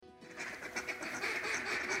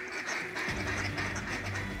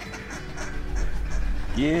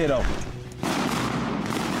Get 'em.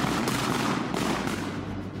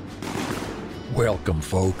 Welcome,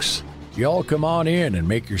 folks. Y'all come on in and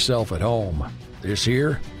make yourself at home. This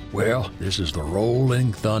here, well, this is the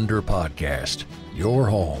Rolling Thunder Podcast, your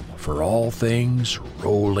home for all things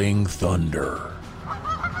Rolling Thunder.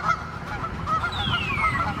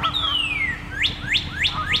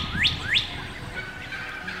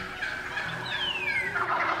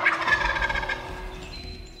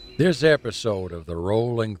 This episode of the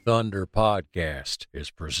Rolling Thunder Podcast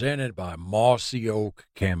is presented by Mossy Oak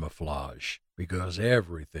Camouflage, because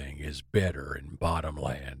everything is better in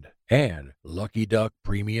Bottomland, and Lucky Duck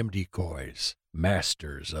Premium Decoys,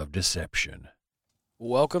 masters of deception.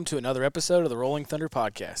 Welcome to another episode of the Rolling Thunder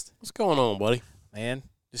Podcast. What's going on, buddy? Man,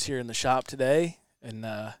 just here in the shop today, and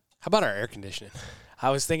how about our air conditioning? I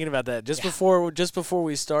was thinking about that just before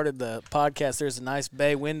we started the podcast. There's a nice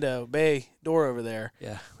bay door over there.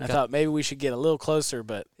 Yeah, I thought maybe we should get a little closer,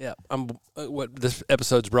 but yeah, this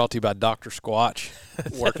episode's brought to you by Dr. Squatch,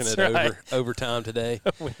 working it right. overtime today.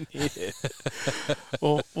 We need it.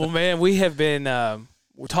 well, man, we have been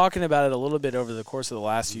we're talking about it a little bit over the course of the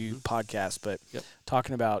last few podcasts, but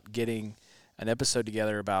talking about getting an episode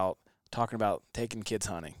together about talking about taking kids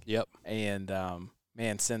hunting. Yep. And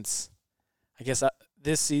man, since I guess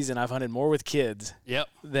this season I've hunted more with kids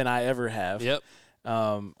than I ever have. Yep.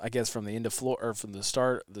 I guess from the end of Florida, or from the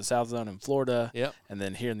start of the South Zone in Florida. Yep. And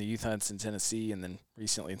then here in the youth hunts in Tennessee, and then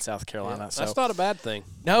recently in South Carolina. Yeah, so that's not a bad thing.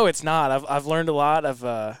 No, it's not. I've learned a lot. I've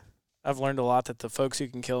learned a lot that the folks who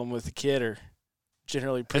can kill them with a kid are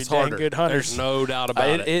generally pretty dang good hunters. There's no doubt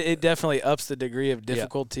about it. It definitely ups the degree of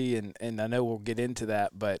difficulty, and I know we'll get into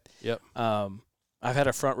that. But I've had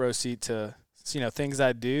a front row seat to things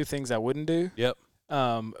I do, things I wouldn't do. Yep.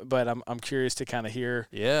 But I'm curious to kind of hear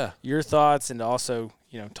your thoughts, and also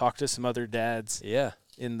talk to some other dads. Yeah.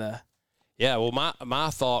 Well, my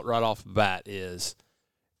thought right off the bat is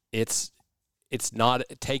it's not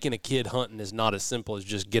taking a kid hunting is not as simple as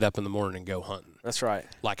just get up in the morning and go hunting. That's right.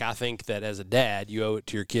 Like, I think that as a dad, you owe it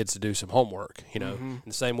to your kids to do some homework. In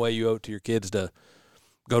the same way you owe it to your kids to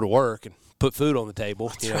go to work and put food on the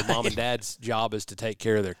table. Right. Mom and dad's job is to take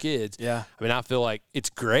care of their kids. Yeah. I mean, I feel like it's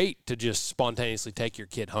great to just spontaneously take your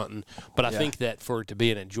kid hunting, but I think that for it to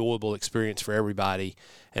be an enjoyable experience for everybody,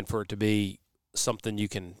 and for it to be something you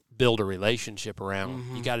can build a relationship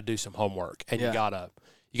around, you got to do some homework, and you got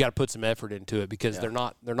to put some effort into it, because they're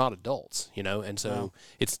not adults, and so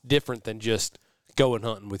it's different than just going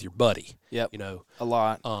hunting with your buddy. Yep. A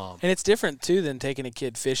lot. And it's different too than taking a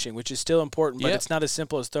kid fishing, which is still important, but it's not as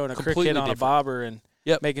simple as throwing a cricket on a bobber and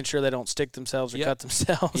making sure they don't stick themselves or cut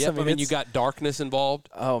themselves. Yep. I mean, you got darkness involved.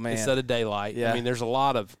 Oh, man. Instead of daylight. Yeah. I mean, there's a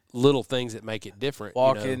lot of little things that make it different.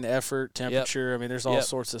 Walking, effort, temperature. I mean, there's all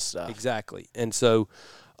sorts of stuff. Exactly. And so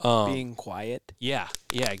being quiet. Yeah,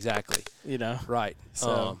 exactly. Right.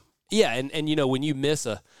 So and when you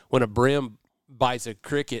when a brim bites a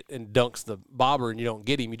cricket and dunks the bobber and you don't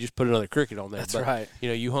get him, you just put another cricket on there. That's right.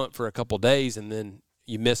 You hunt for a couple of days and then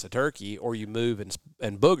you miss a turkey, or you move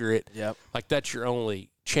and booger it. Yep. Like, that's your only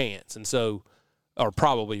chance. And so, or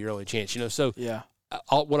probably your only chance, So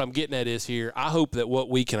what I'm getting at is here, I hope that what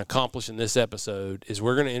we can accomplish in this episode is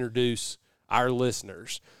we're going to introduce our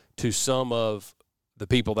listeners to some of the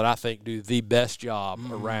people that I think do the best job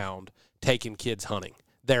around taking kids hunting,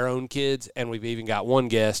 their own kids. And we've even got one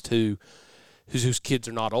guest whose kids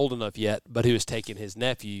are not old enough yet, but who has taken his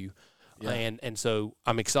nephew. And so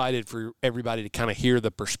I'm excited for everybody to kind of hear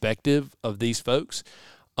the perspective of these folks,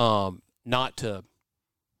 not to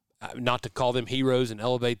call them heroes and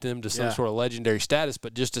elevate them to some sort of legendary status,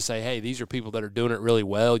 but just to say, hey, these are people that are doing it really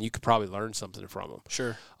well, and you could probably learn something from them.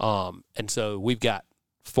 Sure. And so we've got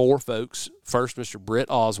 4 folks. First, Mr.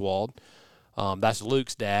 Britt Oswald. That's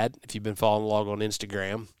Luke's dad, if you've been following along on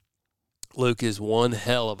Instagram. Luke is one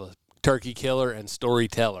hell of a turkey killer and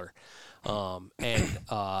storyteller. And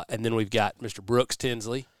then we've got Mr. Brooks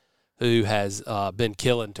Tinsley, who has been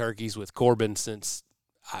killing turkeys with Corbin since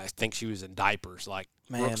I think she was in diapers. Like,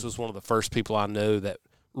 Brooks was one of the first people I know that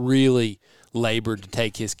really labored to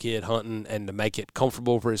take his kid hunting and to make it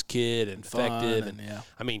comfortable for his kid and effective. And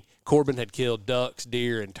I mean, Corbin had killed ducks,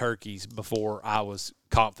 deer, and turkeys before I was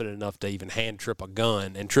confident enough to even hand Trip a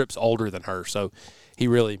gun. And Trip's older than her, so he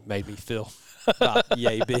really made me feel about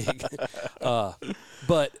yay big.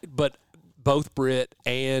 But both Britt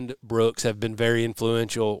and Brooks have been very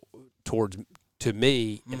influential to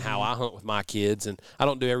me in how I hunt with my kids. And I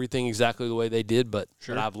don't do everything exactly the way they did, but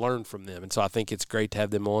I've learned from them. And so I think it's great to have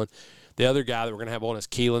them on. The other guy that we're going to have on is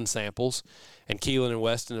Keelan Samples. And Keelan and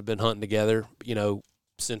Weston have been hunting together,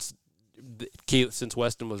 since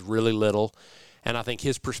Weston was really little. And I think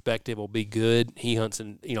his perspective will be good. He hunts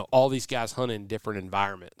in, all these guys hunt in different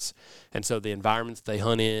environments. And so the environments they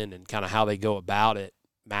hunt in and kind of how they go about it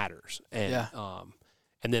matters. And,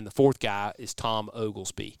 and then the fourth guy is Tom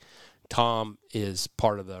Oglesby. Tom is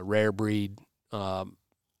part of the Rare Breed, I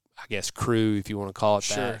guess, crew, if you want to call it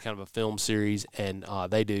that, kind of a film series. And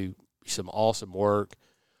they do some awesome work.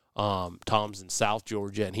 Tom's in South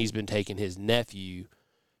Georgia, and he's been taking his nephew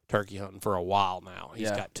turkey hunting for a while now.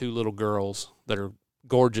 He's got 2 little girls that are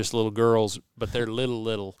gorgeous little girls, but they're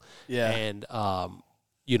little. Yeah. And,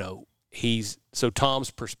 so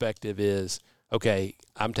Tom's perspective is, okay,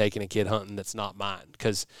 I'm taking a kid hunting that's not mine,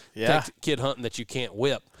 because take a kid hunting that you can't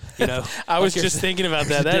whip, I was just thinking about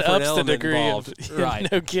that. That ups the degree of, right.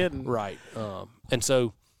 No kidding. Right. And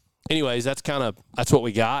so, anyways, that's what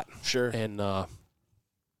we got. Sure. And,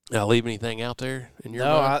 I'll leave anything out there in your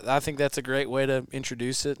mind? I think that's a great way to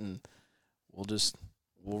introduce it, and we'll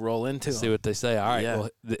roll into See what they say. All right. Yeah. Well,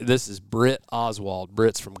 this is Britt Oswald.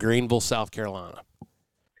 Britt's from Greenville, South Carolina.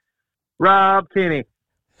 Rob Kenny.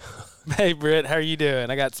 Hey, Britt, how are you doing?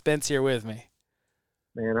 I got Spence here with me.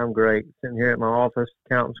 Man, I'm great. Sitting here at my office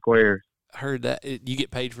counting squares. I heard that. You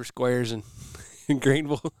get paid for squares in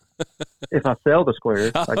Greenville? If I sell the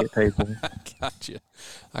squares, I get paid for them.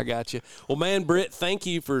 I got you. Well, man, Britt, thank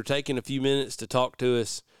you for taking a few minutes to talk to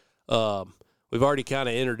us. We've already kind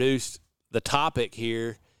of introduced the topic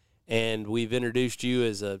here, and we've introduced you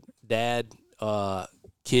as a dad,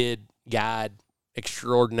 kid, guide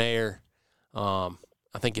extraordinaire.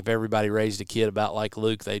 I think if everybody raised a kid about like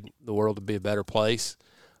Luke, the world would be a better place.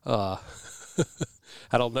 I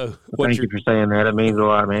don't know. Thank you for saying that. It means a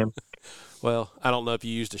lot, man. Well, I don't know if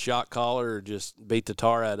you used a shock collar or just beat the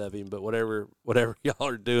tar out of him, but whatever y'all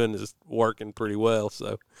are doing is working pretty well.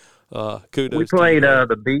 So, kudos. We played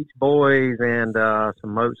the Beach Boys and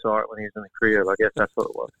some Mozart when he was in the crib. I guess that's what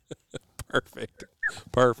it was. Perfect.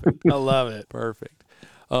 I love it. Perfect.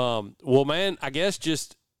 Well, man, I guess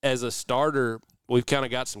just as a starter, we've kind of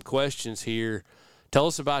got some questions here. Tell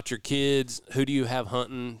us about your kids. Who do you have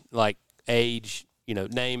hunting? Like age,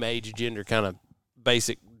 name, age, gender, kind of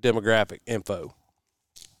basic demographic info.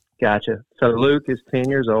 Gotcha. So Luke is 10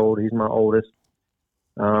 years old. He's my oldest.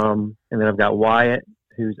 And then I've got Wyatt,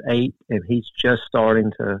 who's 8, and he's just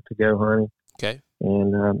starting to go hunting. Okay.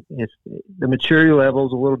 And it's the maturity level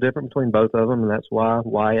is a little different between both of them, and that's why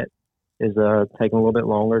Wyatt is taking a little bit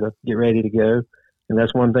longer to get ready to go. And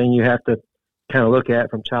that's one thing you have to kind of look at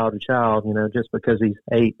from child to child. Just because he's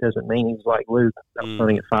 8 doesn't mean he's like Luke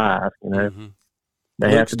hunting at 5. Mm-hmm. They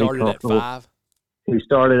Luke have to be started at 5. He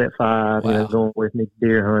started at 5, Wow. going with me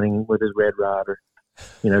deer hunting with his Red Ryder,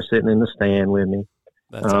 sitting in the stand with me.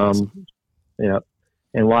 That's awesome. Yeah.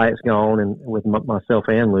 And Wyatt's gone, and with myself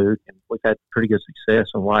and Luke, and we've had pretty good success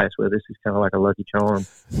when Wyatt's with us. He's kind of like a lucky charm.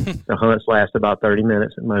 The hunts last about 30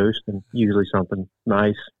 minutes at most, and usually something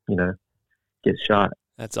nice, gets shot.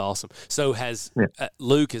 That's awesome. So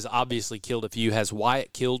Luke has obviously killed a few. Has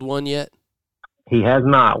Wyatt killed one yet? He has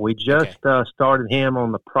not. We just started him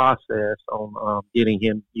on the process on getting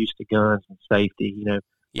him used to guns and safety.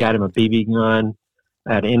 Got him a BB gun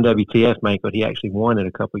at NWTF make, but he actually won it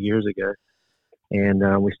a couple of years ago.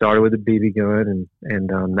 And we started with a BB gun,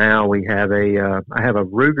 and now we have I have a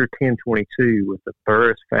Ruger 1022 with the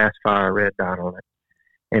Burris Fast Fire red dot on it,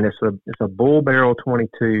 and it's a bull barrel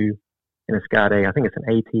 22, and it's got I think it's an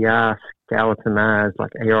ATI skeletonized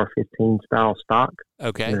like AR-15 style stock.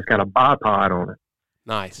 Okay. And it's got a bipod on it.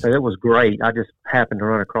 Nice. So it was great. I just happened to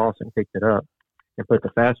run across it and picked it up and put the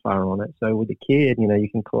fast fire on it. So with the kid, you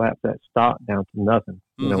can collapse that stock down to nothing.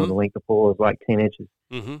 When the length of pull is like 10 inches.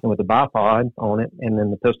 Mm-hmm. And with the bipod on it and then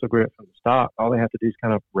the pistol grip from the stock, all they have to do is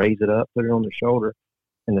kind of raise it up, put it on their shoulder,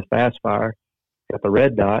 and the fast fire got the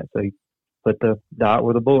red dot. So you put the dot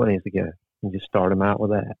where the bullet needs to go and just start them out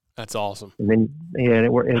with that. That's awesome. And then,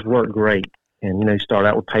 it's worked great. And, you start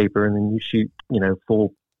out with paper and then you shoot,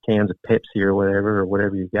 full cans of Pepsi or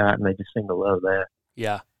whatever you got, and they just seem to love that.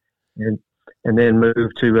 Yeah. And then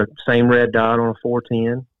move to a same red dot on a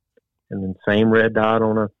 410, and then same red dot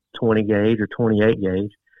on a 20 gauge or 28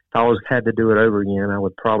 gauge. If I had to do it over again, I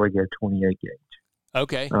would probably go 28 gauge.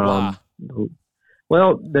 Okay. Wow.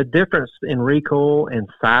 Well, the difference in recoil and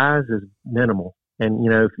size is minimal. And,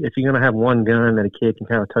 if you're going to have one gun that a kid can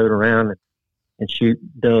kind of tote around and shoot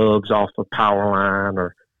doves off the power line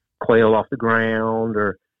or quail off the ground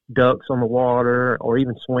or ducks on the water or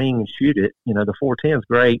even swing and shoot it, the 410 is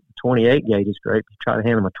great. The 28 gauge is great. You try to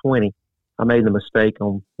hand him a 20. I made the mistake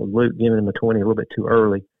with Luke giving him a 20 a little bit too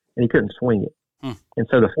early, and he couldn't swing it. And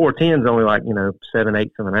so the 410 is only like,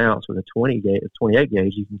 7/8 of an ounce. With a 28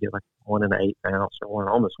 gauge, you can get like 1 1/8 ounce or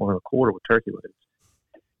almost 1 1/4 with turkey legs.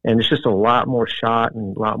 and it's just a lot more shot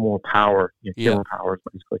and a lot more power, killing power,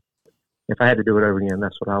 basically. If I had to do it over again,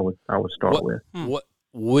 that's what I would start with.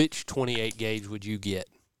 Which 28 gauge would you get?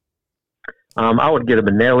 I would get a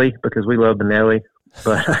Benelli because we love Benelli,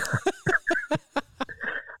 but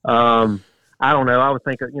I don't know. I would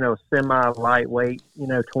think of, a semi-lightweight,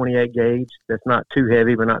 28 gauge that's not too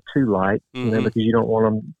heavy but not too light, because you don't want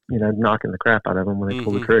them, knocking the crap out of them when they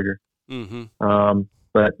pull the trigger.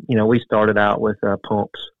 But, we started out with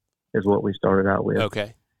pumps is what we started out with.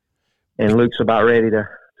 Okay. And Luke's about ready to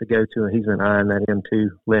go to it. He's been eyeing that M2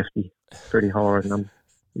 lefty pretty hard, and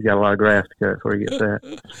he's got a lot of grass to cut before he gets that.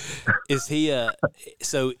 Is he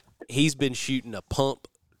so he's been shooting a pump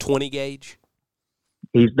 20 gauge?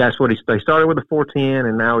 That's what they started with a 410,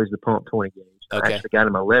 and now he's the pump 20 gauge. Okay. I actually got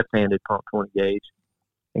him a left-handed pump 20 gauge,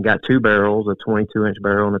 and got two barrels, a 22-inch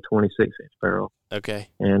barrel and a 26-inch barrel. Okay.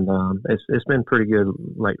 And it's been pretty good.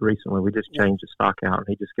 Like recently, we just changed the stock out, and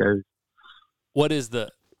he just goes. What is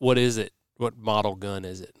it? What model gun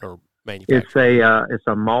is it, or manufacturer? It's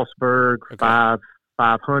a Mossberg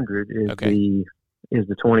 500 is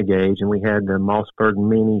the 20 gauge, and we had the Mossberg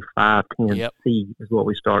Mini 510C is what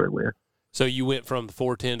we started with. So you went from the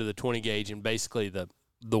 410 to the 20 gauge, and basically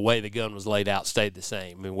the way the gun was laid out stayed the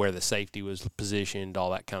same. I mean, where the safety was positioned,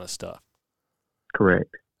 all that kind of stuff. Correct.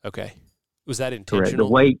 Okay. Was that intentional? Correct. The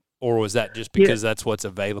weight, or was that just because that's what's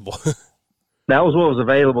available? That was what was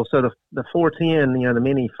available. So the 410, the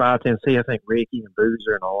Mini 510C, I think Ricky and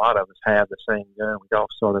Boozer and a lot of us have the same gun. We all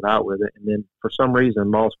started out with it, and then for some reason,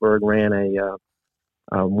 Mossberg ran a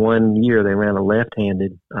 1 year they ran a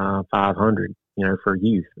left-handed 500. For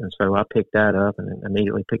youth. And so I picked that up and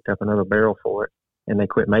immediately picked up another barrel for it, and they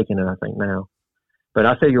quit making it, I think, now. But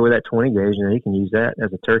I figure with that 20 gauge, he can use that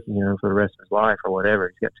as a turkey, for the rest of his life or whatever.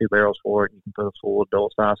 He's got two barrels for it. You can put a full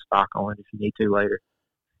adult size stock on it if you need to later.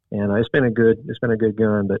 And it's been a good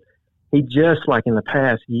gun. But he just, like in the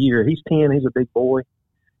past year, he's 10, he's a big boy.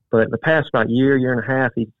 But in the past about year and a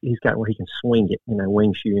half, he's got where he can swing it,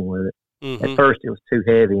 wing shooting with it. Mm-hmm. At first it was too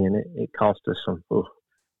heavy, and it cost us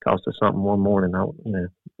something one morning. It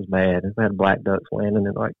was bad. I had black ducks landing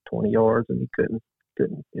at like 20 yards, and he couldn't.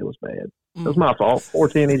 It was bad. It was my fault.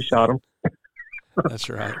 410, he shot him. That's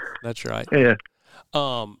right. Yeah.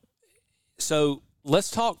 So let's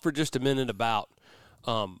talk for just a minute about,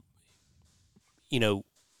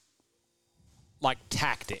 like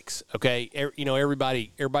tactics. Okay.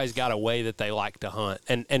 Everybody's got a way that they like to hunt,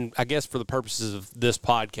 and I guess for the purposes of this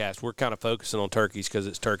podcast, we're kind of focusing on turkeys because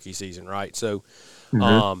it's turkey season, right? So.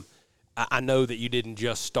 Mm-hmm. I know that you didn't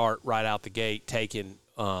just start right out the gate taking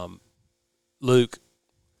Luke,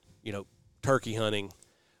 turkey hunting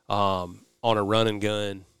on a run and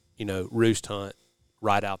gun, roost hunt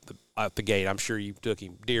right out the gate. I'm sure you took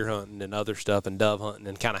him deer hunting and other stuff and dove hunting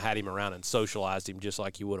and kind of had him around and socialized him just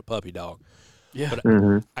like you would a puppy dog. Yeah.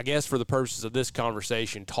 But I guess for the purposes of this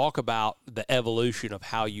conversation, talk about the evolution of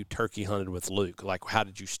how you turkey hunted with Luke. Like, how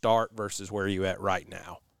did you start versus where you at right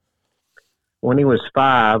now? When he was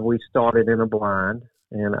 5, we started in a blind,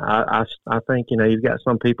 and I think you've got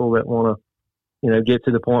some people that want to get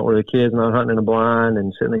to the point where the kid's not hunting in a blind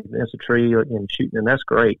and sitting against a tree and shooting, and that's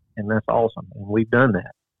great and that's awesome, and we've done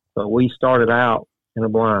that. But we started out in a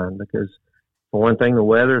blind because, for one thing, the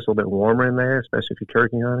weather is a little bit warmer in there, especially if you're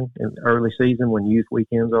turkey hunting in early season when youth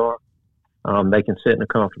weekends are. They can sit in a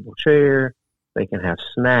comfortable chair, they can have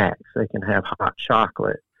snacks, they can have hot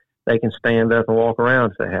chocolate, they can stand up and walk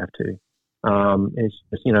around if they have to. It's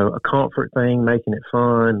just, a comfort thing, making it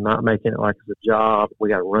fun, not making it like it's a job. We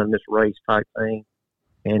got to run this race type thing,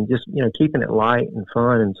 and just, keeping it light and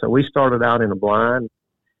fun. And so we started out in a blind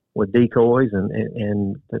with decoys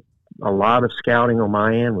and a lot of scouting on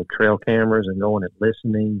my end with trail cameras and going and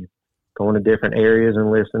listening, going to different areas and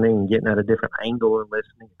listening and getting at a different angle and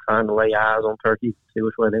listening, and trying to lay eyes on turkeys, see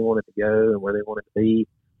which way they wanted to go and where they wanted to be.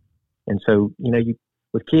 And so,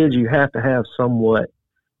 with kids, you have to have somewhat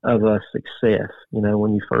of a success,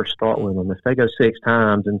 when you first start with them. If they go 6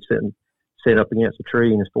 times and sit up against a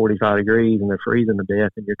tree and it's 45 degrees and they're freezing to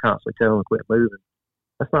death and you're constantly telling them to quit moving,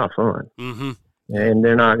 that's not fun. Mm-hmm. And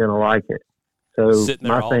they're not going to like it. So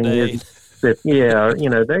my thing is that,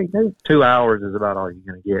 they 2 hours is about all you're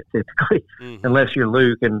going to get typically, unless you're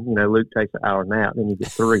Luke and, Luke takes an hour nap, then you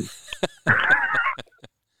get 3.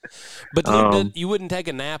 But you wouldn't take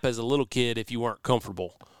a nap as a little kid if you weren't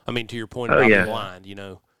comfortable. I mean, to your point about the blind,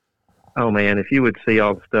 Oh, man, if you would see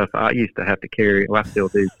all the stuff I used to have to carry, well, I still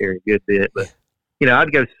do carry a good bit, but,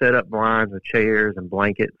 I'd go set up blinds with chairs and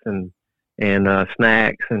blankets and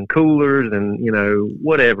snacks and coolers and,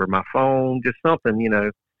 whatever, my phone, just something,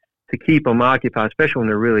 to keep them occupied, especially when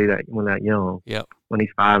they're really that young. Yep. When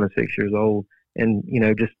he's 5 and 6 years old. And,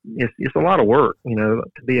 just it's a lot of work, to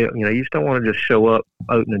be, you just don't want to just show up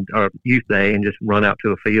opening or youth day and just run out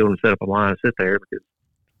to a field and set up a line and sit there, because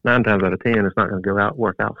 9 times out of 10, it's not going to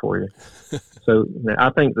work out for you. So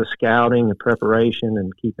I think the scouting, the preparation,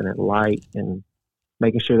 and keeping it light and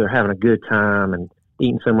making sure they're having a good time and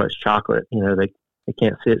eating so much chocolate, they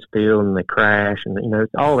can't sit still and they crash, and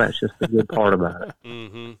all that's just the good part about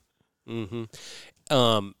it.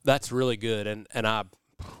 That's really good, and I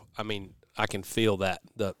mean, I can feel that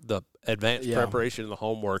the advanced preparation and the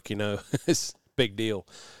homework, is a big deal.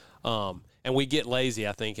 And we get lazy,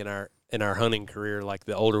 I think, in our hunting career. Like,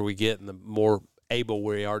 the older we get and the more able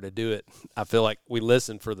we are to do it, I feel like we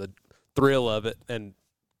listen for the thrill of it, and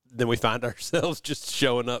then we find ourselves just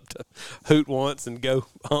showing up to hoot once and go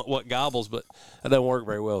hunt what gobbles. But that doesn't work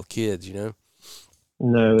very well with kids,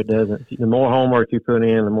 No, it doesn't. The more homework you put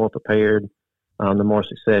in, the more prepared, the more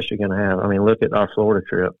success you're going to have. I mean, look at our Florida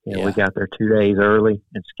trip. We got there 2 days early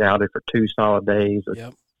and scouted for 2 solid days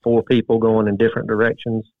with 4 people going in different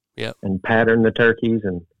directions and patterned the turkeys.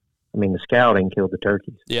 And, the scouting killed the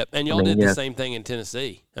turkeys. Yep, and y'all did the same thing in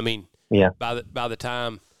Tennessee. By the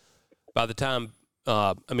time,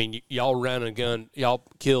 y'all ran and gun. Y'all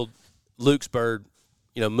killed Luke's bird,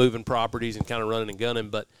 moving properties and kind of running and gunning.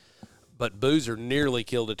 But Boozer nearly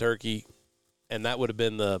killed a turkey, and that would have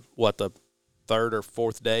been the 3rd or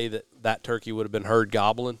 4th day that turkey would have been heard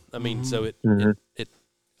gobbling. So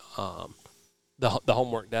the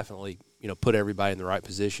homework definitely put everybody in the right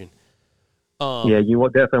position. You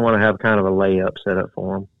would definitely want to have kind of a layup set up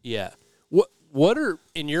for them. Yeah. What are,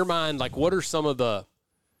 in your mind, like, what are some of the,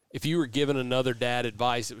 if you were giving another dad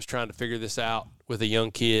advice that was trying to figure this out with a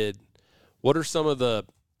young kid, what are some of the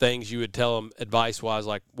things you would tell them advice-wise?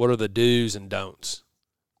 Like, what are the do's and don'ts?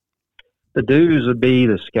 The do's would be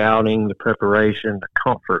the scouting, the preparation, the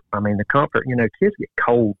comfort. The comfort, kids get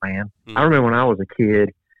cold, man. Mm-hmm. I remember when I was a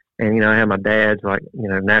kid and, I had my dad's, like,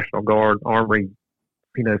 National Guard Armory,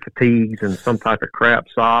 fatigues and some type of crap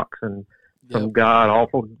socks and some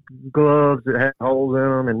god-awful gloves that had holes in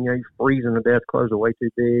them, and, you're freezing to death, clothes are way too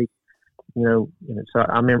big. So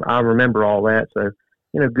I remember all that. So,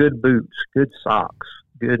 good boots, good socks,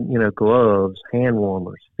 good, gloves, hand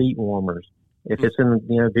warmers, feet warmers. If it's in,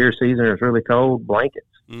 deer season or it's really cold, blankets.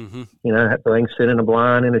 Mm-hmm. They can sit in a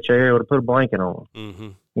blind in a chair or to put a blanket on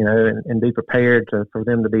them. Mm-hmm. And be prepared for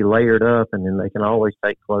them to be layered up, and then they can always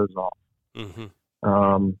take clothes off. Mm-hmm.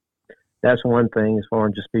 That's one thing, as far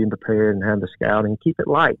as just being prepared and have the scouting. Keep it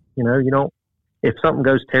light. You don't, if something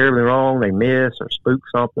goes terribly wrong, they miss or spook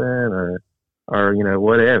something or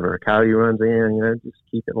whatever, a coyote runs in, just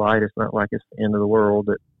keep it light. It's not like it's the end of the world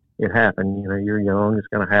that it happened. You're young, it's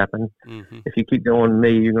going to happen. Mm-hmm. If you keep going to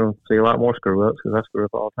me, you're going to see a lot more screw ups, because I screw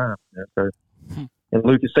up all the time. So, and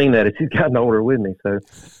Luke has seen that as he's gotten older with me. So,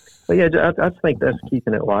 but I think that's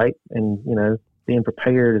keeping it light, and being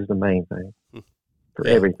prepared is the main thing for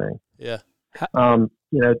everything. Yeah. The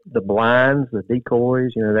blinds, the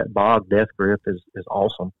decoys, that bog death grip is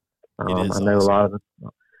awesome. I know awesome. A lot of it.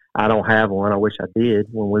 I don't have one. I wish I did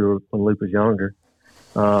when Luke was younger.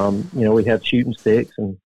 We had shooting sticks,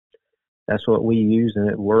 and that's what we used, and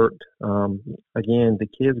it worked. Again, the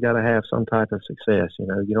kids got to have some type of success.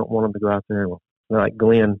 You don't want them to go out there and, like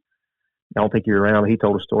Glenn, I don't think you're around, but he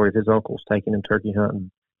told a story of his uncles taking him turkey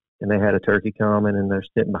hunting, and they had a turkey coming, and they're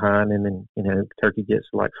sitting behind him, and, the turkey gets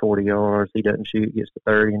like 40 yards. He doesn't shoot, gets to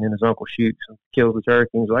 30, and then his uncle shoots and kills the turkey.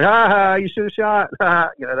 And he's like, you should have shot.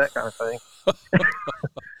 That kind of thing.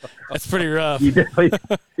 That's pretty rough.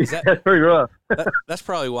 That's pretty rough. That's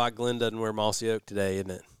probably why Glenn doesn't wear mossy oak today,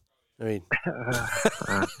 isn't it?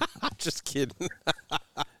 Just kidding.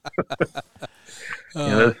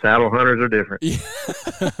 Those saddle hunters are different.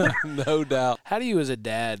 No doubt. How do you, as a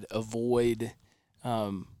dad, avoid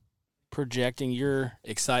projecting your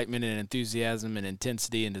excitement and enthusiasm and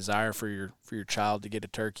intensity and desire for your child to get a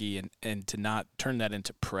turkey, and to not turn that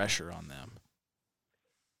into pressure on them?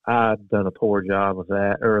 I've done a poor job of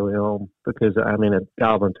that early on, because a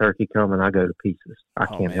goblin turkey coming, I go to pieces. I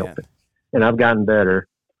can't help it. And I've gotten better.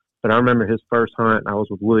 But I remember his first hunt, I was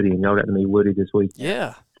with Woody, and y'all got to meet Woody this week.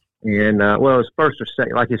 Yeah. And, his first or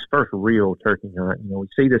second, like his first real turkey hunt. We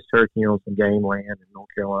see this turkey on some game land in North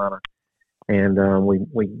Carolina. And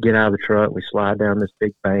we get out of the truck, we slide down this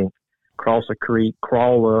big bank, cross a creek,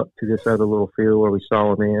 crawl up to this other little field where we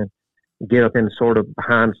saw him in, get up in sort of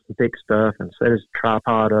behind some thick stuff and set his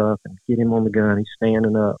tripod up and get him on the gun. He's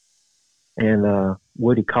standing up. And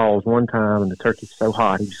Woody calls one time, and the turkey's so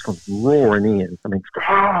hot, he just comes roaring in. And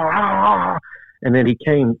then he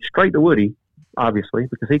came straight to Woody, obviously,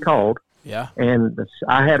 because he called. Yeah. And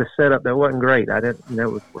I had a setup that wasn't great. I didn't, it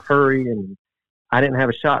was hurry, and I didn't have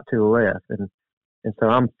a shot to the left. And And so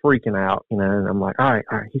I'm freaking out, you know, and I'm like, all right,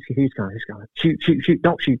 he's going, shoot,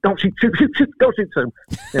 don't shoot, don't shoot, shoot, don't shoot. So,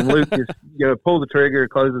 and Luke just, you know, pulled the trigger,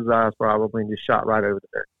 closed his eyes probably, and just shot right over the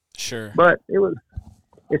turkey. Sure. But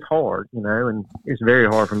it's hard, you know, and it's very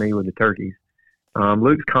hard for me with the turkeys.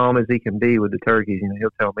 Luke's calm as he can be with the turkeys. You know,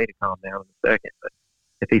 he'll tell me to calm down in a second, but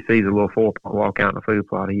if he sees a little 4-point walk out in the food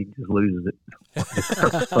plot, he just loses it.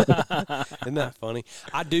 Isn't that funny?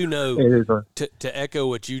 I do know, to echo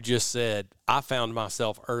what you just said, I found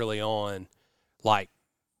myself early on, like,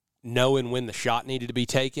 knowing when the shot needed to be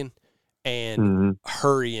taken and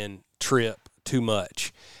hurrying Trip too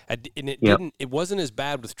much. And it wasn't as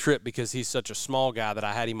bad with Trip because he's such a small guy that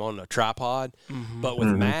I had him on a tripod. But with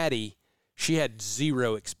Maddie, she had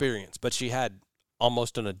zero experience, but she had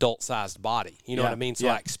almost an adult-sized body. You know what I mean? So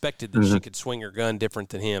I expected that she could swing her gun different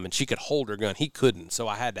than him, and she could hold her gun. He couldn't, so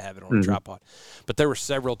I had to have it on a tripod. But there were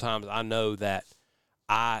several times I know that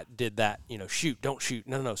I did that, you know, shoot, don't shoot,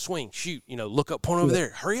 no, swing, shoot, you know, look up, point over there,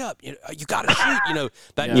 hurry up, you got to shoot, you know,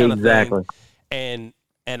 that kind of thing.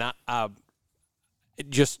 And I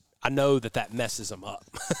know that messes them up.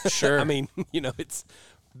 Sure. I mean, you know, it's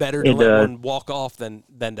better to let one walk off than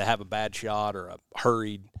to have a bad shot or a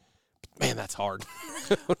hurried. Man, that's hard.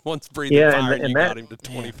 One's breathing fire and you got him to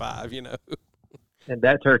 25, you know. And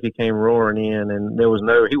that turkey came roaring in, and he was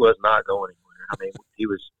not going anywhere. I mean, he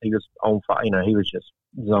was on fire. You know, he was just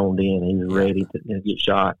zoned in. He was ready to get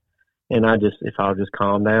shot. And if I'll just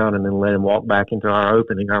calm down and then let him walk back into our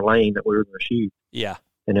lane that we were going to shoot. Yeah.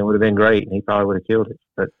 And it would have been great, and he probably would have killed it.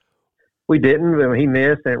 But we didn't. He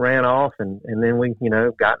missed, and it ran off, and then we, you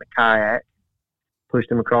know, got in a kayak,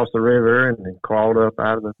 pushed him across the river, and then crawled up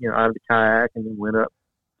out of the kayak, and then went up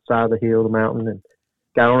side of the hill, the mountain, and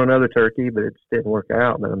got on another turkey, but it just didn't work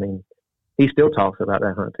out. But I mean, he still talks about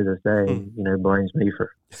that hunt to this day, and, you know, blames me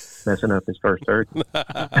for messing up his first turkey.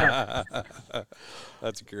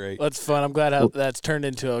 That's great. That's fun. I'm glad that's turned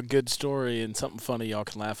into a good story and something funny y'all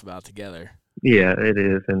can laugh about together. Yeah, it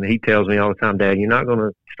is. And he tells me all the time, Dad, you're not going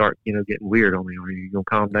to start, you know, getting weird on me, or you're going to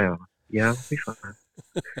calm down. Yeah, I'll be fine.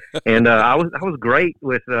 And I was great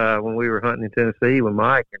with when we were hunting in Tennessee with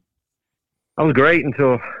Mike, and I was great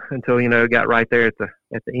until you know, got right there at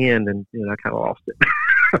the end, and you know, I kind of lost it.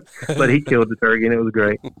 But he killed the turkey, and it was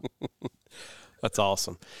great. That's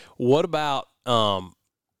awesome. What about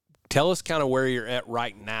tell us kind of where you're at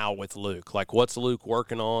right now with Luke? Like, what's Luke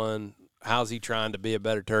working on? How's he trying to be a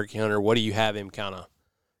better turkey hunter? What do you have him kind of,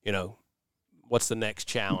 you know, what's the next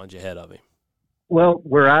challenge ahead of him? Well,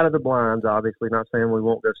 we're out of the blinds, obviously. Not saying we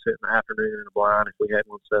won't go sit in the afternoon in a blind if we had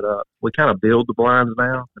one set up. We kind of build the blinds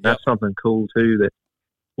now, and that's something cool, too, that,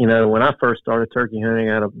 you know, when I first started turkey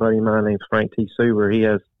hunting, I had a buddy of mine named Frank T. Suber. He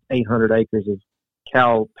has 800 acres of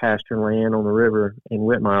cow pasture land on the river in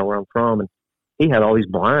Whitmire, where I'm from, and he had all these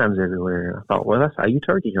blinds everywhere. And I thought, well, that's how you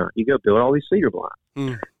turkey hunt. You go build all these cedar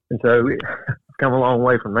blinds. And so we've come a long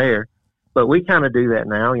way from there. But we kind of do that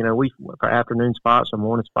now. You know, for afternoon spots or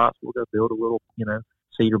morning spots, we'll go build a little, you know,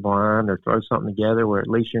 cedar blind or throw something together where at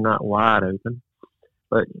least you're not wide open.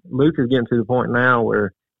 But Luke is getting to the point now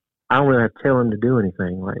where I don't really have to tell him to do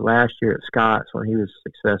anything. Like last year at Scott's when he was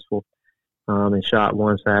successful and shot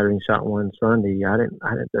one Saturday and shot one Sunday, I didn't.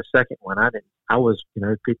 The second one, I was, you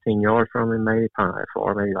know, 15 yards from him, maybe not that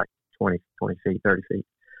far, maybe like 20 feet, 30 feet.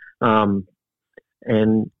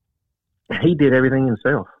 And he did everything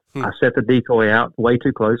himself. I set the decoy out way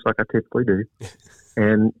too close, like I typically do.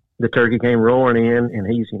 And the turkey came roaring in, and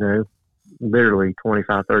he's, you know, literally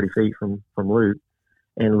 25, 30 feet from Luke.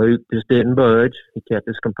 And Luke just didn't budge. He kept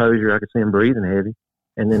his composure. I could see him breathing heavy.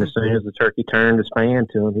 And then as soon as the turkey turned his fan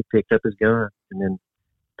to him, he picked up his gun. And then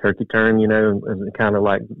turkey turned, you know, and kind of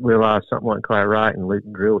like realized something wasn't quite right, and Luke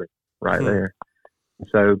drilled it right there.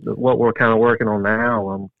 So what we're kind of working on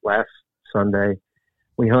now, last Sunday,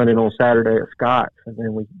 we hunted on Saturday at Scott's, and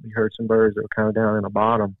then we heard some birds that were kind of down in the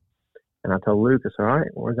bottom. And I told Lucas, all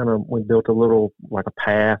right, we built a little, like a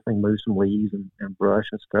path, and moved some leaves and brush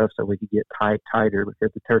and stuff so we could get tighter,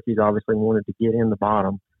 because the turkeys obviously wanted to get in the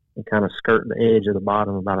bottom and kind of skirt the edge of the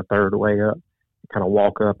bottom about a third of the way up, and kind of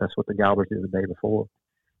walk up. That's what the gobblers did the day before.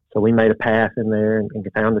 So we made a path in there and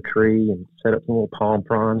found the tree and set up some little palm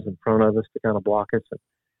fronds in front of us to kind of block us.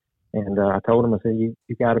 And I told him, I said, you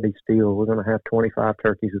got to be still. We're going to have 25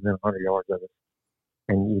 turkeys within 100 yards of us.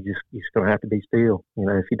 And you're just going to have to be still. You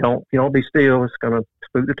know, if you don't be still, it's going to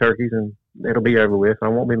spook the turkeys and it'll be over with. I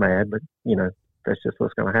won't be mad, but, you know, that's just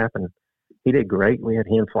what's going to happen. He did great. We had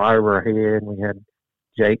him fly over our head. We had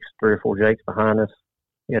jakes, 3 or 4 jakes behind us.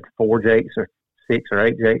 We had 4 jakes or 6 or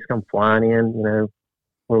 8 jakes come flying in, you know,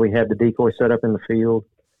 where we had the decoy set up in the field.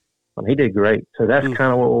 He did great. So that's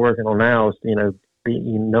kind of what we're working on now is, you know,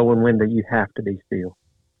 knowing when that you have to be still.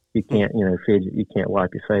 You can't, fidget. You can't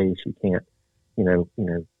wipe your face. You can't,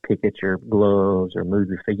 pick at your gloves or move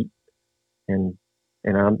your feet. And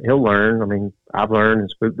he'll learn. I mean, I've learned and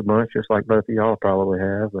spooked a bunch, just like both of y'all probably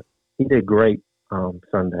have. But he did great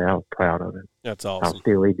Sunday. I was proud of him. That's awesome. How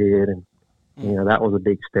still he did, and that was a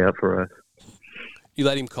big step for us. You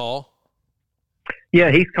let him call?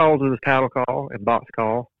 Yeah, he's called with his paddle call and box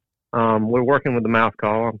call. We're working with the mouth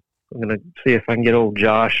call. I'm going to see if I can get old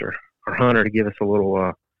Josh or Hunter to give us a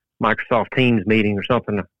little Microsoft Teams meeting or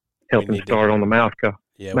something to help him start on the mouth call.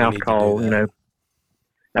 Yeah, mouth call,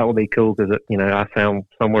 that would be cool because, I sound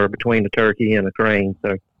somewhere between the turkey and the crane,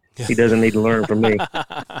 so he doesn't need to learn from me.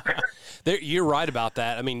 You're right about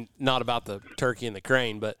that. I mean, not about the turkey and the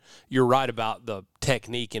crane, but you're right about the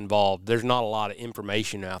technique involved. There's not a lot of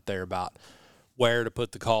information out there about where to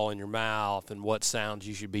put the call in your mouth and what sounds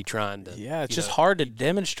you should be trying to. Yeah, it's just hard to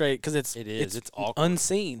demonstrate because it's awkward.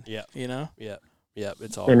 unseen. Yeah, yeah,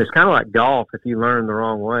 it's awkward. And it's kind of like golf. If you learn the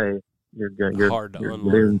wrong way, you're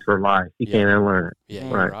doomed for life. You can't unlearn it. Yeah,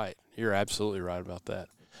 you're right. You're absolutely right about that.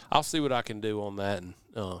 I'll see what I can do on that and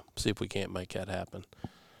see if we can't make that happen.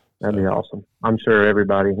 That'd be awesome. I'm sure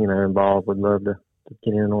everybody involved would love to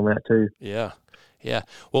get in on that too. Yeah, yeah.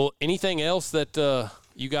 Well, anything else that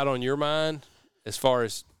you got on your mind as far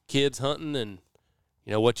as kids hunting and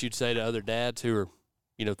what you'd say to other dads who are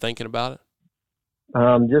thinking about it?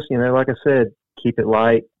 Just like I said, keep it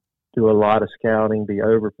light. Do a lot of scouting. Be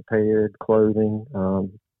over prepared. Clothing.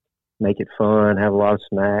 Make it fun. Have a lot of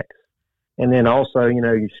snacks. And then also,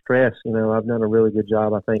 you stress. I've done a really good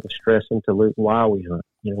job, I think, of stressing to Luke why we hunt.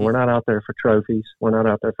 We're not out there for trophies. We're not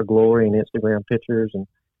out there for glory and Instagram pictures and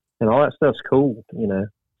all that stuff's cool.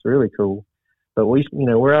 It's really cool. But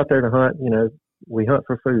we're out there to hunt. We hunt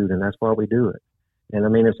for food, and that's why we do it. And I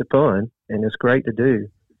mean, it's fun and it's great to do.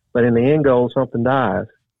 But in the end goal, something dies,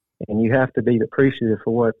 and you have to be appreciative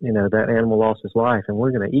for what that animal lost his life, and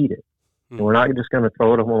we're going to eat it. And we're not just going to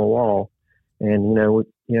throw it up on a wall. And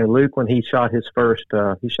Luke, when he shot his first,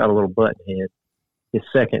 he shot a little buttonhead, his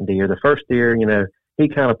second deer. The first deer, he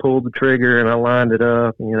kind of pulled the trigger and I lined it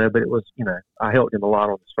up, but it was, I helped him a lot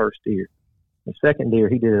on his first deer. The second deer,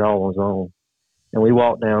 he did it all on his own. And we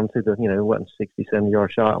walked down to the, it wasn't 60,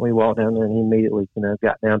 70-yard shot. We walked down there and he immediately,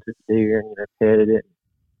 got down to the deer and, petted it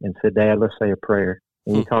and said, "Dad, let's say a prayer."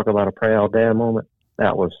 And you talk about a proud dad moment.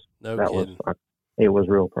 It was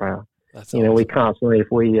real proud. That's awesome. We constantly,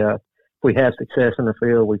 if we have success in the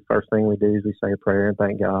field, first thing we do is we say a prayer and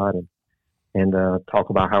thank God and talk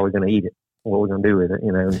about how we're going to eat it, what we're going to do with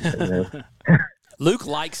it. Luke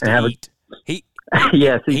likes to eat.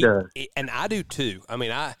 Yes, he does. And I do too. I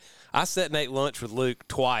mean, I sat and ate lunch with Luke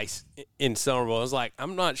twice in Somerville. I was like,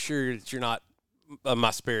 I'm not sure that you're not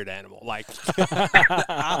my spirit animal. Like,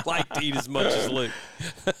 I like to eat as much as Luke.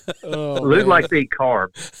 Luke likes to eat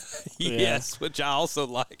carbs. Yes, which I also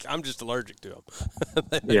like. I'm just allergic to them.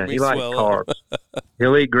 He likes carbs.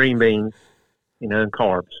 He'll eat green beans, and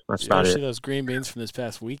carbs. That's about it. Especially those green beans from this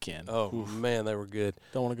past weekend. Oh, man, they were good.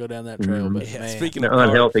 Don't want to go down that trail, but man. Speaking of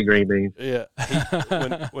unhealthy green beans. Yeah.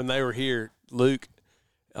 When they were here, Luke,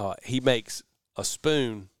 he makes a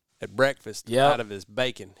spoon at breakfast out of his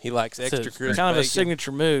bacon. He likes extra crisp bacon. Kind of a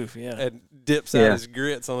signature move, and dips out his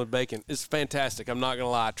grits on the bacon. It's fantastic. I'm not going to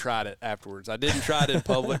lie. I tried it afterwards. I didn't try it in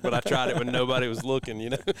public, but I tried it when nobody was looking,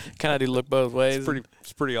 Kind of do look both ways.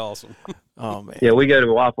 It's pretty awesome. Oh, man. Yeah, we go to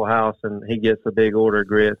a Waffle House, and he gets a big order of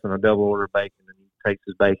grits and a double order of bacon, and he takes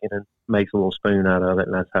his bacon and makes a little spoon out of it,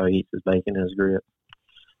 and that's how he eats his bacon and his grits.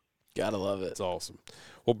 Gotta love it. It's awesome.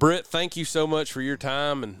 Well, Britt, thank you so much for your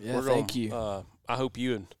time, and thank you. I hope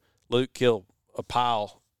you and Luke kill a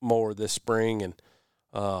pile more this spring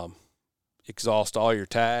and exhaust all your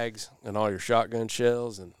tags and all your shotgun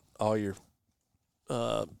shells and all your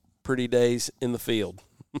pretty days in the field.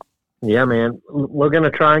 Yeah, man. We're going to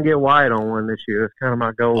try and get Wyatt on one this year. That's kind of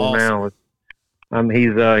my goal now.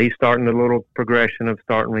 He's starting the little progression of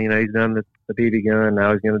starting, he's done the BB gun.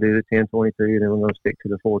 Now he's going to do the 1022, then we're going to stick to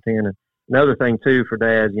the 410. And another thing, too, for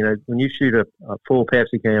dads, when you shoot a full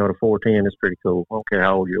Pepsi can with a 410, it's pretty cool. I don't care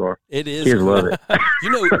how old you are. It is. Kids love it.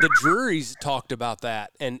 The juries talked about that,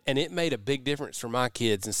 and it made a big difference for my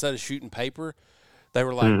kids. Instead of shooting paper, they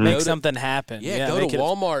were like, make something happen. Yeah, go to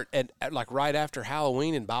Walmart at like right after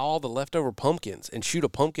Halloween and buy all the leftover pumpkins and shoot a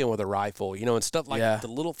pumpkin with a rifle, and stuff like the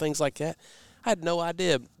little things like that. I had no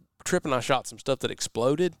idea. Tripping, I shot some stuff that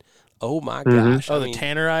exploded. Oh my gosh! Oh, the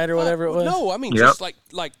Tannerite or whatever it was. No, I mean just like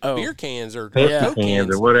beer cans or Coke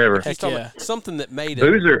cans or whatever. Something that made it.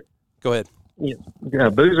 Boozer. Go ahead. Yeah,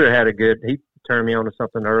 Boozer had he turned me on to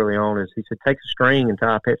something early on. He said, take a string and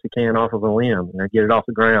tie a Pepsi can off of a limb, get it off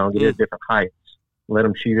the ground, get it at different heights. let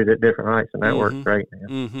them shoot it at different heights, and that works great,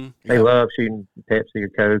 man. They love shooting Pepsi or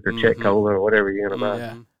Coke or Czech Cola or whatever you're going to buy.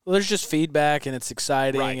 Yeah. Well, there's just feedback, and it's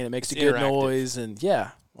exciting, and it makes a good noise, and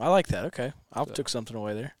yeah, I like that. Okay, I took something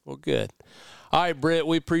away there. Well, good. All right, Britt,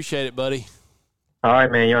 we appreciate it, buddy. All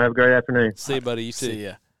right, man. Y'all have a great afternoon. See you, buddy. You too. See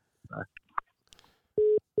ya. Bye.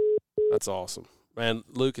 That's awesome. Man,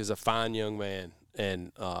 Luke is a fine young man,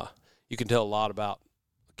 and you can tell a lot about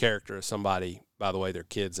the character of somebody by the way their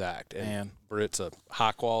kids act. And Britt's a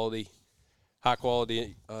high-quality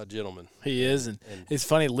gentleman. He is, and it's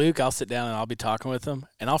funny, Luke, I'll sit down and I'll be talking with him,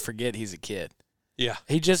 and I'll forget he's a kid. Yeah.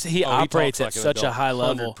 He operates at such a high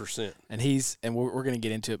level. 100%. And we're going to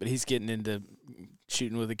get into it, but he's getting into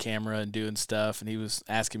shooting with a camera and doing stuff, and he was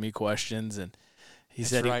asking me questions, and he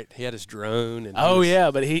said he had his drone. And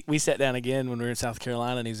but we sat down again when we were in South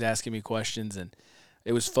Carolina, and he was asking me questions, and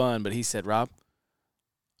it was fun. But he said, Rob,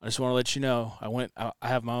 I just want to let you know, I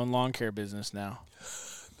have my own lawn care business now.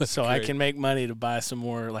 So great. I can make money to buy some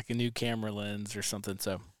more, like a new camera lens or something.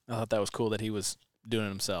 So I thought that was cool that he was doing it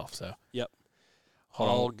himself. So yep.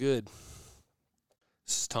 All good.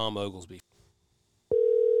 This is Tom Oglesby.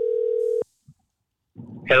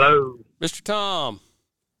 Hello. Mr. Tom.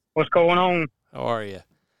 What's going on? How are you?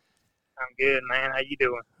 I'm good, man. How you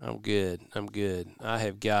doing? I'm good. I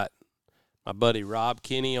have got my buddy Rob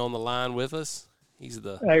Kinney on the line with us.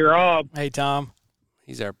 Hey, Rob. Hey, Tom.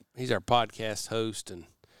 He's our podcast host and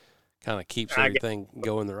kind of keeps everything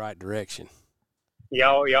going the right direction.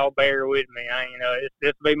 Y'all bear with me.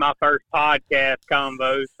 This will be my first podcast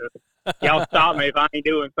combo, so y'all stop me if I ain't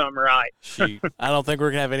doing something right. Shoot. I don't think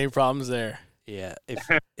we're gonna have any problems there. Yeah,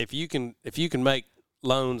 if you can make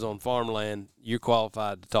loans on farmland, you're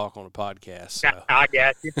qualified to talk on a podcast. So. I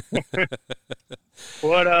got you.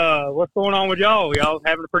 What's going on with y'all? Y'all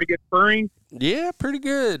having a pretty good spring? Yeah, pretty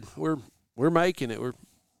good. We're making it.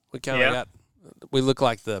 We look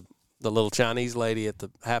like the little Chinese lady at the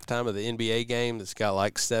halftime of the NBA game that's got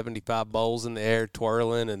like 75 bowls in the air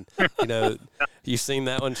twirling, and you've seen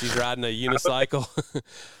that one. She's riding a unicycle.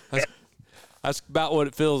 That's about what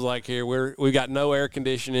it feels like here. We've got no air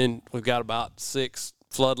conditioning. We've got about 6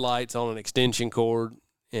 floodlights on an extension cord,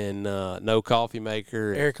 and no coffee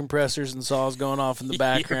maker. Air compressors and saws going off in the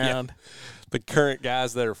background. Yeah. The current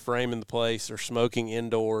guys that are framing the place are smoking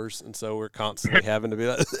indoors, and so we're constantly having to be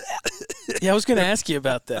like. Yeah, I was going to ask you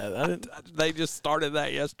about that. They just started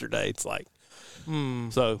that yesterday. It's like,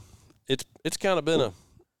 so it's kind of been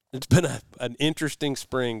an interesting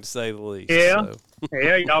spring to say the least. Yeah, so.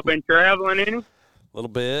 Yeah. Y'all been traveling any? A little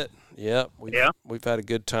bit. Yep. We've had a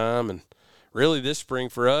good time, and really this spring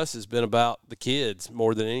for us has been about the kids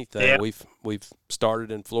more than anything. Yeah. We've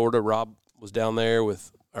started in Florida. Rob was down there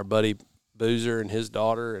with our buddy Boozer and his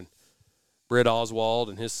daughter, and Britt Oswald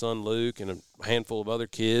and his son Luke, and a handful of other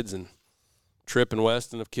kids, and Tripp and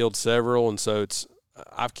Weston have killed several, and so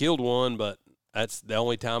I've killed one, but that's the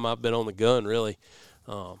only time I've been on the gun, really.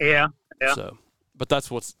 Yeah. So, but that's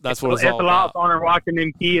what it's all about. It's a lot of fun watching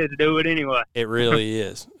them kids do it anyway. It really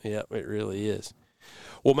is. Yep, it really is.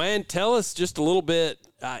 Well, man, tell us just a little bit.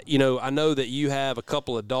 I know that you have a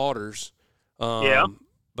couple of daughters. Yeah.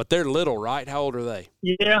 But they're little, right? How old are they?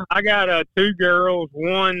 Yeah, I got 2 girls.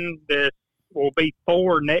 One that will be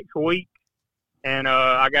 4 next week, and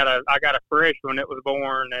I got a fresh one that was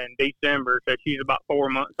born in December, so she's about 4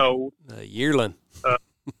 months old. A yearling. So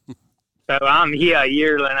I'm a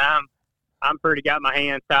yearling. I'm pretty got my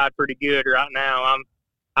hands tied pretty good right now.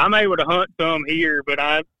 I'm able to hunt some here, but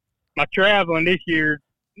my traveling this year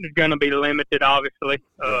is going to be limited, obviously.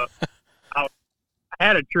 I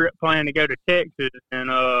had a trip planned to go to Texas in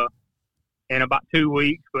about 2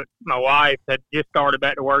 weeks, but my wife had just started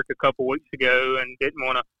back to work a couple weeks ago and didn't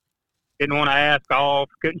want to ask off,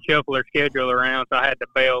 couldn't shuffle her schedule around, so I had to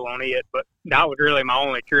bail on it. But that was really my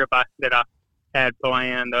only trip that I had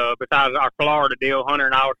planned. Besides our Florida deal, Hunter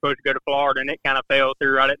and I were supposed to go to Florida, and it kind of fell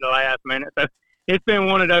through right at the last minute. So it's been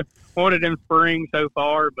one of them springs so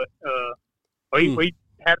far. But we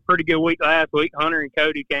had a pretty good week last week. Hunter and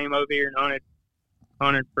Cody came over here and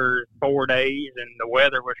hunted for 4 days, and the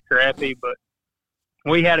weather was crappy, but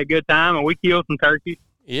we had a good time, and we killed some turkeys.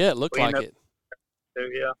 Yeah, it looked like it. So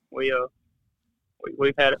yeah,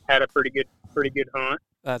 we've had a pretty good hunt.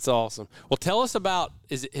 That's awesome. Well, tell us about,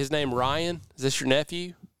 is his name Ryan? Is this your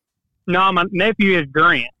nephew? No, my nephew is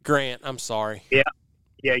Grant. Grant, I'm sorry. Yeah,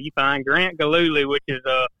 you find Grant Galooly, which is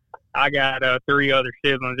I got 3 other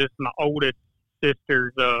siblings. This is my oldest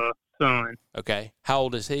sister's son. Okay. How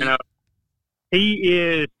old is he? He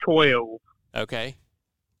is 12. Okay.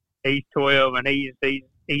 He's 12, and he's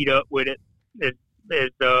eat up with it. As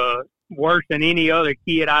worse than any other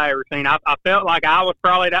kid I ever seen. I felt like I was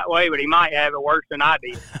probably that way, but he might have it worse than I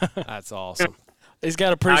did. That's awesome. He's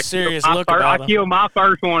got a pretty serious look about him. I killed my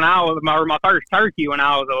first one. My first turkey when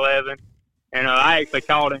I was 11, and I actually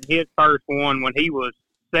caught him his first one when he was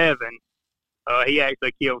 7. He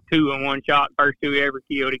actually killed 2 in one shot. First 2 he ever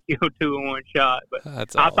killed, he killed 2 in one shot. But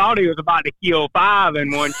That's I awesome. thought he was about to kill 5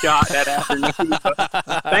 in one shot that afternoon.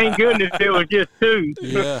 But thank goodness it was just 2.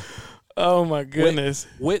 Yeah. Oh my goodness!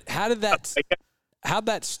 How'd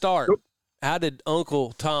that start? How did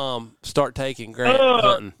Uncle Tom start taking Grant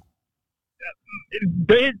hunting?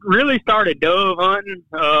 It really started dove hunting.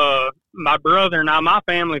 My brother and I, my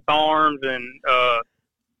family farms,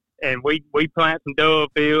 and we plant some dove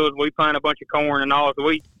fields. We plant a bunch of corn and all.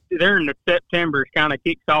 So during the September kind of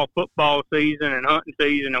kicks off football season and hunting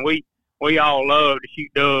season, and we all love to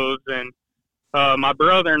shoot doves. And my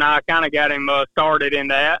brother and I kind of got him started in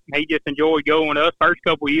that. He just enjoyed going with us. First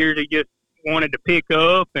couple of years, he just wanted to pick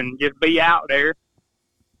up and just be out there.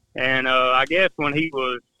 And I guess when he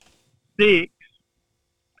was 6,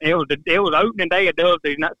 it was opening day of dove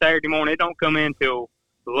season, not Saturday morning. It don't come in till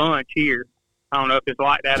lunch here. I don't know if it's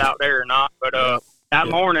like that out there or not, but that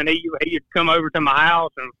morning he'd come over to my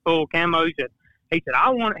house in full camo. He said, he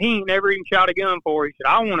ain't never even shot a gun before. He said,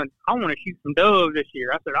 I want to shoot some doves this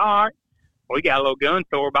year. I said, all right. We got a little gun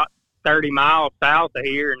store about 30 miles south of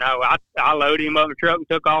here. And I loaded him up in the truck and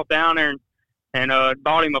took off down there and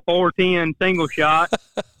bought him a 410 single shot.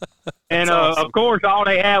 And awesome. Of course, all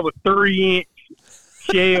they had was 3-inch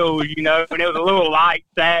shells, and it was a little light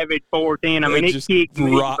Savage 410. I mean, it kicked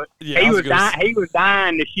me. But he was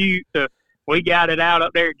dying to shoot. So we got it out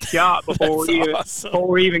up there at the shop before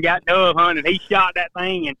we even got dove hunting. He shot that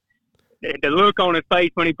thing, and the look on his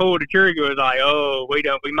face when he pulled the trigger was like, "Oh, we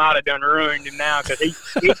might have done ruined him now," because he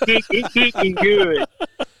kicked him good.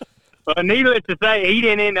 But needless to say, he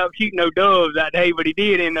didn't end up shooting no doves that day, but he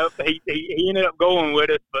did end up. He ended up going with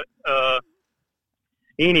us. But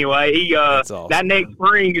anyway, awesome. that next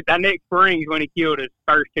spring is when he killed his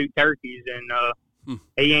first 2 turkeys, and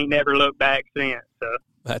he ain't never looked back since. So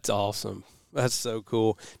that's awesome. That's so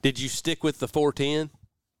cool. Did you stick with the 410?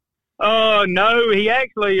 No, he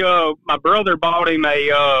actually, my brother bought him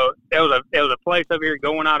there was a place over here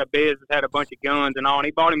going out of business, had a bunch of guns and all, and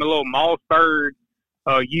he bought him a little Mossberg,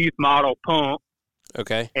 youth model pump.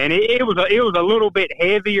 Okay. And it was a little bit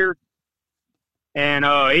heavier, and,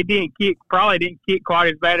 it probably didn't kick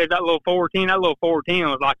quite as bad as that little 410. That little 410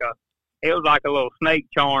 was like a little snake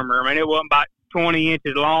charmer. I mean, it wasn't about 20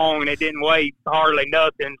 inches long, and it didn't weigh hardly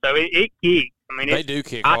nothing, so it kicked. I mean, they do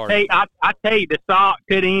kick hard. I take the stock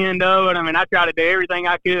to the end of it. I mean, I try to do everything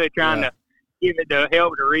I could trying to give it to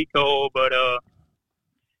help the recoil. But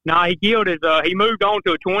no, he killed he moved on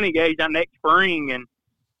to a 20 gauge that next spring, and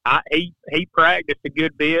he practiced a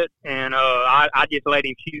good bit, and I just let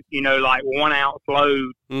him shoot, like 1 ounce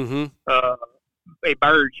load. Mm-hmm. A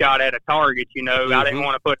bird shot at a target. Mm-hmm. I didn't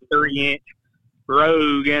want to put a 3-inch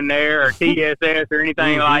Rogue in there or TSS or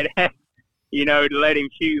anything like that, to let him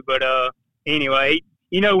shoot. But anyway,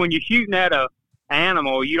 when you're shooting at a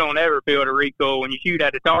animal, you don't ever feel the recoil. When you shoot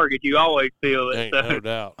at a target, you always feel it. Ain't no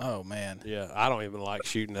doubt. Oh man, yeah, I don't even like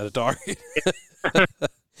shooting at a target.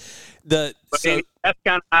 That's kind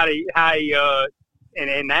of how he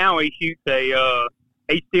and now he shoots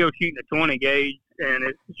he's still shooting a 20 gauge and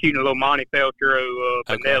it's shooting a little Montefeltro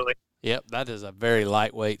Benelli. Okay. Yep, that is a very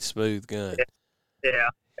lightweight, smooth gun. Yeah.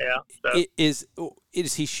 So.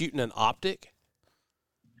 Is he shooting an optic?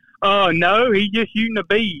 No, he's just shooting a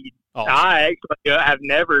bead. Awesome. I actually have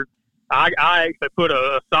never. I actually put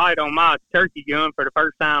a sight on my turkey gun for the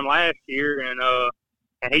first time last year, and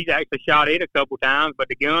he's actually shot it a couple times. But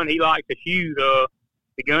the gun he likes to shoot,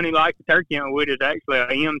 the gun he likes to turkey hunt with is actually a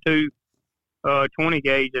M2 20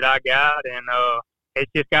 gauge that I got, and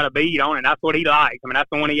it's just got a bead on it. That's what he likes. I mean, that's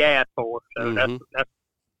the one he asked for. So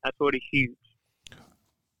that's what he shoots.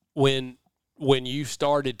 When you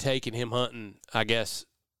started taking him hunting, I guess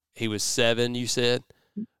he was 7. You said.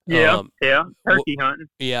 Yeah, turkey hunting.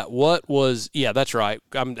 Yeah, what was? Yeah, that's right.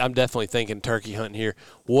 I'm definitely thinking turkey hunting here.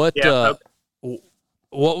 What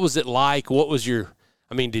was it like? What was your?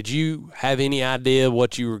 I mean, did you have any idea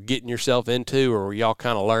what you were getting yourself into, or were y'all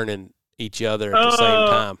kind of learning each other at the same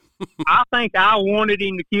time? I think I wanted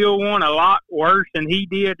him to kill one a lot worse than he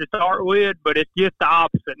did to start with, but it's just the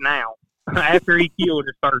opposite now. After he killed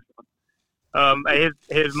his first one,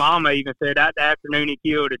 his mama even said that afternoon he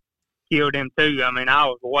killed him too. I mean, I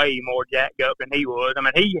was way more jacked up than he was. I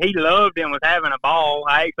mean, he loved him, was having a ball.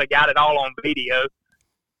 I actually got it all on video.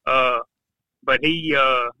 But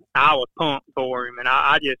I was pumped for him, and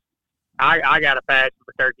I got a passion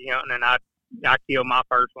for turkey hunting, and killed my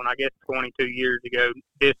first one, I guess 22 years ago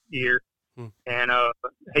this year. And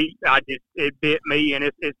it bit me,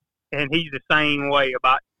 and and he's the same way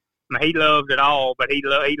about. I mean, he loves it all, but he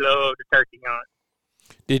loved the turkey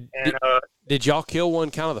hunt. Did y'all kill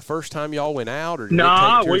one kind of the first time y'all went out, or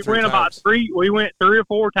we went about three. We went 3 or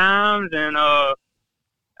 4 times, and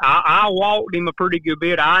I walked him a pretty good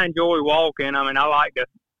bit. I enjoy walking. I mean, I like to.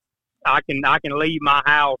 I can leave my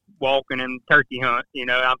house walking and turkey hunt. You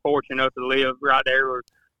know, I'm fortunate enough to live right there,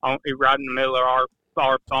 right in the middle of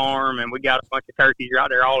our farm, and we got a bunch of turkeys right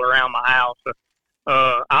there all around my house. So,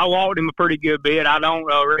 I walked him a pretty good bit. I don't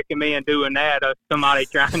recommend doing that. Somebody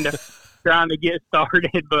trying to get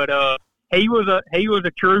started, but he was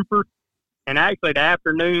a trooper. And actually, the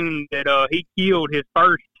afternoon that he killed his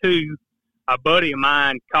first 2, a buddy of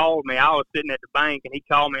mine called me. I was sitting at the bank, and he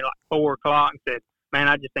called me like 4 o'clock and said, "Man,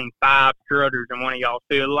 I just seen 5 strutters in one of y'all's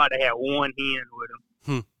fields. Like they had one hen with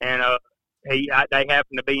them." And they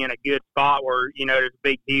happened to be in a good spot where, you know, there's a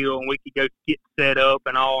big hill, and we could go get set up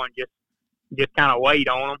and all, and just kind of wait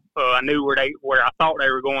on them. I knew where I thought they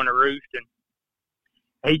were going to roost, and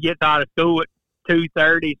he gets out of school at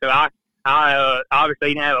 2:30. So I obviously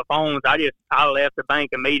didn't have a phone, so I left the bank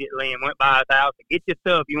immediately and went by his house and get your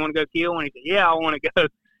stuff. You want to go kill one? He said, "Yeah, I want to go."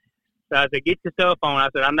 So I said, "Get your stuff on." I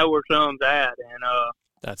said, "I know where some's at." And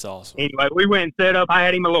that's awesome. Anyway, we went and set up. I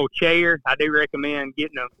had him a little chair. I do recommend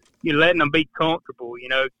letting them be comfortable. You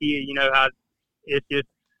know, you know how it's just.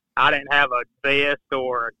 I didn't have a vest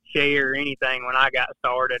or a chair or anything when I got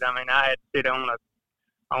started. I mean, I had to sit on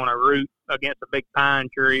a root against a big pine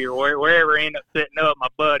tree or wherever I ended up sitting up. My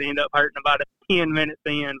butt ended up hurting about 10 minutes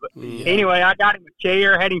in. But anyway, I got him a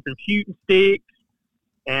chair, had him some shooting sticks,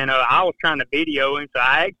 and I was trying to video him. So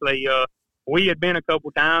I actually, we had been a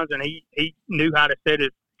couple times, and he knew how to set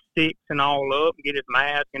his sticks and all up and get his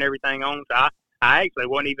mask and everything on. So I actually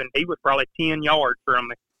wasn't even, he was probably 10 yards from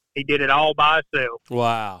me. He did it all by himself.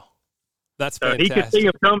 Wow. That's fantastic. He could see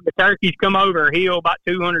the turkeys come over a hill about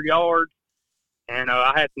 200 yards, and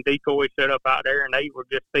I had some decoys set up out there, and they were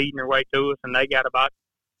just feeding their way to us, and they got about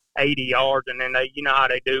 80 yards, and then you know how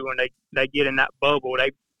they do when they get in that bubble,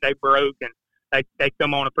 they broke, and they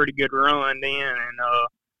come on a pretty good run then, and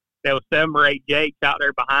there was 7 or 8 jakes out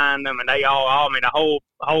there behind them, and they all, I mean, a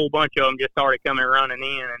whole bunch of them just started coming running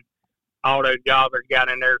in, and all those gobblers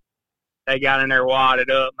got in there. They got in there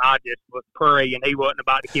wadded up, and I just was praying he wasn't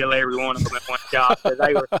about to kill every one of them in one shot. Cause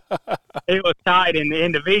it was tight. In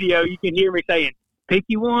the video, you can hear me saying, "Pick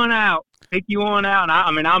you one out, pick you one out." And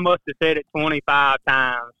I mean, I must have said it 25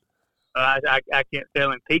 times. I kept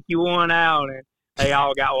telling, "Pick you one out," and they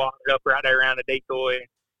all got wadded up right there around the decoy.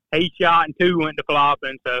 And he shot, and 2 went to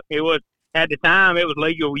flopping. So it was, at the time, it was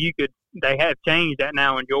legal. They have changed that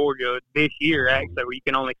now in Georgia this year, actually, where you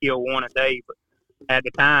can only kill 1 a day. But at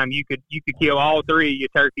the time, you could kill all 3 of your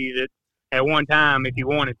turkeys at one time if you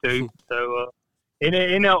wanted to. So it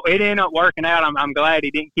ended up working out. I'm glad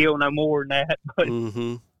he didn't kill no more than that. But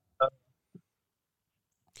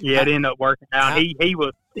it ended up working out. He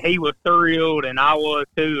was thrilled, and I was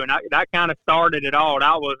too. And that kind of started it all.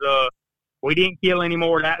 That was we didn't kill any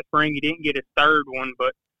more that spring. He didn't get his 3rd one,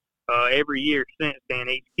 but every year since then,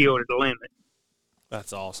 he's killed his limit.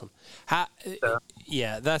 That's awesome.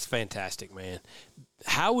 Yeah, that's fantastic, man.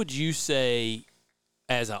 How would you say,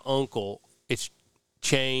 as an uncle, it's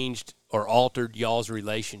changed or altered y'all's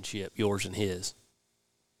relationship, yours and his?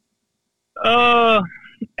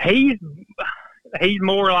 He's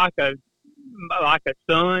more like a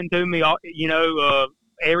son to me. You know,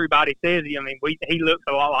 everybody says he. I mean, he looks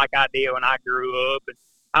a lot like I did when I grew up. And,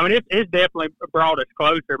 I mean, it's definitely brought us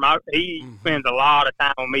closer. He spends a lot of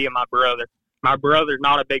time with me and my brother. My brother's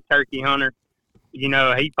not a big turkey hunter. You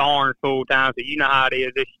know, he farms full time, so you know how it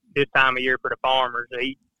is this time of year for the farmers.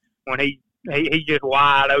 He's just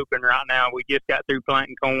wide open right now. We just got through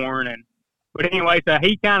planting corn, but anyway, so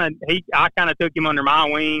I kind of took him under my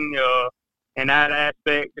wing in that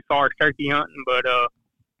aspect as far as turkey hunting. But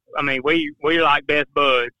I mean, we're like best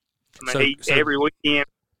buds. I mean, every weekend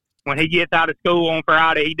when he gets out of school on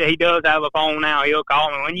Friday, he does have a phone now. He'll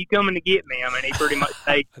call me, "When you coming to get me?" I mean, he pretty much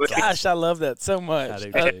takes with Gosh, I love that so much. I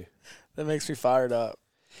do too. That makes me fired up.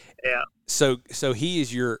 Yeah. So he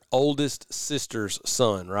is your oldest sister's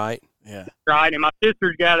son, right? Yeah. Right, and my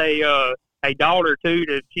sister's got a daughter too.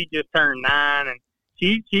 That she just turned 9, and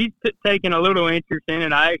she's taking a little interest in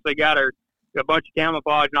it. I actually got her a bunch of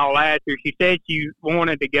camouflage and all that. She said she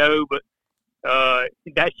wanted to go, but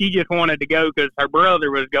that she just wanted to go because her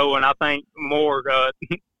brother was going. I think more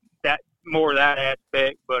that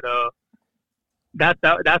aspect, but that's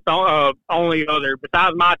the only other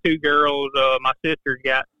besides my 2 girls. My sister's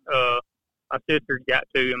got My sister's got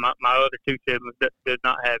 2, and my other 2 siblings does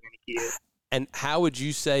not have any kids. And how would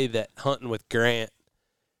you say that hunting with Grant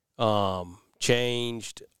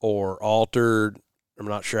changed or altered? I'm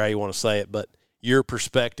not sure how you want to say it, but your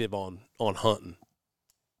perspective on hunting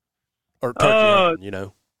or turkey hunting, you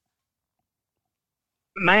know?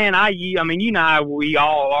 Man, I mean, you know how we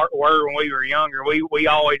all were when we were younger. We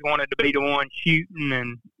always wanted to be the one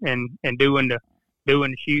shooting and doing the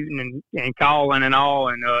shooting and calling and all.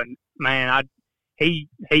 And man, I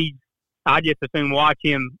just as soon watch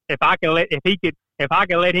him. If I could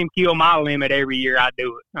let him kill my limit every year, I'd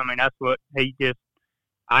do it. I mean, that's what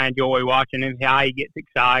I enjoy watching him, how he gets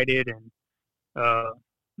excited, and I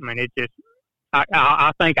mean, it just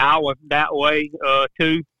I think I was that way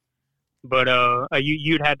too. But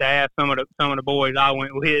you'd have to ask some of the boys I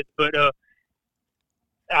went with. But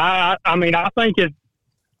I mean, I think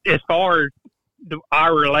as far as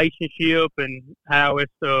our relationship and how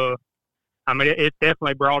it's I mean, it's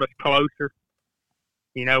definitely brought us closer.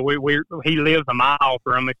 You know, he lives a mile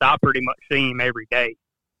from us. I pretty much see him every day.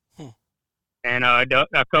 And a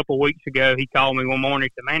couple of weeks ago, he called me one morning.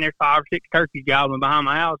 He said, "Man, there's 5 or 6 turkeys gobbling behind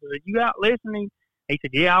my house." I said, "You out listening?" He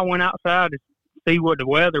said, "Yeah, I went outside to see what the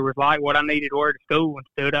weather was like, what I needed to wear to school, and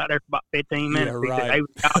stood out there for about 15 minutes." Yeah, right. They were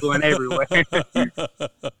gobbling everywhere.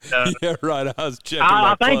 Yeah, right. I was checking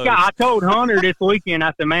I think clothes. I told Hunter this weekend,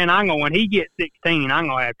 I said, "Man, when he gets 16, I'm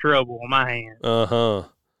going to have trouble on my hands."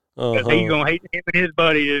 He's him and his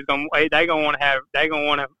buddy they gonna want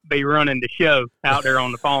to be running the show out there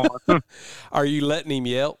on the farm. Are you letting him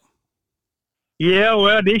yelp? Yeah,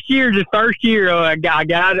 well, this year's his first year. I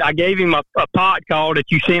gave him a pot call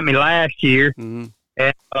that you sent me last year, and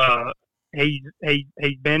he's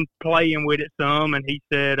been playing with it some, and he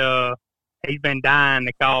said he's been dying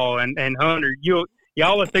to call. And Hunter,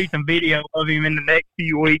 y'all will see some video of him in the next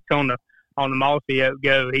few weeks on the Mossy Oak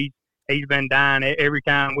Go. He's been dying every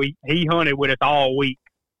time he hunted with us all week.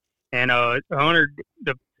 And Hunter,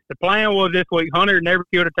 the plan was this week, Hunter never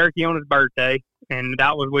killed a turkey on his birthday, and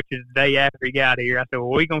which is the day after he got here. I said, well,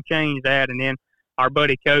 we're going to change that. And then our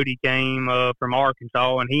buddy Cody came from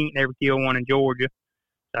Arkansas, and he ain't never killed one in Georgia.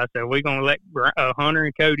 So I said, we're going to let Hunter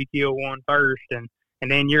and Cody kill one first, and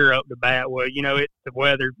then you're up to bat. Well, you know, it's the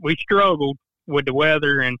weather. We struggled with the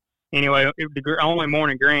weather, and anyway, the only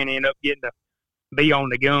morning Grant ended up getting to be on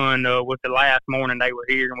the gun was the last morning they were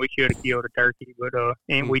here, and we should have killed a turkey, but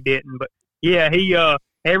and we didn't. But yeah, he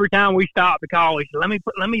every time we stopped the call, he said,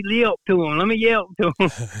 let me yelp to him,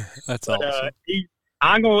 That's but, awesome. He's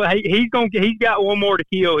got one more to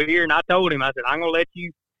kill here, and I told him, I said, I'm gonna let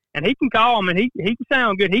you, and he can call him, and he can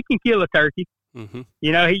sound good. He can kill a turkey.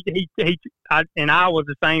 You know, I was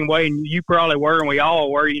the same way, and you probably were, and we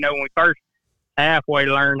all were. You know, when we first halfway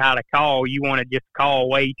learned how to call, you want to just call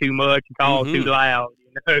way too much and call too loud,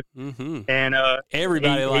 you know. And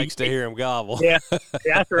everybody likes to hear him gobble. Yeah,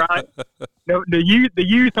 that's right. The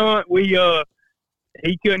youth hunt,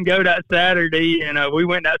 he couldn't go that Saturday, and we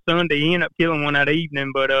went that Sunday. He ended up killing one that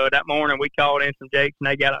evening, but that morning we called in some jakes, and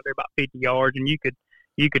they got out there about 50 yards, and you could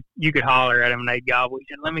holler at them, and they gobble. He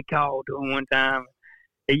said, "Let me call to him one time."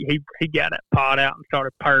 He got that pot out and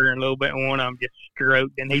started purring a little bit, and one of them just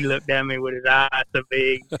stroked, and he looked at me with his eyes so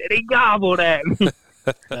big that he gobbled at me.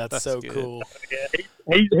 That's so good. Cool. Yeah,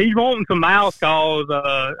 he's wanting some mouse calls.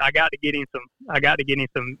 I got to get him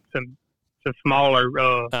some smaller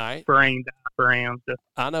frame diaphragms.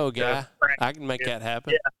 I know a guy. I can make that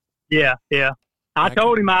happen. Yeah. I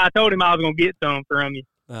told him I was going to get some from you.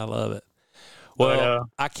 I love it. Well,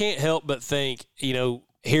 I can't help but think, you know,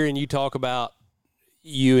 hearing you talk about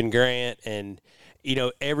you and Grant, and you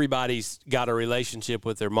know, everybody's got a relationship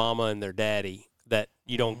with their mama and their daddy that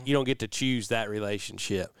you don't get to choose that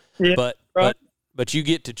relationship. Yeah, but you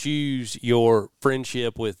get to choose your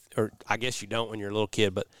friendship with, or I guess you don't when you're a little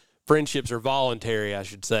kid, but friendships are voluntary, I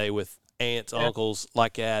should say, with aunts, uncles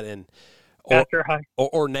like that, and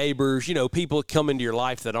or neighbors, you know, people come into your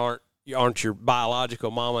life that aren't your biological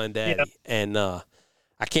mama and daddy. Yeah. And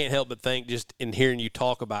I can't help but think, just in hearing you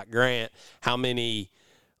talk about Grant, how many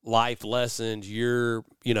life lessons you're,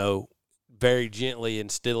 you know, very gently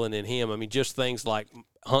instilling in him. I mean, just things like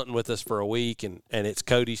hunting with us for a week, and it's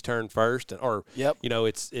Cody's turn first, you know,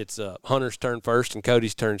 it's Hunter's turn first and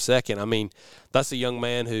Cody's turn second. I mean, that's a young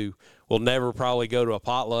man who will never probably go to a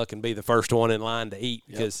potluck and be the first one in line to eat,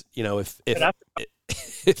 because you know, if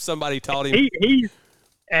somebody taught him, he's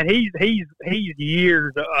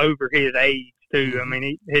years over his age too. I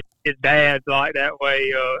mean, his dad's like that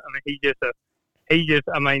way. I mean,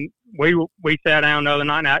 I mean, we sat down the other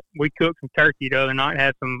night, and we cooked some turkey the other night, and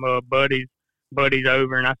had some buddies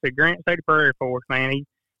over, and I said, Grant, say the prayer for us, man.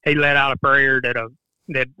 He let out a prayer that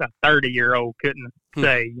that a 30-year-old couldn't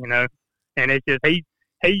say, you know. And it's just he's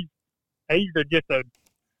just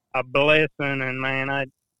a blessing, and man,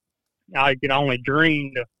 I could only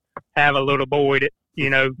dream to have a little boy that, you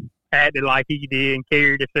know, acted like he did and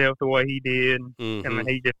carried himself the way he did. I mean,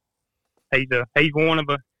 he's one of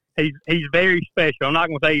a he's very special. I'm not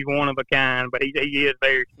gonna say he's one of a kind, but he is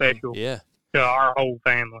very special. Yeah. To our whole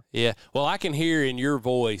family. Yeah. Well, I can hear in your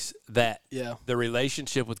voice that the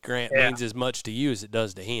relationship with Grant means as much to you as it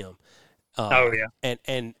does to him.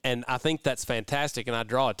 And I think that's fantastic, and I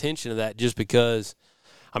draw attention to that just because,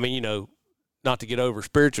 I mean, you know, not to get over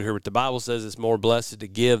spiritual here, but the Bible says it's more blessed to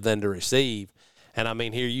give than to receive. And I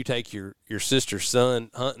mean, here you take your sister's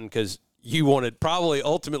son hunting because you wanted, probably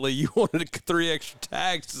ultimately you wanted 3 extra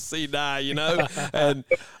tags to see die, you know? And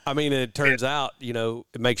I mean, it turns out, you know,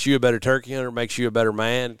 it makes you a better turkey hunter, makes you a better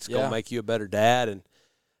man. It's going to make you a better dad. And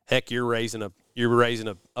heck, you're raising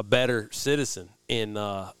a better citizen in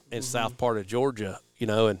South part of Georgia, you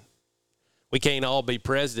know, and we can't all be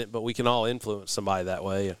president, but we can all influence somebody that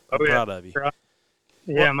way. I'm proud of you.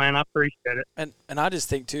 Yeah, man, I appreciate it. And I just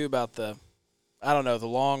think too about the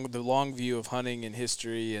long view of hunting and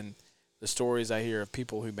history and the stories I hear of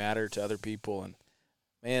people who matter to other people. And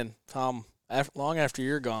man, Tom, long after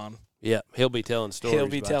you're gone, he'll be telling stories. He'll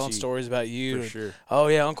be telling stories about you. For sure. Oh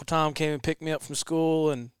yeah, Uncle Tom came and picked me up from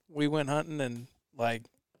school, and we went hunting, and like,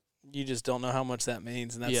 you just don't know how much that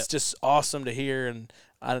means, and that's just awesome to hear. And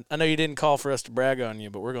I know you didn't call for us to brag on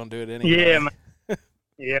you, but we're gonna do it anyway. Yeah, man.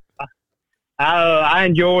 Yeah. I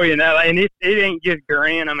enjoy it, and it ain't just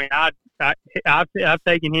Grant. I mean, I've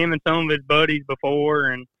taken him and some of his buddies before,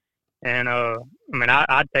 and I mean,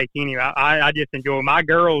 I'd take any. I just enjoy. My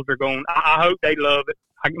girls are going. I hope they love it.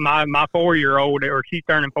 My 4-year-old, or she's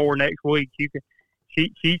turning 4 next week.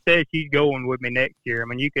 She says she's going with me next year. I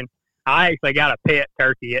mean, you can. I actually got a pet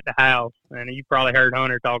turkey at the house, and you probably heard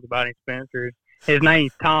Hunter talk about him, Spencer. His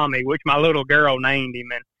name's Tommy, which my little girl named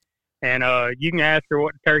him, and you can ask her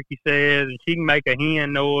what the turkey says, and she can make a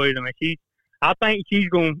hen noise. I mean, I think she's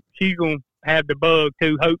going have the bug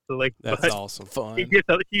too, hopefully. That's awesome. Fun. She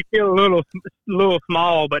feels a little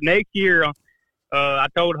small, but next year, I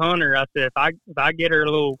told Hunter, I said, if I get her a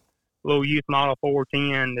little youth model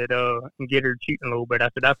 410 that and get her shooting a little bit, I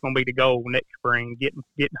said that's gonna be the goal next spring, getting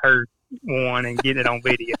her one and getting it on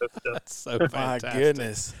video. So. That's so fantastic. My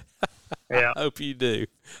goodness. Yeah. I hope you do.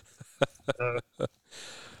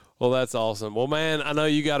 Well, that's awesome. Well, man, I know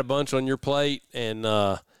you got a bunch on your plate, and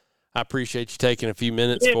I appreciate you taking a few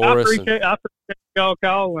minutes for us. I appreciate y'all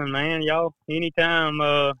calling, man. Y'all, anytime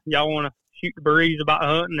y'all want to shoot the breeze about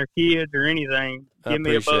hunting or kids or anything, give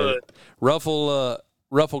me a buzz.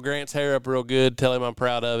 Ruffle Grant's hair up real good. Tell him I'm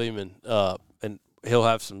proud of him, and he'll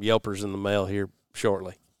have some Yelpers in the mail here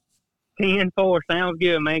shortly. 10-4 sounds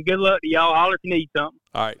good, man. Good luck to y'all. Holler if you need something.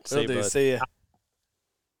 All right, see you, bud. See ya.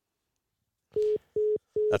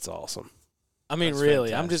 That's awesome. I mean, that's really,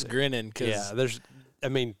 fantastic. I'm just grinning because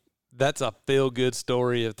that's a feel-good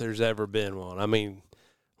story if there's ever been one. I mean,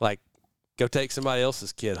 like, go take somebody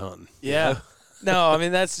else's kid hunting. Yeah. You know? No, I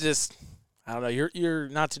mean, that's just, I don't know. You're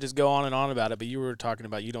not to just go on and on about it, but you were talking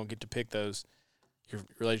about you don't get to pick your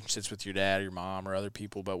relationships with your dad or your mom or other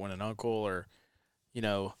people, but when an uncle or, you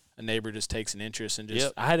know, a neighbor just takes an interest and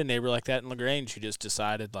just, I had a neighbor like that in LaGrange who just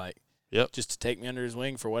decided, like, just to take me under his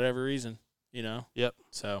wing for whatever reason. You know?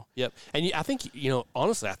 So. And I think,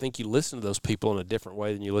 honestly, I think you listen to those people in a different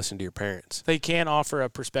way than you listen to your parents. They can offer a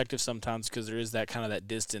perspective sometimes because there is that kind of that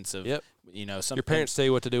distance of, your parents tell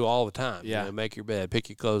you what to do all the time. Yeah. Make your bed, pick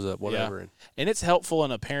your clothes up, whatever. Yeah. And it's helpful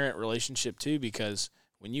in a parent relationship too, because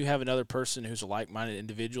when you have another person who's a like-minded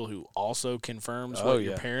individual who also confirms what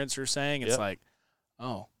your parents are saying, it's like,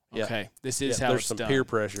 oh, okay, this is how there's it's some done. peer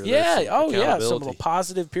pressure. Yeah. Some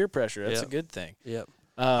positive peer pressure. That's a good thing. Yep.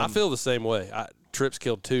 I feel the same way. Trip's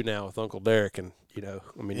killed 2 now with Uncle Derek, and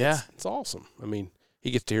it's awesome. I mean,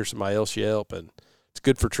 he gets to hear somebody else yelp, and it's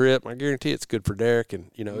good for Trip. I guarantee it's good for Derek,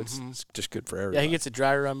 and it's just good for everybody. Yeah, he gets a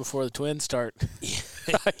dry run before the twins start.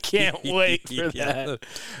 I can't wait for that.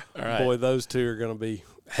 All right. Boy, those 2 are going to be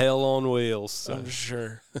hell on wheels. So. I'm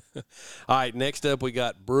sure. All right, next up we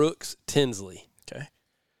got Brooks Tinsley. Okay.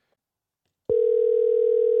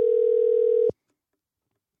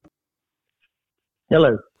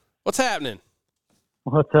 Hello. What's happening?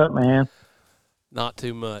 What's up, man? Not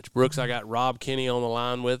too much. Brooks, I got Rob Kinney on the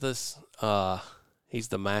line with us. He's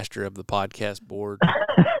the master of the podcast board.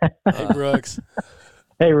 Hey, Brooks.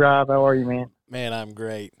 Hey, Rob. How are you, man? Man, I'm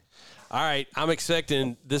great. All right. I'm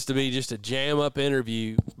expecting this to be just a jam-up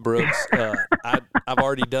interview, Brooks. I've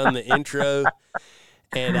already done the intro,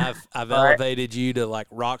 and I've elevated you to, like,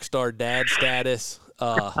 rock star dad status.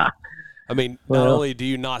 I mean, not only do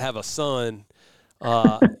you not have a son,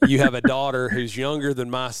 you have a daughter who's younger than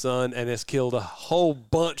my son and has killed a whole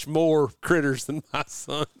bunch more critters than my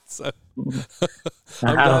son. So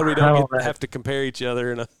I'm glad we don't have to compare each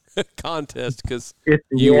other in a contest because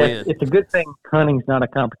you win. It's a good thing hunting's not a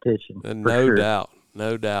competition. No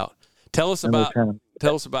doubt. Tell us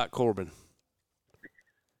about Corbin.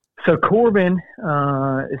 So Corbin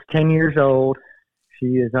is 10 years old. She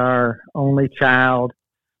is our only child.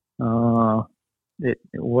 It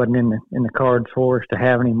wasn't in the cards for us to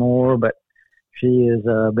have any more, but she has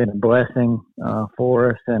been a blessing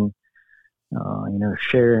for us, and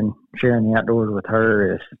sharing the outdoors with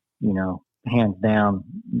her is, hands down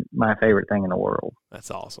my favorite thing in the world.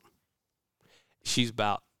 That's awesome. She's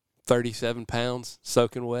about 37 pounds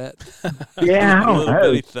soaking wet. Yeah, I don't know.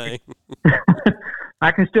 Bitty thing.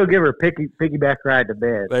 I can still give her a piggyback ride to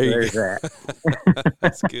bed. There's that.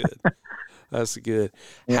 That's good. That's good.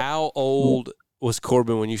 Yeah. How old was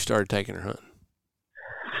Corbin when you started taking her hunting?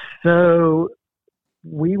 So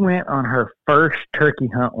we went on her first turkey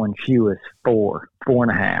hunt when she was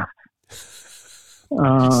 4.5.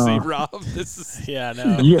 See, Rob, this is I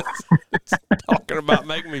know. Yeah. Talking about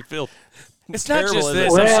making me feel. It's not just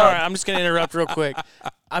this. I'm sorry. I'm just going to interrupt real quick.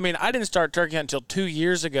 I mean, I didn't start turkey hunting until 2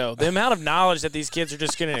 years ago. The amount of knowledge that these kids are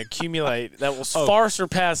just going to accumulate that will far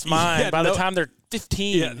surpass mine by the time they're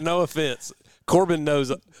 15. Yeah, no offense. Corbin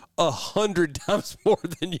knows 100 times more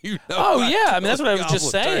than you know. Oh, yeah. I mean, that's what I was just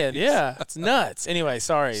saying. Turkeys. Yeah. It's nuts. Anyway,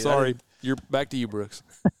 sorry. You're back to you, Brooks.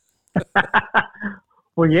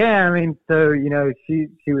 Well, yeah. I mean, so, she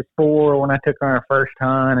was 4 when I took her on her first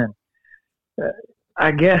hunt. And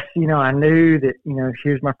I guess, I knew that, she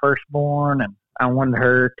was my firstborn, and I wanted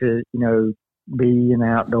her to, be in the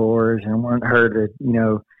outdoors, and wanted her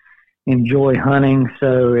to, enjoy hunting.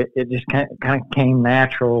 So it just kind of came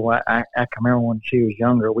natural. I can remember when she was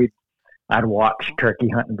younger, I'd watch turkey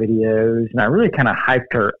hunting videos, and I really kind of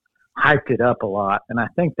hyped it up a lot. And I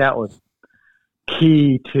think that was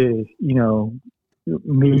key to,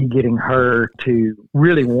 me getting her to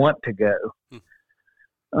really want to go.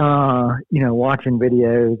 Watching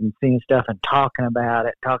videos and seeing stuff and talking about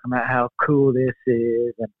how cool this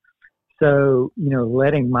is. And so,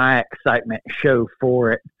 letting my excitement show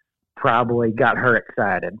for it probably got her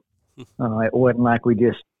excited. It wasn't like we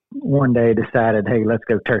just one day decided, hey, let's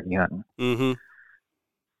go turkey hunting. Mm-hmm.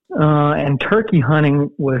 And turkey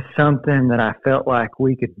hunting was something that I felt like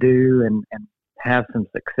we could do and have some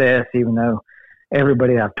success, even though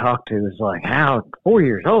everybody I've talked to is like, how, 4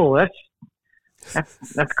 years old?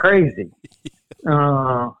 That's crazy.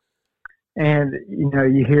 And,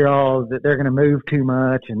 you hear all that they're going to move too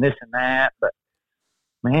much and this and that, but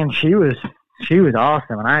man, she was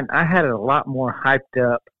awesome. And I had it a lot more hyped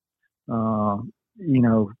up,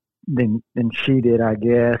 than she did, I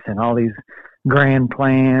guess. And all these grand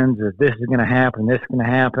plans of this is going to happen, this is going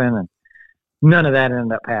to happen. And none of that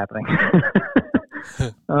ended up happening.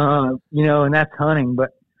 And that's hunting,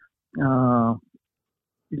 but,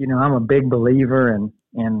 I'm a big believer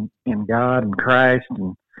in God and Christ,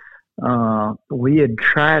 and we had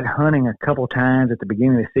tried hunting a couple times at the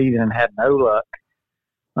beginning of the season and had no luck.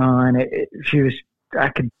 And I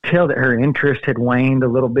could tell that her interest had waned a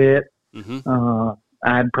little bit. Mm-hmm.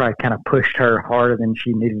 I'd probably kind of pushed her harder than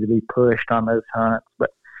she needed to be pushed on those hunts,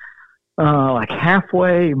 but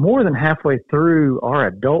more than halfway through our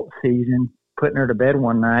adult season, putting her to bed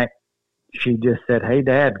one night, she just said, "Hey,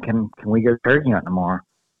 Dad, can we go turkey hunting tomorrow?"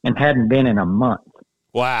 And hadn't been in a month.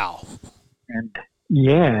 Wow. And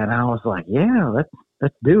and I was like, yeah,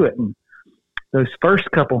 let's do it. And those first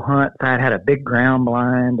couple hunts, I'd had a big ground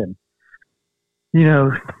blind and,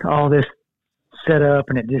 all this set up,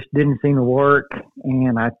 and it just didn't seem to work.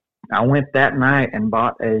 And I went that night and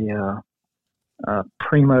bought a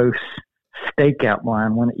Primos stakeout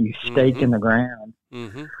blind, one that you stake in the ground.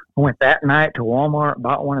 Mm-hmm. I went that night to Walmart,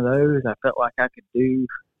 bought one of those. I felt like I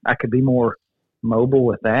could be more mobile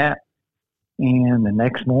with that. And the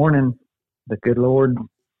next morning, the good Lord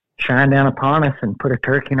shined down upon us and put a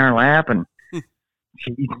turkey in our lap, and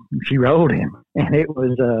she rolled him. And it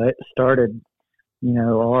was it started,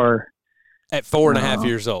 our at 4.5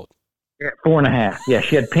 years old. At 4.5, yeah,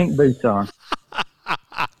 she had pink boots on.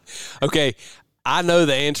 Okay, I know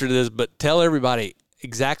the answer to this, but tell everybody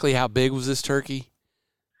exactly how big was this turkey?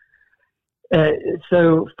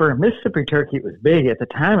 So for a Mississippi turkey, it was big. At the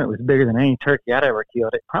time, it was bigger than any turkey I'd ever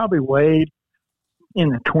killed. It probably weighed in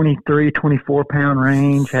the 23, 24-pound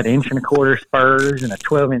range, had 1.25 inch spurs, and a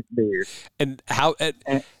 12-inch beard. And how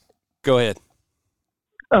go ahead.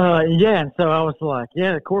 And so I was like,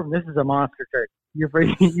 Corbin, this is a monster turkey.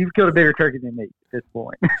 You've killed a bigger turkey than me at this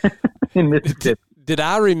point in Mississippi. Did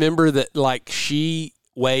I remember that, like, she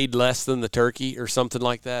weighed less than the turkey or something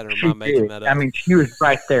like that? Or am I making that up? I mean, she was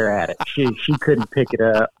right there at it. She couldn't pick it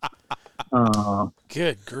up.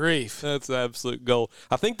 Good grief. That's absolute gold.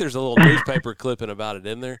 I think there's a little newspaper clipping about it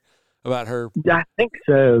in there, about her. I think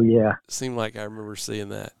so, yeah. Seemed like I remember seeing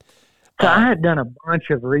that. So I had done a bunch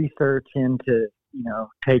of research into,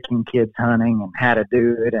 taking kids hunting and how to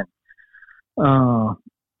do it.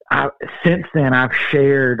 And since then, I've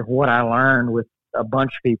shared what I learned with a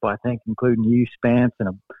bunch of people, I think, including you, Spence, and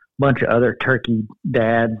a bunch of other turkey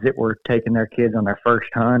dads that were taking their kids on their first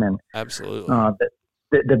hunt. And absolutely.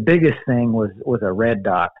 The biggest thing was a red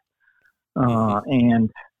dot,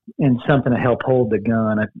 and something to help hold the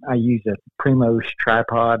gun. I use a Primos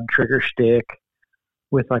tripod trigger stick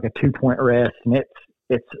with like a 2-point rest, and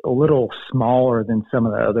it's a little smaller than some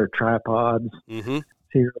of the other tripods. Mm-hmm.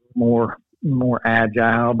 So you're more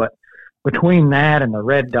agile. But between that and the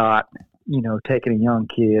red dot, taking a young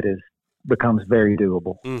kid becomes very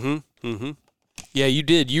doable. Mm-hmm. Mm-hmm. Yeah, you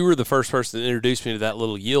did. You were the first person that introduced me to that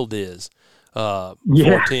little Yildiz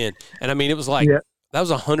 410, and I mean, it was like that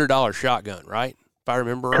was $100 shotgun, right? If I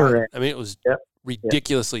remember right. Correct. I mean, it was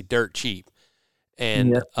ridiculously dirt cheap.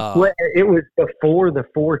 And well, it was before the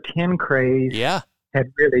 410 craze had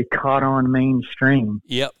really caught on mainstream.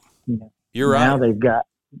 Yep. You're right. Now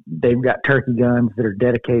they've got turkey guns that are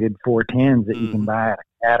dedicated 410s that you can buy at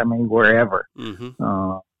Academy, wherever.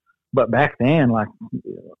 Mm-hmm. But back then, like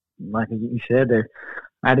you said,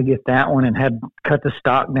 I had to get that one and had to cut the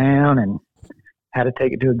stock down and had to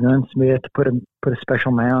take it to a gunsmith to put a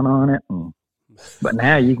special mount on it. But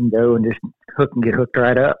now you can go and just get hooked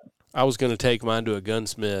right up. I was going to take mine to a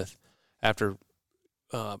gunsmith after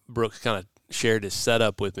Brooks kind of shared his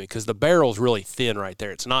setup with me, because the barrel's really thin right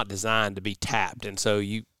there. It's not designed to be tapped, and so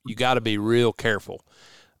you got to be real careful.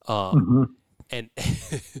 And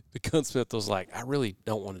the gunsmith was like, I really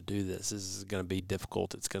don't want to do this. This is going to be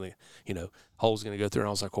difficult. It's going to, hole's going to go through. And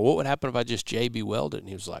I was like, well, what would happen if I just JB welded? And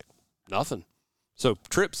he was like, nothing. So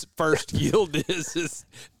Tripp's first yield is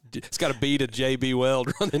it's got a bead of JB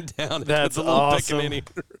weld running down. That's the awesome.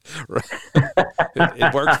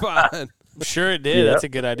 it works fine. I'm sure it did. Yep. That's a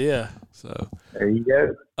good idea. So there you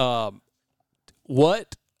go.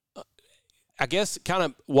 What, I guess, kind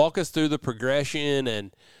of walk us through the progression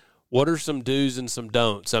and what are some do's and some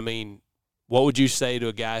don'ts? I mean, what would you say to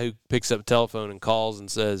a guy who picks up a telephone and calls and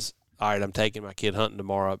says, all right, I'm taking my kid hunting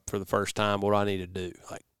tomorrow for the first time. What do I need to do,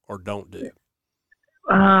 or don't do?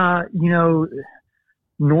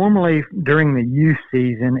 Normally during the youth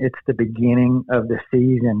season, it's the beginning of the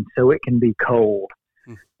season, so it can be cold.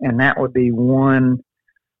 And that would be one,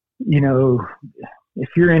 if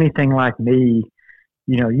you're anything like me,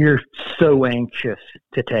 you're so anxious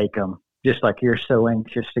to take them, just like you're so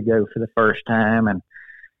anxious to go for the first time. And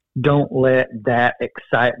don't let that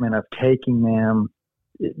excitement of taking them,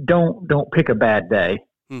 don't pick a bad day.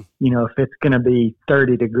 If it's going to be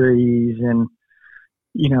 30 degrees and,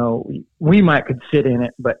 we could sit in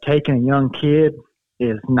it, but taking a young kid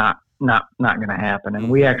is not going to happen. And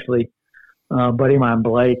we actually, buddy of mine,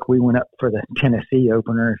 Blake, we went up for the Tennessee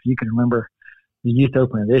opener. If you can remember, the youth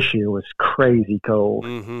opener this year was crazy cold.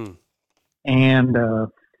 Mm-hmm. And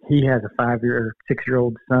he has a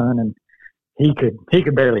 6-year-old son, and he could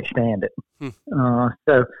barely stand it.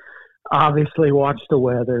 So obviously watch the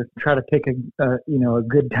weather, try to pick a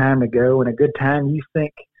good time to go, and a good time you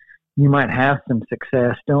think you might have some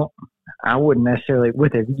success. I wouldn't necessarily,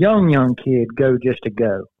 with a young kid, go just to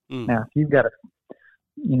go. Now, if you've got a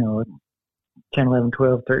 10, 11,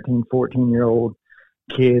 12, 13, 14-year-old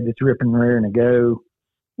kid that's ripping and raring to go,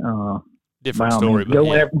 different story. Go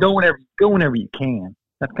whenever you can.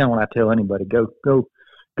 That's kind of what I tell anybody. Go,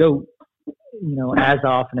 as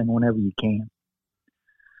often and whenever you can.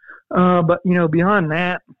 But beyond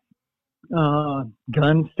that,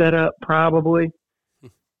 gun setup probably.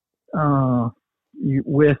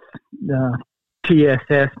 With the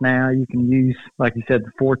TSS now, you can use, like you said,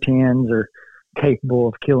 the 410s are capable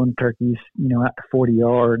of killing turkeys, out to 40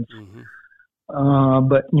 yards. Mm-hmm.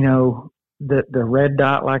 But the red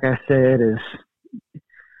dot, like I said, is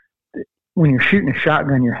when you're shooting a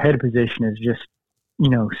shotgun, your head position is just,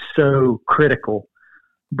 so critical.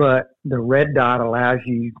 But the red dot allows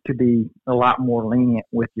you to be a lot more lenient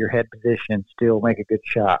with your head position and still make a good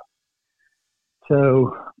shot.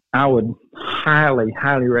 So I would highly,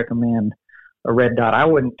 highly recommend a red dot. I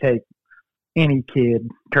wouldn't take any kid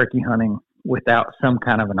turkey hunting without some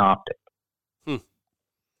kind of an optic.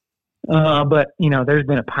 But, there's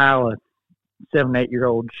been a pile of 7,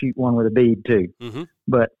 8-year-olds shoot one with a bead too. Mm-hmm.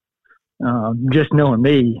 But just knowing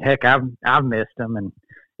me, heck, I've missed them, and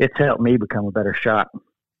it's helped me become a better shot.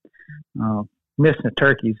 missing a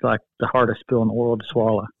turkey is like the hardest pill in the world to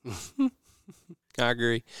swallow. I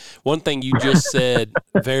agree. One thing you just said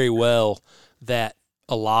very well that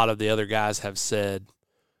a lot of the other guys have said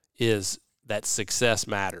is that success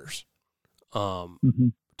matters.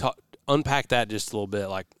 Unpack that just a little bit.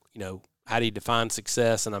 Like, how do you define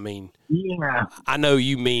success? And I mean, yeah, I know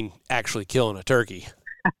you mean actually killing a turkey.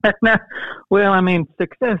 Well, I mean,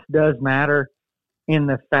 success does matter in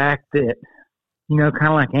the fact that, kind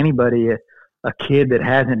of like anybody, a kid that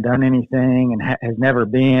hasn't done anything and has never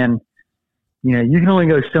been, you can only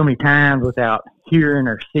go so many times without hearing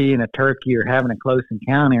or seeing a turkey or having a close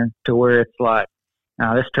encounter to where it's like,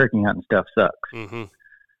 oh, this turkey hunting stuff sucks. Mm-hmm.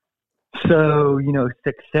 So,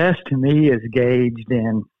 success to me is gauged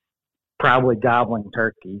in probably gobbling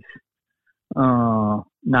turkeys.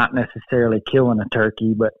 Not necessarily killing a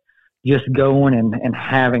turkey, but just going and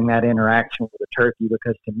having that interaction with a turkey,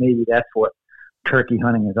 because to me, that's what turkey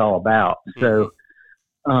hunting is all about. So,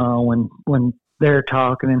 when they're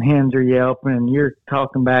talking and hens are yelping and you're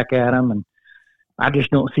talking back at them, and I just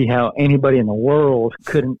don't see how anybody in the world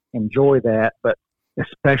couldn't enjoy that, but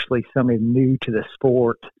especially somebody new to the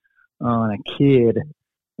sport, and a kid,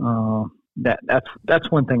 that's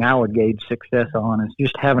one thing I would gauge success on, is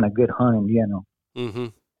just having a good hunt in general. Mm-hmm.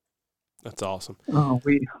 That's awesome.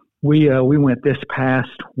 We went this past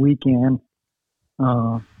weekend.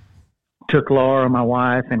 Took Laura, my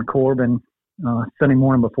wife, and Corbin Sunday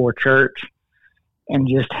morning before church, and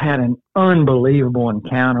just had an unbelievable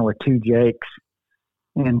encounter with two jakes.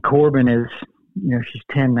 And Corbin is, she's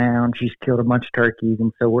 10 now, and she's killed a bunch of turkeys,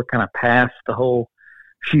 and so we're kind of past the whole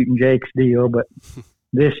shooting jakes deal. But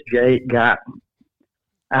this jake got,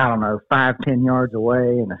 5-10 yards away,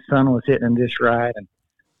 and the sun was hitting him just right. And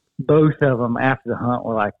both of them after the hunt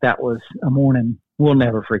were like, that was a morning we'll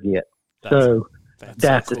never forget. That's so cool. A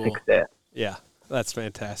success. Yeah, that's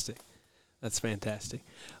fantastic. That's fantastic.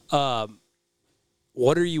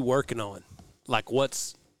 What are you working on? Like,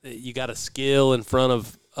 you got a skill in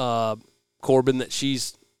front of Corbin that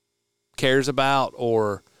she's cares about,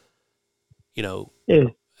 or,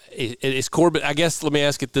 is Corbin, I guess, let me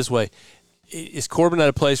ask it this way. Is Corbin at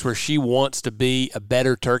a place where she wants to be a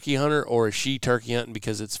better turkey hunter, or is she turkey hunting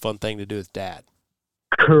because it's a fun thing to do with Dad?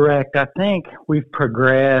 Correct. I think we've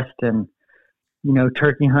progressed, and,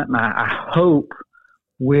 turkey hunting, I hope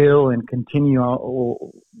will and continue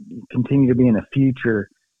to be in the future,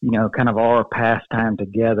 kind of our pastime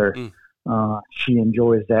together. She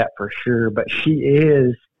enjoys that for sure, but she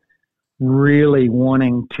is really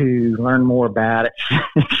wanting to learn more about it.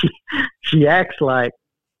 She acts like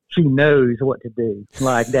she knows what to do.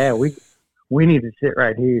 Like, Dad, we need to sit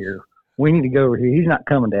right here. We need to go over here. He's not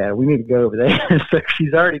coming, Dad. We need to go over there. So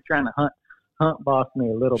she's already trying to hunt boss me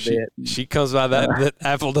a little bit. She comes by that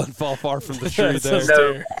apple doesn't fall far from the tree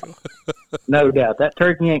there. No doubt. That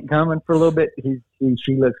turkey ain't coming for a little bit.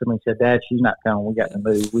 She looks at me and said, Dad, she's not coming. We got to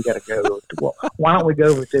move. We got to go. Well, why don't we go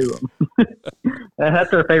over to them?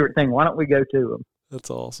 That's her favorite thing. Why don't we go to them? That's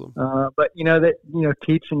awesome. But,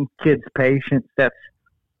 teaching kids patience, that's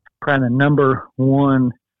probably the number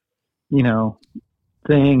one,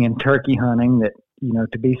 thing in turkey hunting, that,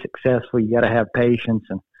 to be successful, you got to have patience.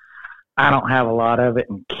 And I don't have a lot of it,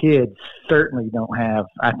 and kids certainly don't have.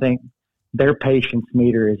 I think their patience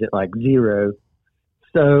meter is at like 0.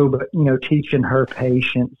 So, but, teaching her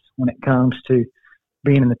patience when it comes to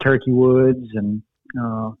being in the turkey woods. And,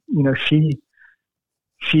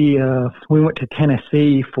 we went to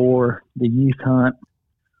Tennessee for the youth hunt.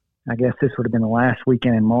 I guess this would have been the last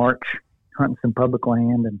weekend in March, hunting some public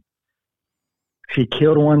land. And she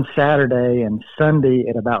killed one Saturday, and Sunday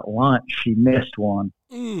at about lunch, she missed one.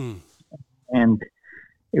 And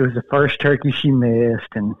it was the first turkey she missed,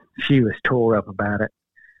 and she was tore up about it.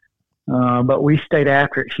 But we stayed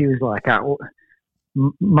after it. She was like,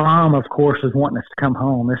 Mom, of course, was wanting us to come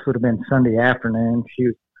home. This would have been Sunday afternoon. She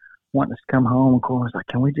was wanting us to come home. Of course, like,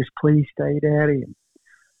 can we just please stay, Daddy? And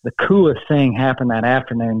the coolest thing happened that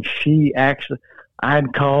afternoon. I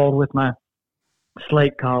had called with my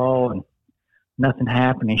slate call, and nothing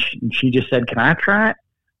happened. And she just said, can I try it?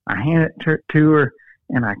 I handed it to her,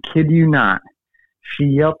 and I kid you not, she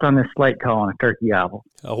yelped on this slate call on a turkey gobble.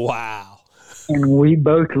 Oh, wow. And we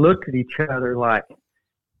both looked at each other like,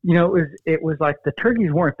 it was like the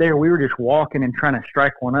turkeys weren't there. We were just walking and trying to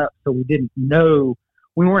strike one up, so we didn't know.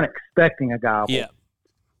 We weren't expecting a gobble. Yeah.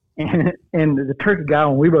 And the turkey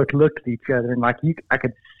gobble, we both looked at each other, and like I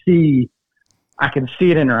could see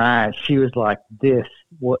it in her eyes. She was like,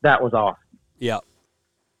 that was awesome. Yeah.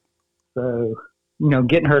 So,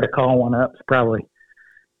 getting her to call one up is probably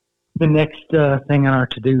the next thing on our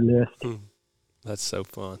to-do list. That's so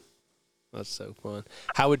fun.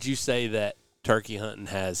 How would you say that turkey hunting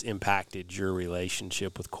has impacted your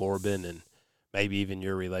relationship with Corbin and maybe even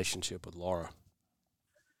your relationship with Laura.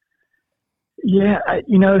 Yeah,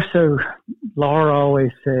 so Laura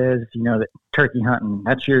always says, that turkey hunting,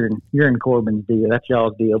 that's your and Corbin's deal. That's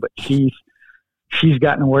y'all's deal. But she's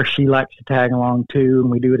gotten to where she likes to tag along too,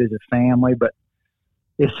 and we do it as a family. But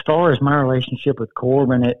as far as my relationship with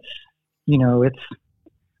Corbin,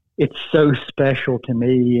 it's so special to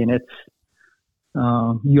me, and it's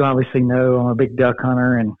you obviously know I'm a big duck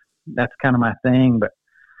hunter, and that's kind of my thing. But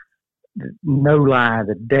no lie,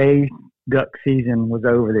 the day duck season was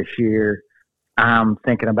over this year, I'm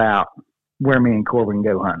thinking about where me and Corbin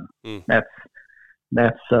go hunting.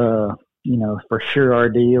 That's for sure our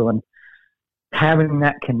deal. And having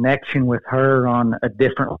that connection with her on a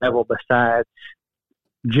different level besides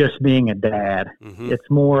just being a dad, it's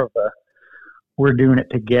more of we're doing it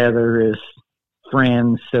together as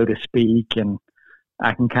friends, so to speak, and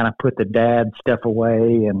I can kind of put the dad stuff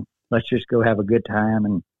away and let's just go have a good time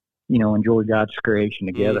and, enjoy God's creation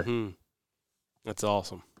together. That's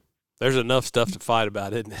awesome. There's enough stuff to fight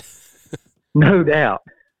about, isn't it? No doubt.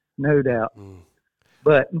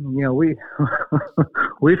 But,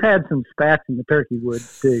 we've had some spats in the turkey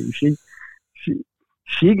woods too.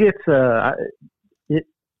 She gets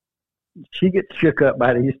she gets shook up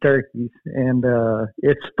by these turkeys, and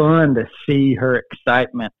it's fun to see her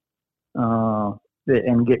excitement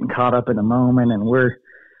and getting caught up in the moment. And we're,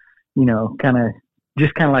 kind of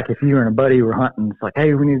like if you and a buddy were hunting, it's like,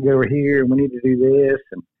 hey, we need to go over here, and we need to do this,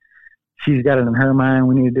 and she's got it in her mind,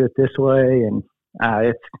 we need to do it this way, and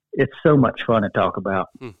it's so much fun to talk about.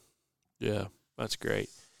 Yeah, that's great.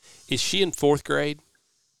 Is she in 4th grade?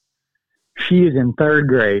 She is in 3rd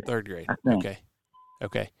grade. 3rd grade. I think.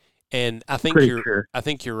 Okay. And I think I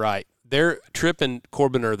think you're right. Trip and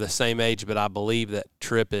Corbin are the same age, but I believe that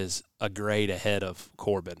Trip is a grade ahead of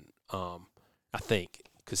Corbin. I think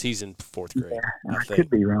because he's in 4th grade. Yeah, I could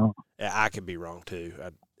be wrong. Yeah, I could be wrong too.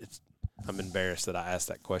 I'm embarrassed that I asked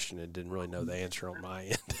that question and didn't really know the answer on my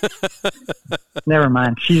end. Never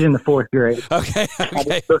mind. She's in the 4th grade. Okay. I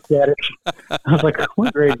just looked at it. I was like,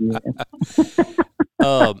 what grade are you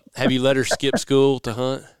in? Have you let her skip school to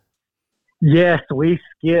hunt? Yes, we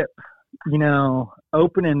skip,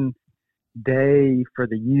 opening day for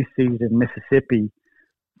the youth season in Mississippi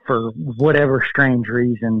for whatever strange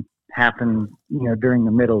reason happened, during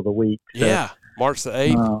the middle of the week. So, yeah, March the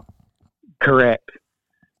 8th. Correct.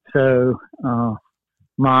 So,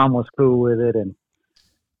 Mom was cool with it, and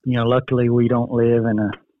luckily we don't live in a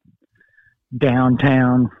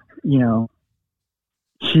downtown,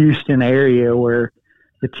 Houston area where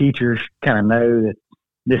the teachers kind of know that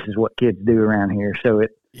this is what kids do around here. So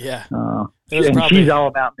and she's all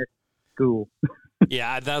about this school.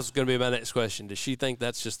 Yeah, that was going to be my next question. Does she think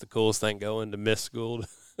that's just the coolest thing going to miss school?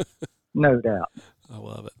 No doubt. I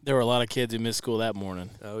love it. There were a lot of kids who missed school that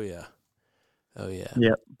morning. Oh yeah. Yep,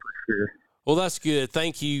 for sure. Well, that's good.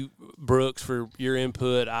 Thank you, Brooks, for your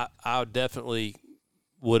input. I definitely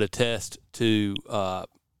would attest to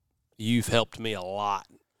you've helped me a lot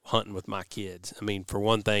hunting with my kids. I mean, for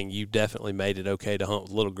one thing, you definitely made it okay to hunt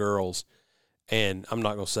with little girls. And I'm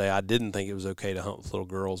not going to say I didn't think it was okay to hunt with little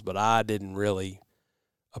girls, but I didn't really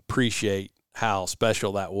appreciate how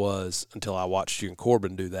special that was until I watched you and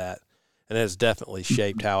Corbin do that. And it has definitely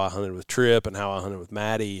shaped how I hunted with Trip and how I hunted with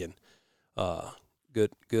Maddie. And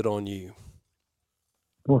good on you.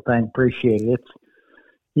 Well, appreciate it.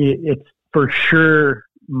 It's for sure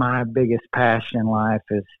my biggest passion in life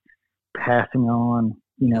is passing on,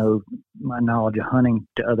 my knowledge of hunting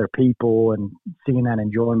to other people and seeing that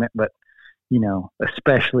enjoyment. But,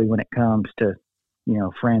 especially when it comes to,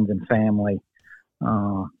 friends and family,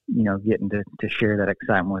 getting to share that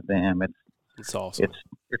excitement with them. It's awesome.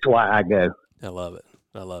 It's why I go. I love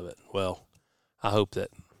it. Well, I hope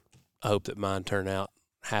that mine turn out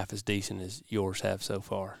half as decent as yours have so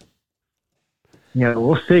far. Yeah,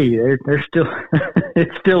 we'll see. They're still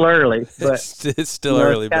it's still early, but it's still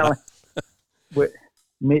early. But with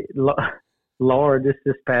me, Laura, just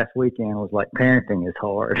this past weekend was like, parenting is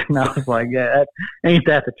hard, and I was like, yeah, ain't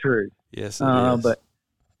that the truth? Yes, it is. But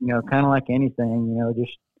kind of like anything,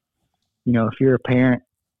 just if you're a parent,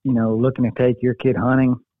 looking to take your kid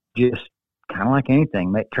hunting, just kind of like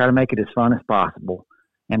anything, try to make it as fun as possible,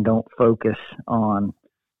 and don't focus on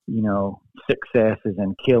successes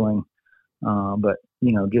and killing, but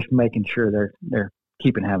just making sure they're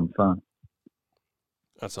keeping having fun.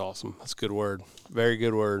 That's awesome. That's a good word. Very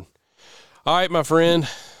good word. All right, my friend.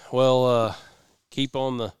 Well, keep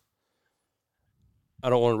on the. I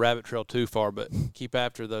don't want to rabbit trail too far, but keep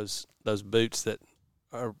after those boots that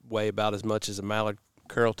weigh about as much as a mallard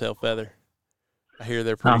curl tail feather. I hear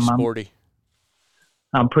they're pretty sporty.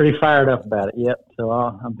 I'm pretty fired up about it. Yep. So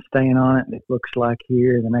I'm staying on it. It looks like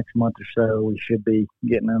here in the next month or so we should be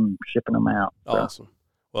getting them, shipping them out. So. Awesome.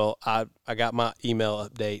 Well, I got my email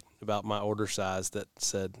update about my order size that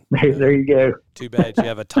said, there you go. Too bad you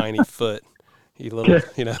have a tiny foot. You little,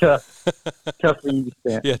 tough for you.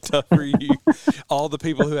 Yeah, tough for you. All the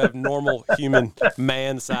people who have normal human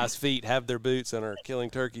man-sized feet have their boots and are killing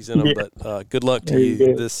turkeys in them. Yeah. But good luck to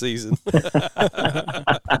you this season.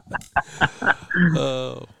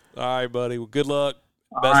 All right, buddy. Well, good luck.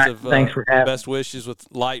 Best wishes with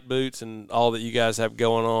light boots and all that you guys have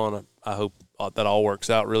going on. I hope that all works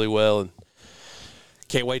out really well, and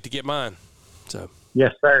can't wait to get mine. So.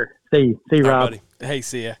 Yes, sir. See you, Rob. Buddy. Hey,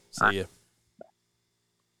 see ya. See ya.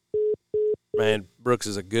 Man, Brooks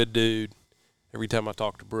is a good dude. Every time I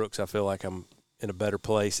talk to Brooks, I feel like I'm in a better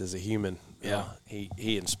place as a human. Yeah.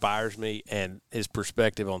 He inspires me, and his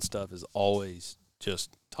perspective on stuff is always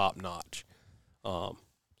just top notch.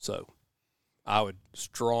 So I would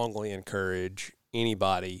strongly encourage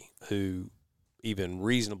anybody who even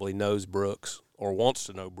reasonably knows Brooks or wants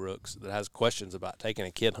to know Brooks that has questions about taking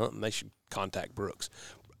a kid hunting, they should contact Brooks.